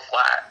a little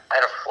flat. I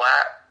had a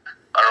flat.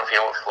 I don't know if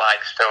you know what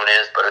flagstone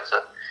is, but it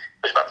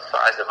was about the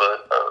size of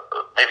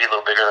maybe a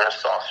little bigger than a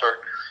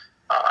saucer.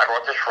 I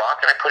brought this rock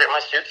and I put it in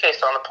my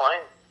suitcase on the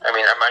plane. I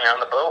mean, I'm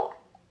on the boat,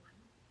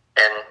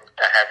 and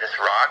I had this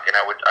rock, and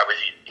I was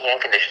hand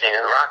conditioning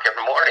the rock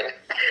every morning.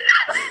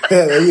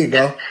 Yeah, there you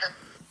go.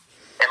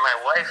 And my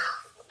wife,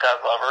 God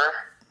love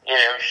her,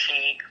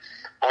 she,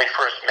 when we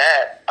first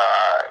met,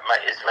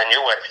 is my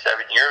new wife, 7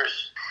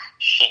 years.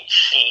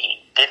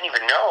 She didn't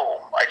even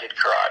know I did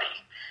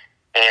karate.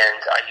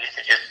 And I used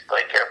to just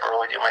get up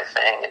early, do my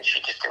thing, and she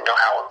just didn't know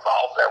how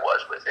involved I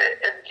was with it.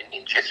 And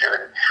ninjutsu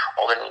and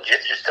all the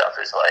ninjutsu stuff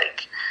is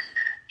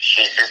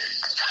she's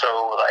just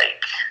so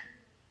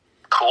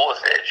cool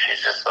with it.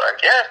 She's just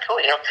yeah, it's cool.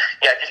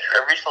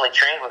 I recently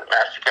trained with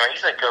Master Kim. I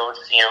usually go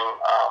see him.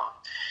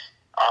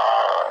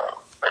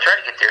 I try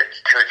to get there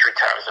 2 or 3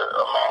 times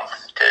a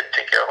month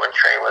to go and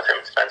train with him,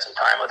 spend some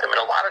time with him.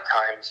 And a lot of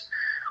times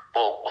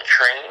we'll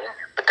train,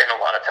 but then a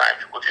lot of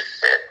times we'll just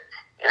sit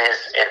in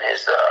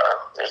his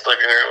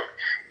living room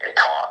and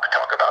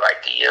talk about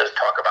ideas,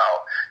 talk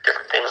about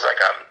different things. Like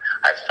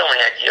I have so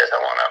many ideas.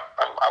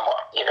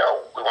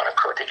 We want to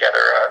put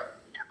together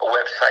a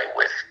website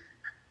with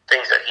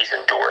things that he's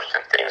endorsed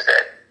and things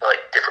that, like,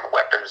 different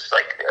weapons,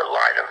 like a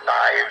line of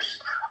knives,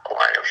 a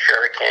line of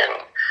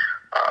shuriken,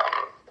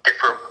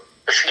 different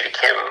Ashida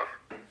Kim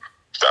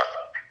stuff.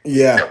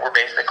 Yeah. That we're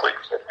basically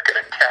going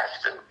to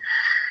test, and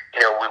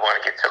we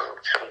want to get some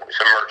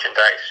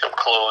merchandise, some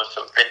clothes,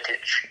 some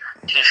vintage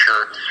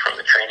T-shirts from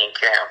the training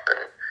camp,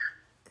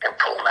 and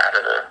pull them out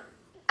of the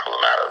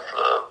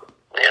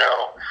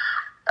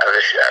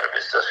out of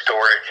his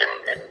storage,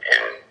 and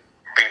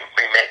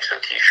remake some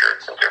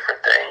T-shirts and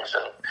different things,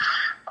 and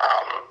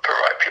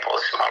provide people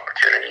with some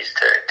opportunities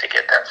to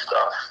get that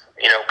stuff.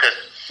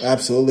 Because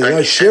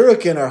absolutely,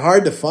 shuriken are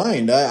hard to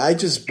find. I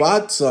just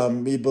bought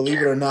some, believe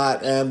it or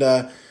not, and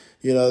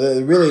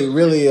they're really,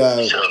 really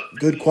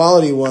good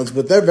quality ones,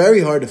 but they're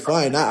very hard to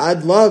find.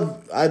 I'd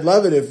love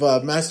it if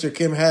Master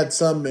Kim had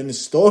some in his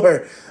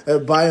store.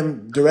 Buy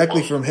them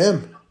directly from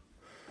him.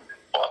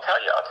 Well, I'll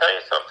tell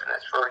you something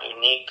that's very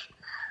unique,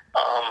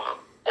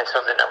 and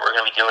something that we're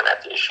going to be doing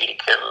at the Ashida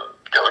Kim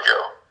dojo.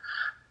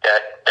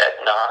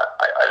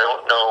 I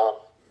don't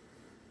know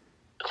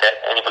that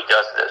anybody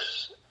does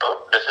this,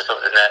 but this is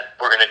something that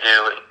we're going to do,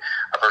 and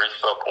I've already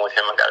spoken with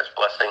him and got his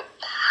blessing.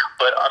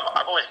 But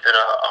I've always been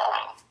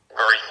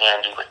very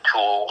handy with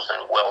tools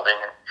and welding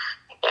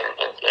and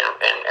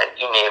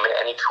you name it,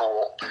 any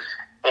tool.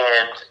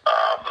 And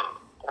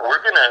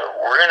we're gonna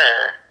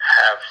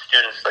have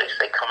students, like,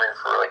 say, come in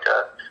for like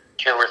a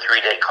 2 or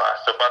 3 day class.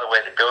 So, by the way,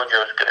 the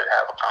dojo is going to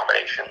have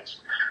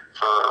accommodations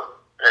for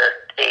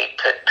 8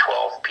 to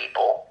 12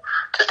 people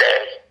to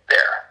stay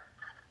there.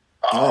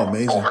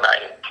 Amazing.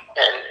 Overnight,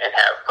 and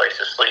have a place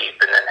to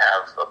sleep, and then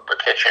have a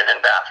kitchen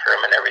and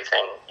bathroom and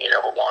everything, a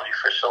laundry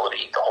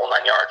facility, the whole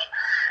 9 yards.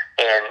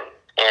 And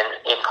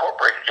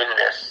incorporated in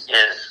this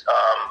is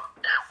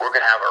we're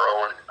going to have our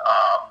own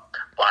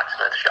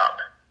blacksmith shop.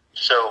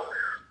 So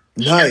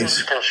nice.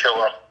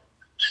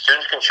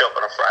 Students can show up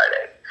on a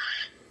Friday,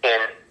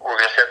 and we're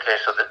going to say, okay,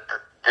 so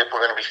that we're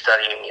going to be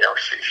studying,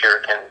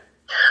 shuriken.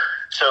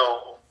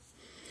 So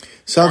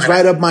sounds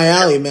right up my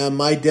alley, man.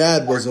 My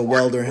dad was a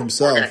welder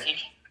himself. We're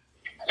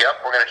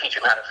going to teach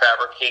him how to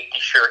fabricate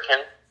these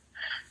shuriken,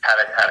 how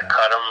to cut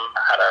them,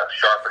 how to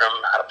sharpen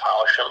them, how to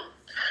polish them.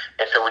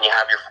 And so when you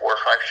have your 4 or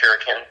 5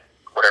 shuriken,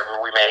 whatever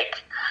we make,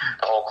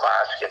 the whole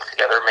class gets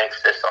together, makes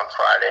this on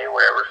Friday,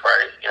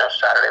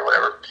 Saturday,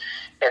 whatever.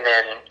 And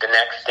then the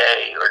next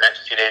day or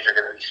next 2 days are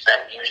going to be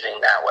spent using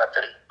that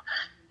weapon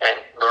and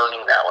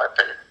learning that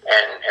weapon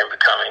and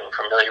becoming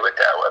familiar with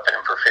that weapon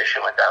and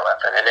proficient with that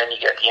weapon. And then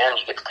at the end,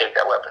 you get to take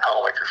that weapon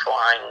home. If you're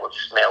flying, we'll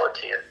just mail it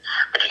to you.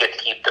 But you get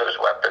to keep those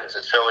weapons.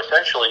 And so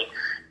essentially,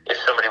 if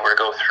somebody were to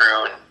go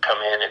through and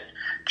come in and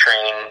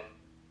train,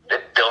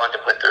 they'll end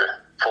up with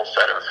their full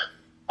set of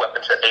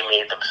weapons that they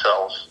made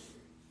themselves,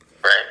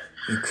 right?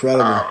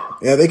 Incredible.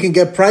 Yeah, they can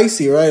get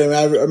pricey, right? I mean,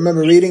 I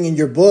remember reading in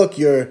your book,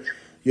 your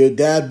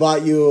dad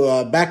bought you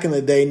back in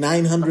the day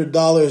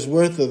 $900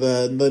 worth of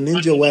the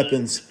ninja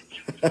weapons.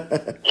 Yeah,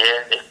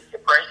 it's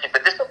pricey,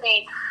 but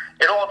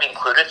it'll all be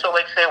included. So,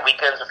 like, say a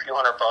weekend's a few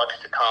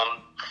 $100 to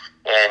come,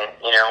 and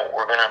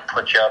we're gonna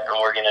put you up and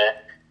we're gonna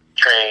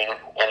train,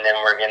 and then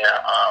we're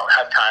gonna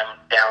have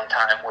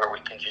downtime where we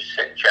can just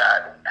sit and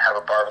chat and have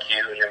a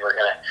barbecue, and then we're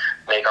gonna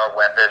make our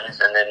weapons,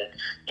 and then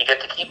you get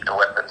to keep the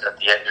weapons at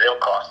the end. They don't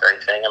cost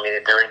anything. I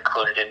mean, they're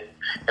included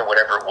in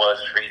whatever it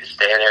was for you to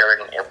stay there,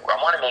 and I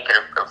want to make it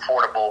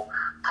affordable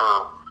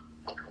for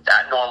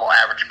that normal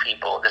average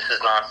people. This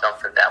is not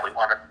something that we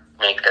want to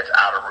make that's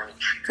out of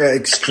reach.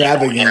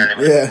 Extravagant,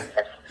 people, I mean? Yeah.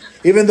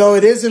 Even though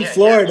it is in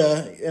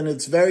Florida, and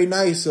it's very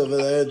nice over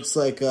there, it's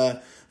like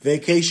a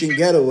vacation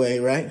getaway,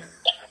 right?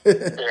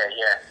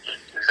 yeah,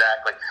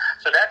 exactly.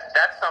 So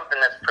that's something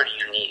that's pretty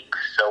unique.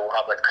 So we'll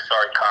have like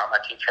Kasari Kama,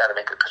 teach you how to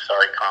make a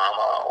Kasari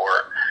Kama,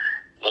 or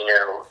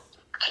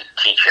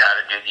teach you how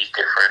to do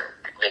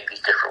make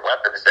these different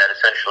weapons that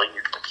essentially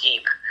you can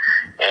keep,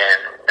 and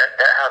that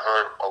has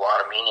a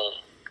lot of meaning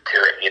to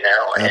it,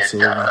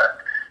 Absolutely.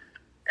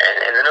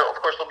 And then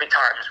of course there'll be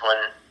times when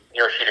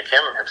Ashida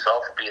Kim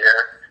himself will be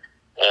there,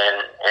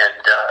 and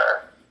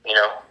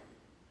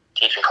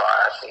teaching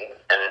class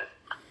and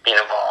being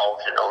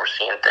involved and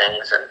overseeing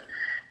things, and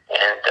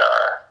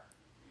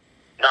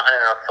not in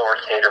an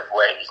authoritative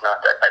way. He's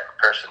not that type of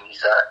person.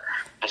 He's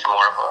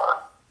more of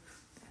a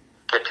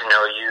get to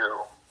know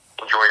you,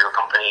 enjoy your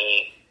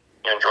company,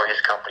 enjoy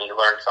his company,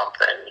 learn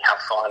something, have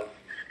fun,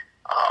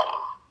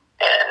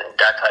 and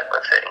that type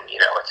of thing.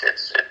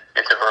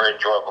 It's a very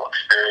enjoyable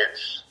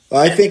experience.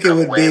 I think it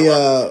would be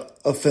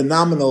a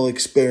phenomenal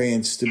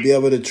experience to be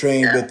able to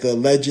train with the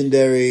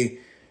legendary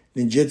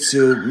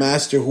ninjutsu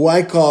master, who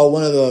I call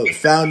one of the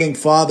founding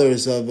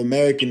fathers of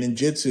American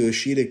ninjutsu,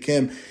 Ashida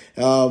Kim.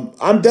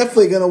 I'm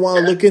definitely going to want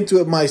to look into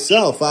it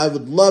myself. I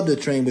would love to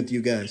train with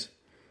you guys.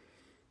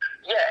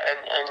 Yeah,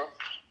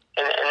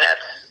 and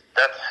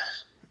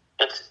that's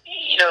it's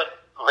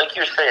like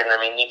you're saying. I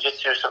mean,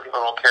 ninjutsu, some people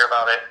don't care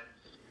about it,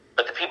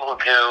 but the people who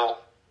do,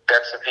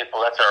 that's the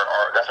people. That's our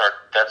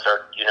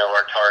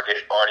our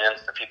target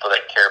audience. The people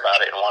that care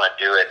about it and want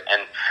to do it.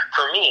 And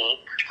for me,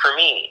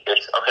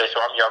 it's okay. So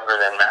I'm younger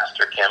than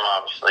Master Kim,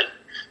 obviously,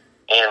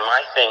 and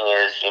my thing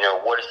is,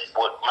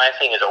 what my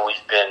thing has always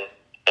been,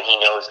 and he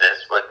knows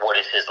this. Like, what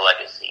is his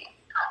legacy?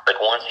 Like,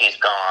 once he's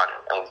gone,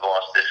 and we've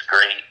lost this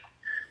great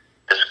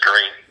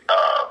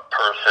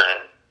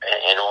person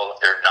and all of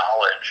their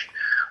knowledge,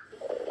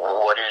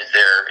 what is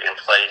there in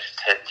place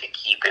to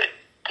keep it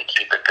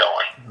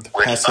going?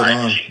 Pass it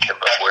on.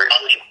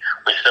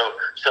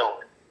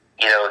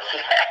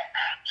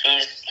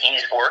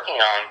 He's working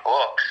on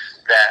books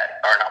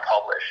that are not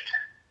published.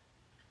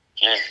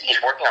 He's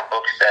working on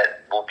books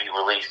that will be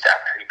released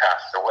after he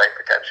passes away,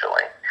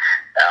 potentially.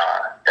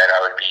 That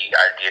I'd be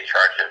in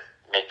charge of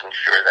making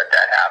sure that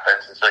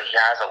happens. And so he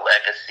has a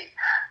legacy.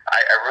 I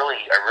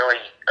really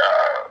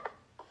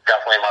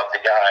definitely love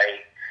the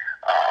guy.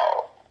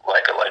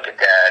 Like a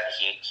dad,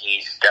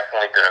 he's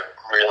definitely been a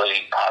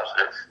really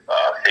positive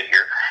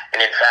figure.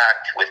 And in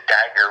fact, with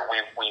Dagger,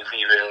 we've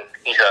even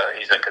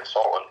he's a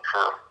consultant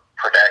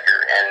for Dagger.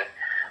 And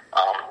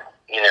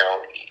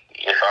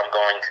if I'm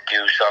going to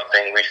do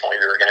something, recently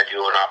we were going to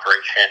do an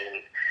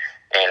operation,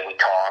 and we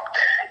talked,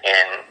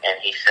 and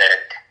he said,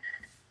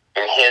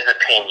 in his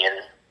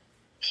opinion,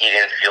 he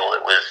didn't feel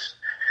it was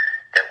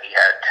that we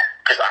had,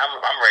 because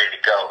I'm ready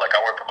to go. Like,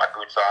 I want to put my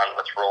boots on.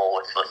 Let's roll.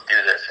 Let's do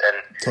this. And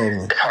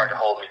totally. It's hard to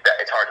hold me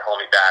back. It's hard to hold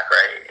me back,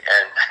 right?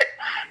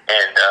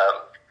 And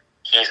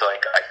he's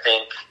like, I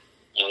think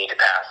you need to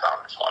pass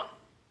on this one.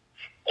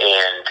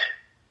 And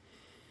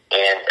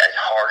as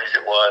hard as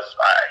it was,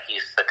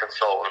 he's the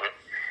consultant,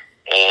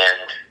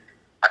 and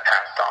I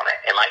passed on it.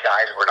 And my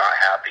guys were not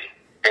happy.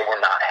 They were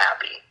not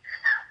happy.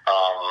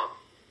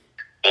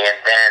 And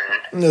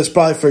then it's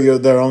probably for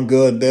their own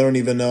good. They don't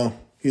even know.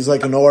 He's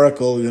like an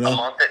oracle, A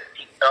month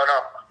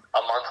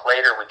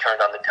later, we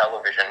turned on the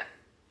television,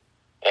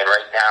 and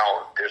right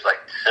now there's like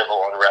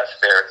civil unrest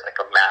there. It's like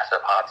a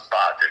massive hot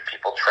spot. There's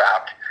people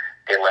trapped.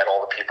 They let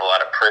all the people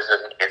out of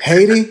prison. It's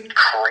Haiti?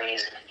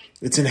 Crazy.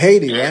 It's in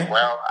Haiti, right?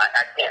 Well,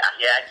 I can't.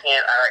 Yeah, I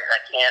can't.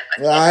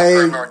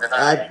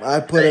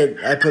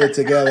 I put it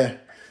together.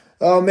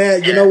 Oh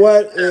man, you know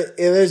what?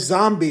 There's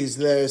zombies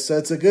there, so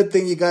it's a good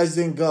thing you guys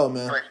didn't go,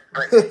 man.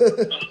 But we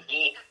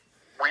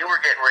were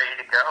getting ready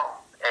to go,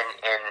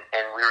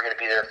 and we were going to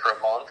be there for a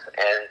month,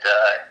 and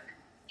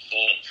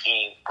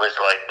he was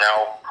like,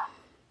 no.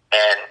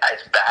 And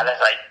as bad as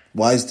I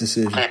wise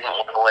decision, didn't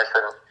want to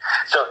listen.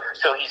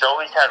 So he's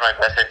always had my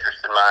best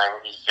interest in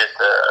mind. He's just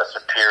a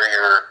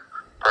superior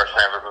person.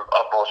 I have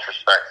utmost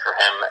respect for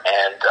him,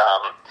 and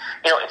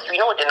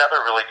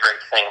another really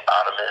great thing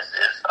about him is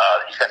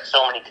he's got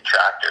so many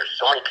detractors,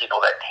 so many people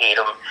that hate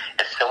him,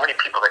 and so many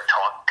people that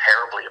talk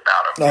terribly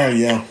about him. Oh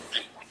yeah. Do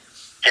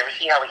you ever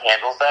see how he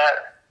handles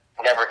that?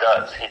 Never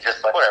does. He's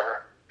just like,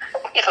 whatever.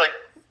 He's like,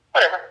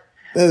 whatever.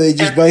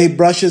 Yeah, he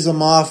brushes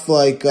them off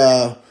like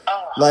a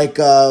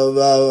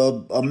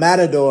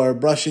matador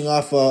brushing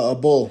off a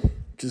bull,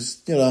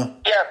 just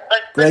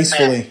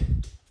gracefully.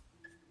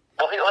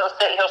 Well,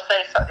 he'll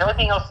say something. The only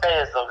thing he'll say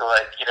is he'll go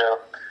like, you're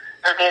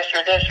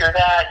this, you're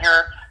that, you're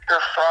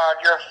a fraud,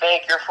 you're a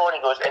fake, you're a phony.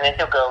 He goes, and then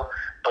he'll go,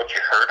 but you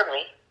heard of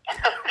me.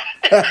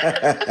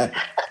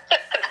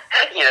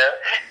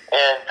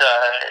 And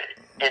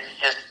it's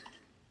just,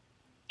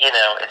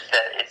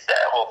 it's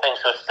that whole thing.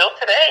 So still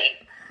today,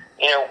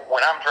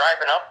 when I'm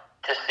driving up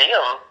to see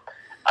him,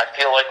 I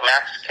feel like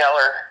Max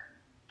Keller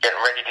getting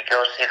ready to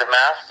go see the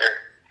master.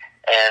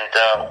 And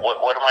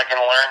what am I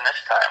going to learn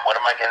this time?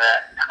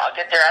 I'll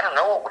get there. I don't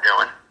know what we're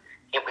doing.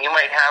 You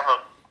might have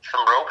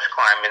some rope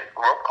climbing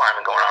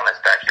going on in his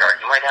backyard.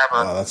 You might have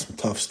that's some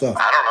tough stuff.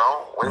 I don't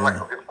know. We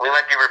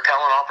might be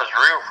rappelling off his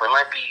roof. We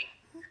might be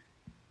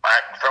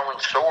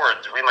throwing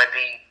swords. We might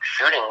be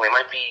shooting. We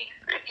might be.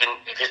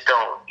 You just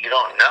don't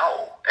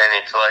know. And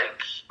it's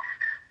like,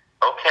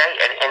 okay.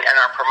 And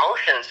our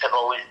promotions have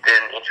always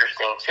been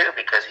interesting too,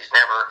 because he's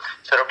never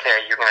said,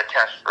 okay, you're going to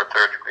test for a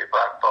 3rd-degree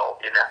black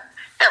belt.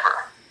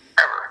 Never,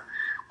 ever.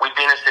 We'd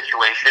be in a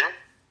situation.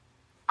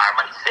 I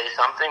might say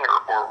something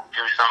or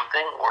do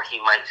something, or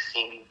he might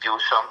see me do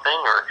something,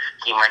 or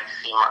he might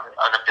see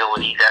an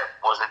ability that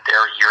wasn't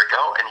there a year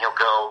ago, and he'll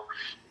go,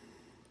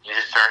 you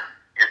just earned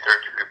your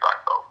 3rd-degree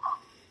black belt.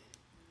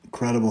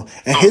 Incredible.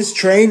 And his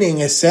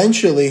training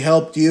essentially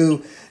helped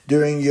you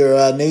during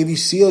your Navy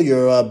SEAL,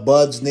 your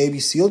Bud's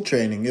Navy SEAL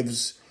training. It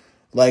was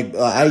like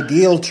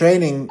ideal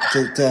training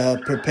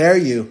to prepare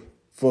you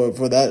for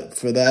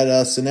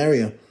that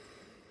scenario.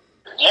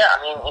 Yeah,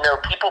 I mean,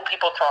 people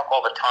talk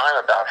all the time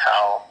about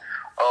how,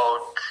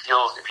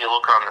 SEALs, if you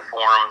look on the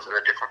forums and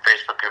the different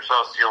Facebook groups,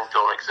 SEALs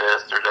don't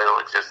exist, or they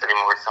don't exist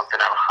anymore, it's something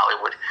out of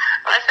Hollywood.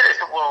 And I said,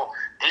 well,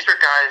 these are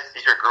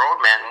grown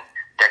men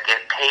that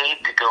get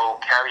paid to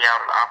go carry out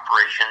an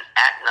operation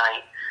at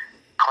night,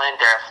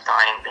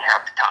 clandestine. They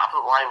have the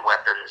top-of-the-line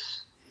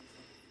weapons.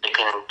 They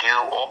can do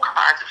all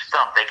kinds of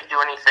stuff. They can do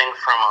anything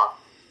from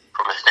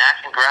a snatch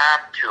and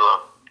grab to a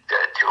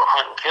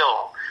hunt and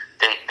kill.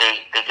 They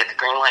get the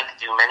green light to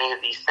do many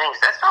of these things.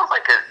 That sounds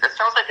like a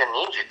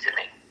ninja to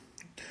me.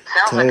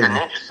 Sounds like a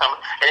ninja.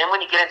 And then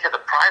when you get into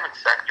the private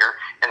sector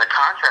and the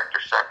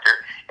contractor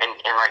sector,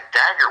 and like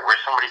Dagger, where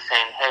somebody's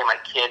saying, "Hey, my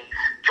kid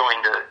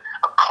joined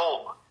a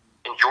cult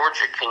in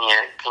Georgia. Can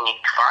you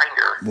find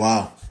her?"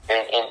 Wow.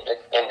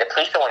 And the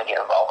police don't want to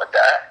get involved with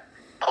that.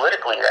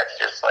 Politically, that's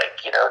just like,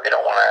 they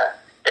don't want to.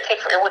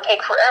 It would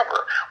take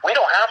forever. We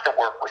don't have to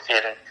work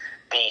within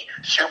the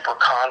super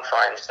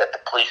confines that the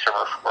police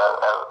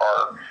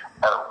are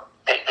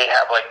they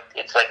have, like,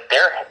 it's like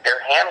their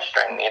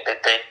hamstring. They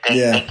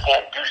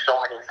can't do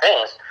so many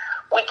things.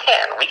 We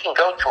can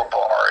go to a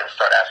bar and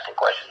start asking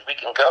questions. We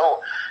can join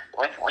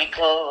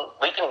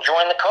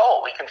the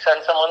cult. We can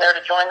send someone there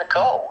to join the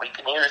cult. We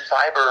can use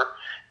cyber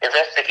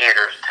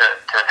investigators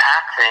to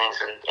hack things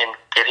and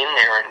get in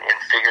there and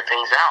figure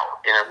things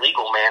out in a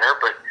legal manner.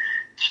 But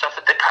stuff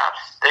that the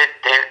cops,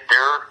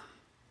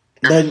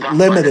 they're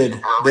limited.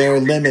 They're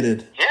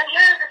limited. Yeah.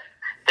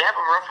 They have a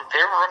rough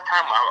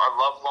time. I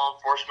love law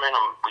enforcement.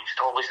 We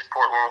totally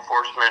support law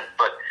enforcement,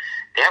 but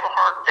they have a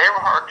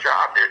hard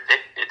job.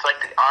 It's like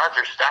the odds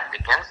are stacked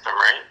against them,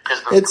 right?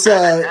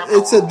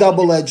 It's a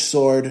double-edged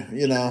sword,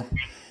 Yeah,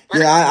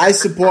 I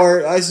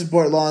support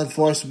law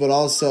enforcement, but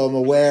also I'm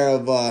aware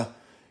of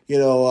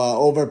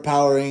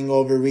overpowering,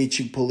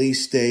 overreaching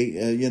police state.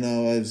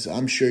 As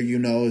I'm sure you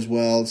know as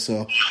well.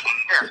 So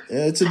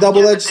it's a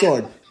double-edged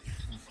sword.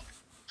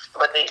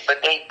 But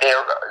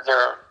they're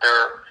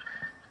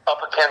up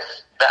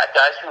against bad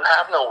guys who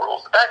have no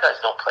rules. The bad guys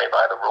don't play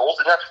by the rules,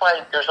 and that's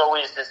why there's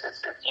always this.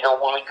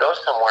 When we go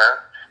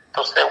somewhere,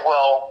 they'll say,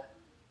 "Well,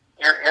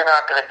 you're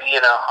not going to be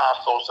in a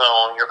hostile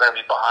zone. You're not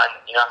going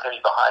to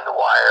be behind the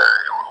wire."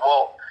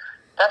 Well,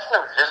 that's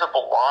an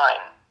invisible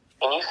line,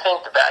 and you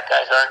think the bad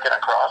guys aren't going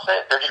to cross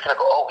it? They're just going to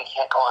go, "Oh, we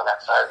can't go on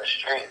that side of the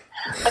street."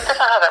 But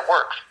that's not how that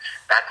works.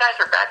 Bad guys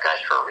are bad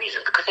guys for a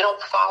reason, because they don't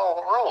follow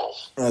the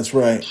rules. That's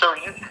right. So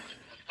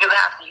you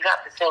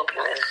have to think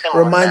in a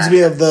similar Reminds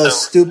me of the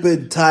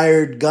stupid,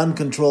 tired gun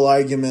control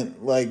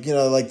argument. Like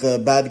the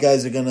bad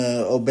guys are going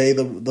to obey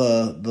the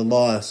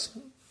laws.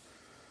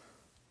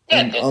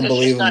 Yeah,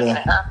 unbelievable.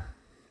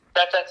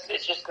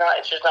 It's just not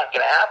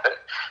going to happen.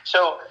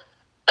 So,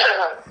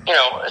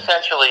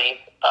 essentially,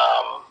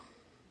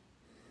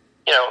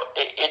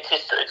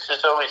 it's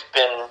just always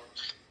been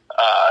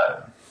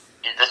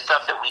the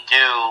stuff that we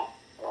do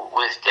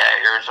with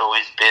Dagger has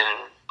always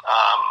been.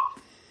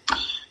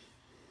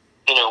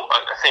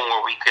 A thing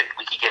where we could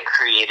get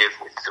creative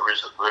with the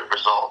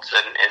results,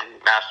 and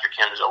Master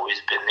Kim's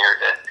always been there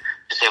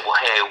to say, well,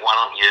 hey, why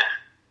don't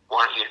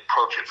you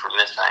approach it from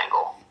this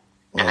angle?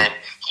 Mm-hmm. And then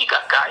he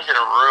got guys in a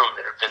room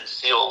that have been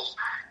SEALs,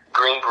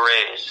 Green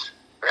Berets,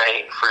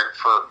 right,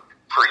 for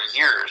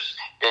years.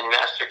 And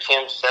Master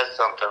Kim says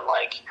something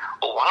like,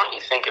 well, why don't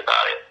you think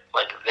about it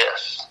like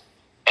this?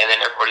 And then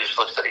everybody just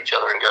looks at each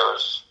other and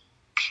goes,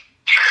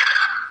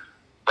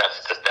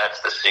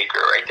 that's the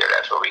secret right there.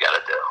 That's what we got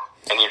to do.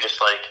 And you're just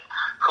like,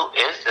 who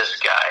is this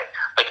guy?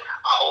 Like,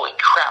 holy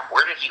crap,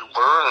 where did he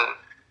learn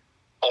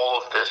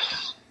all of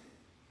this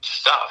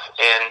stuff?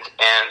 And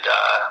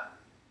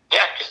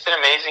just an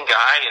amazing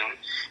guy. And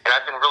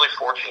I've been really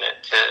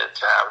fortunate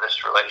to have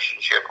this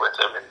relationship with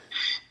him.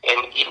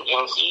 And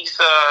he's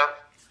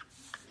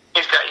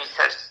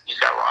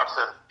got lots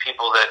of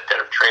people that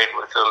have trained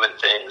with him and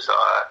things.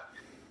 I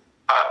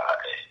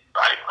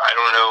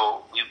don't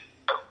know.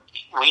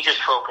 We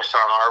just focus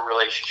on our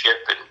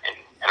relationship and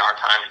our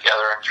time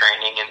together and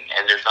training,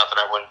 and there's nothing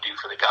I wouldn't do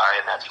for the guy,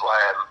 and that's why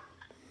I'm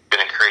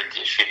going to create the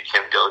Ashida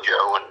Kim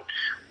Dojo, and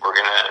we're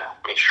going to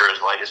make sure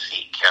his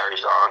legacy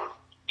carries on,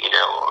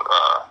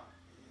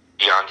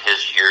 beyond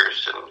his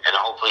years, and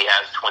hopefully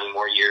has 20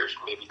 more years,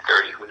 maybe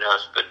 30, who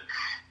knows, but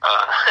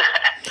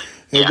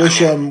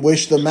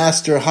wish the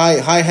master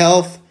high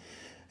health,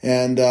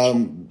 and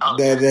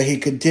that he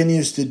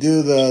continues to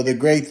do the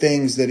great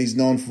things that he's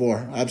known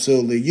for.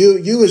 Absolutely.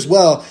 You as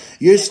well.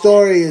 Your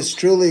story is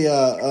truly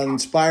an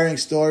inspiring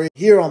story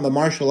here on the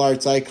Martial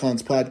Arts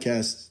Icons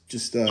podcast.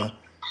 Just a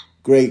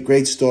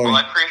great story. Well,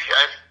 I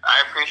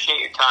appreciate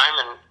your time,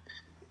 and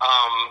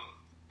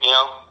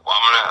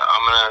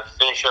I'm gonna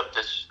finish up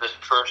this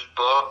first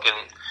book,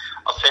 and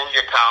I'll send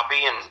you a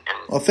copy, and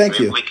well, thank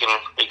you. We can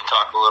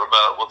talk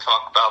we'll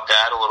talk about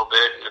that a little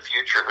bit in the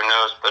future. Who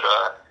knows? But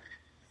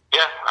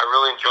yeah, I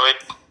really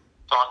enjoyed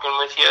talking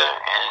with you,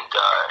 and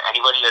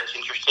anybody that's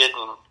interested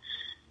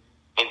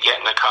in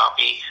getting a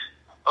copy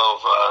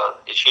of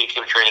Ashida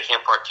Kim Training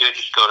Camp Part 2,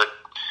 just go to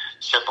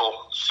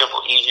simple,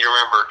 easy to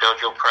remember,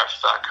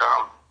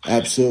 dojopress.com.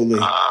 Absolutely.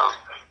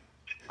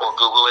 Or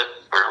Google it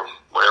or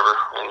whatever,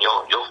 and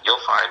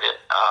you'll find it.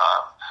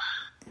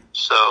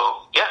 So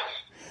yeah,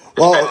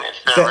 it's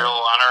been a real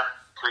honor.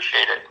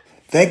 Appreciate it.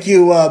 Thank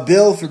you,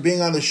 Bill, for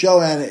being on the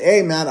show. And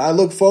hey, man, I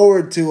look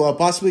forward to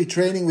possibly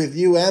training with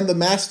you and the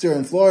Master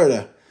in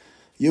Florida.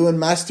 You and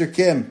Master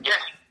Kim. Yeah.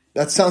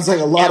 That sounds like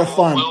a lot of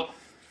fun.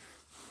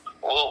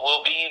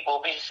 We'll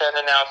be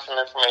sending out some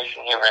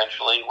information here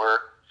eventually.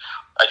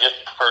 I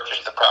just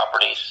purchased the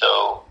property,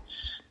 so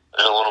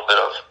there's a little bit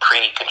of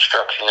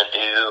pre-construction to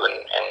do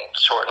and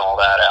sorting all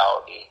that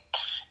out.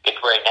 And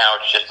right now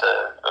it's just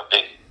a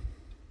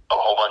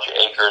whole bunch of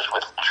acres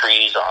with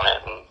trees on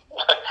it, and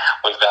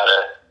we've got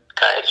to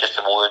it's just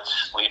the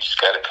woods. We just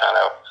got to kind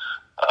of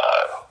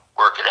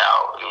work it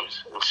out and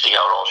see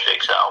how it all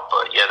shakes out.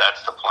 But yeah,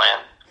 that's the plan.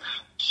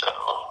 So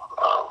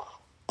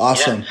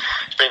awesome. Yeah,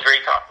 it's been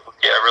great talking.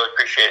 Yeah, I really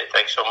appreciate it.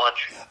 Thanks so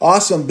much.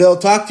 Awesome, Bill.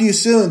 Talk to you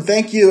soon.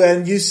 Thank you,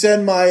 and you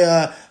send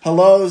my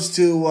hellos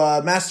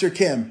to Master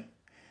Kim,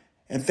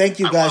 and thank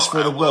you guys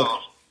for the book.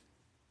 All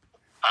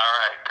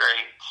right,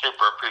 great,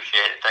 super appreciate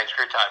it. Thanks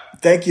for your time.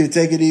 Thank you.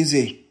 Take it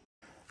easy.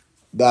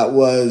 That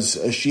was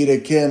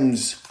Ashida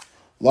Kim's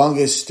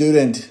longest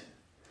student,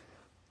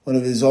 one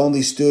of his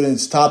only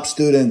students, top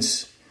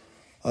students,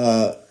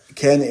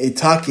 Ken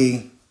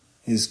Itaki.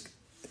 His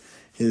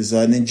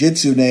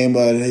ninjutsu name,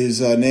 but his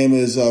name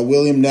is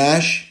William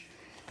Nash,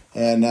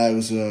 and it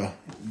was a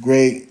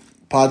great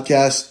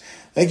podcast.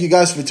 Thank you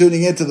guys for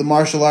tuning in to the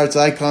Martial Arts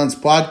Icons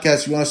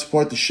podcast. If you want to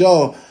support the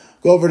show,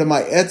 go over to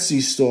my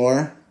Etsy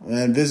store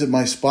and visit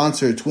my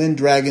sponsor, Twin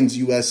Dragons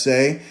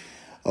USA,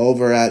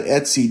 over at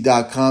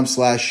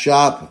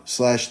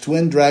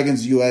etsy.com/shop/Twin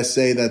Dragons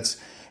USA. That's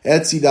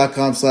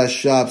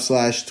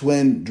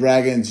etsy.com/shop/Twin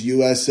Dragons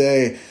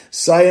USA.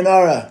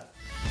 Sayonara.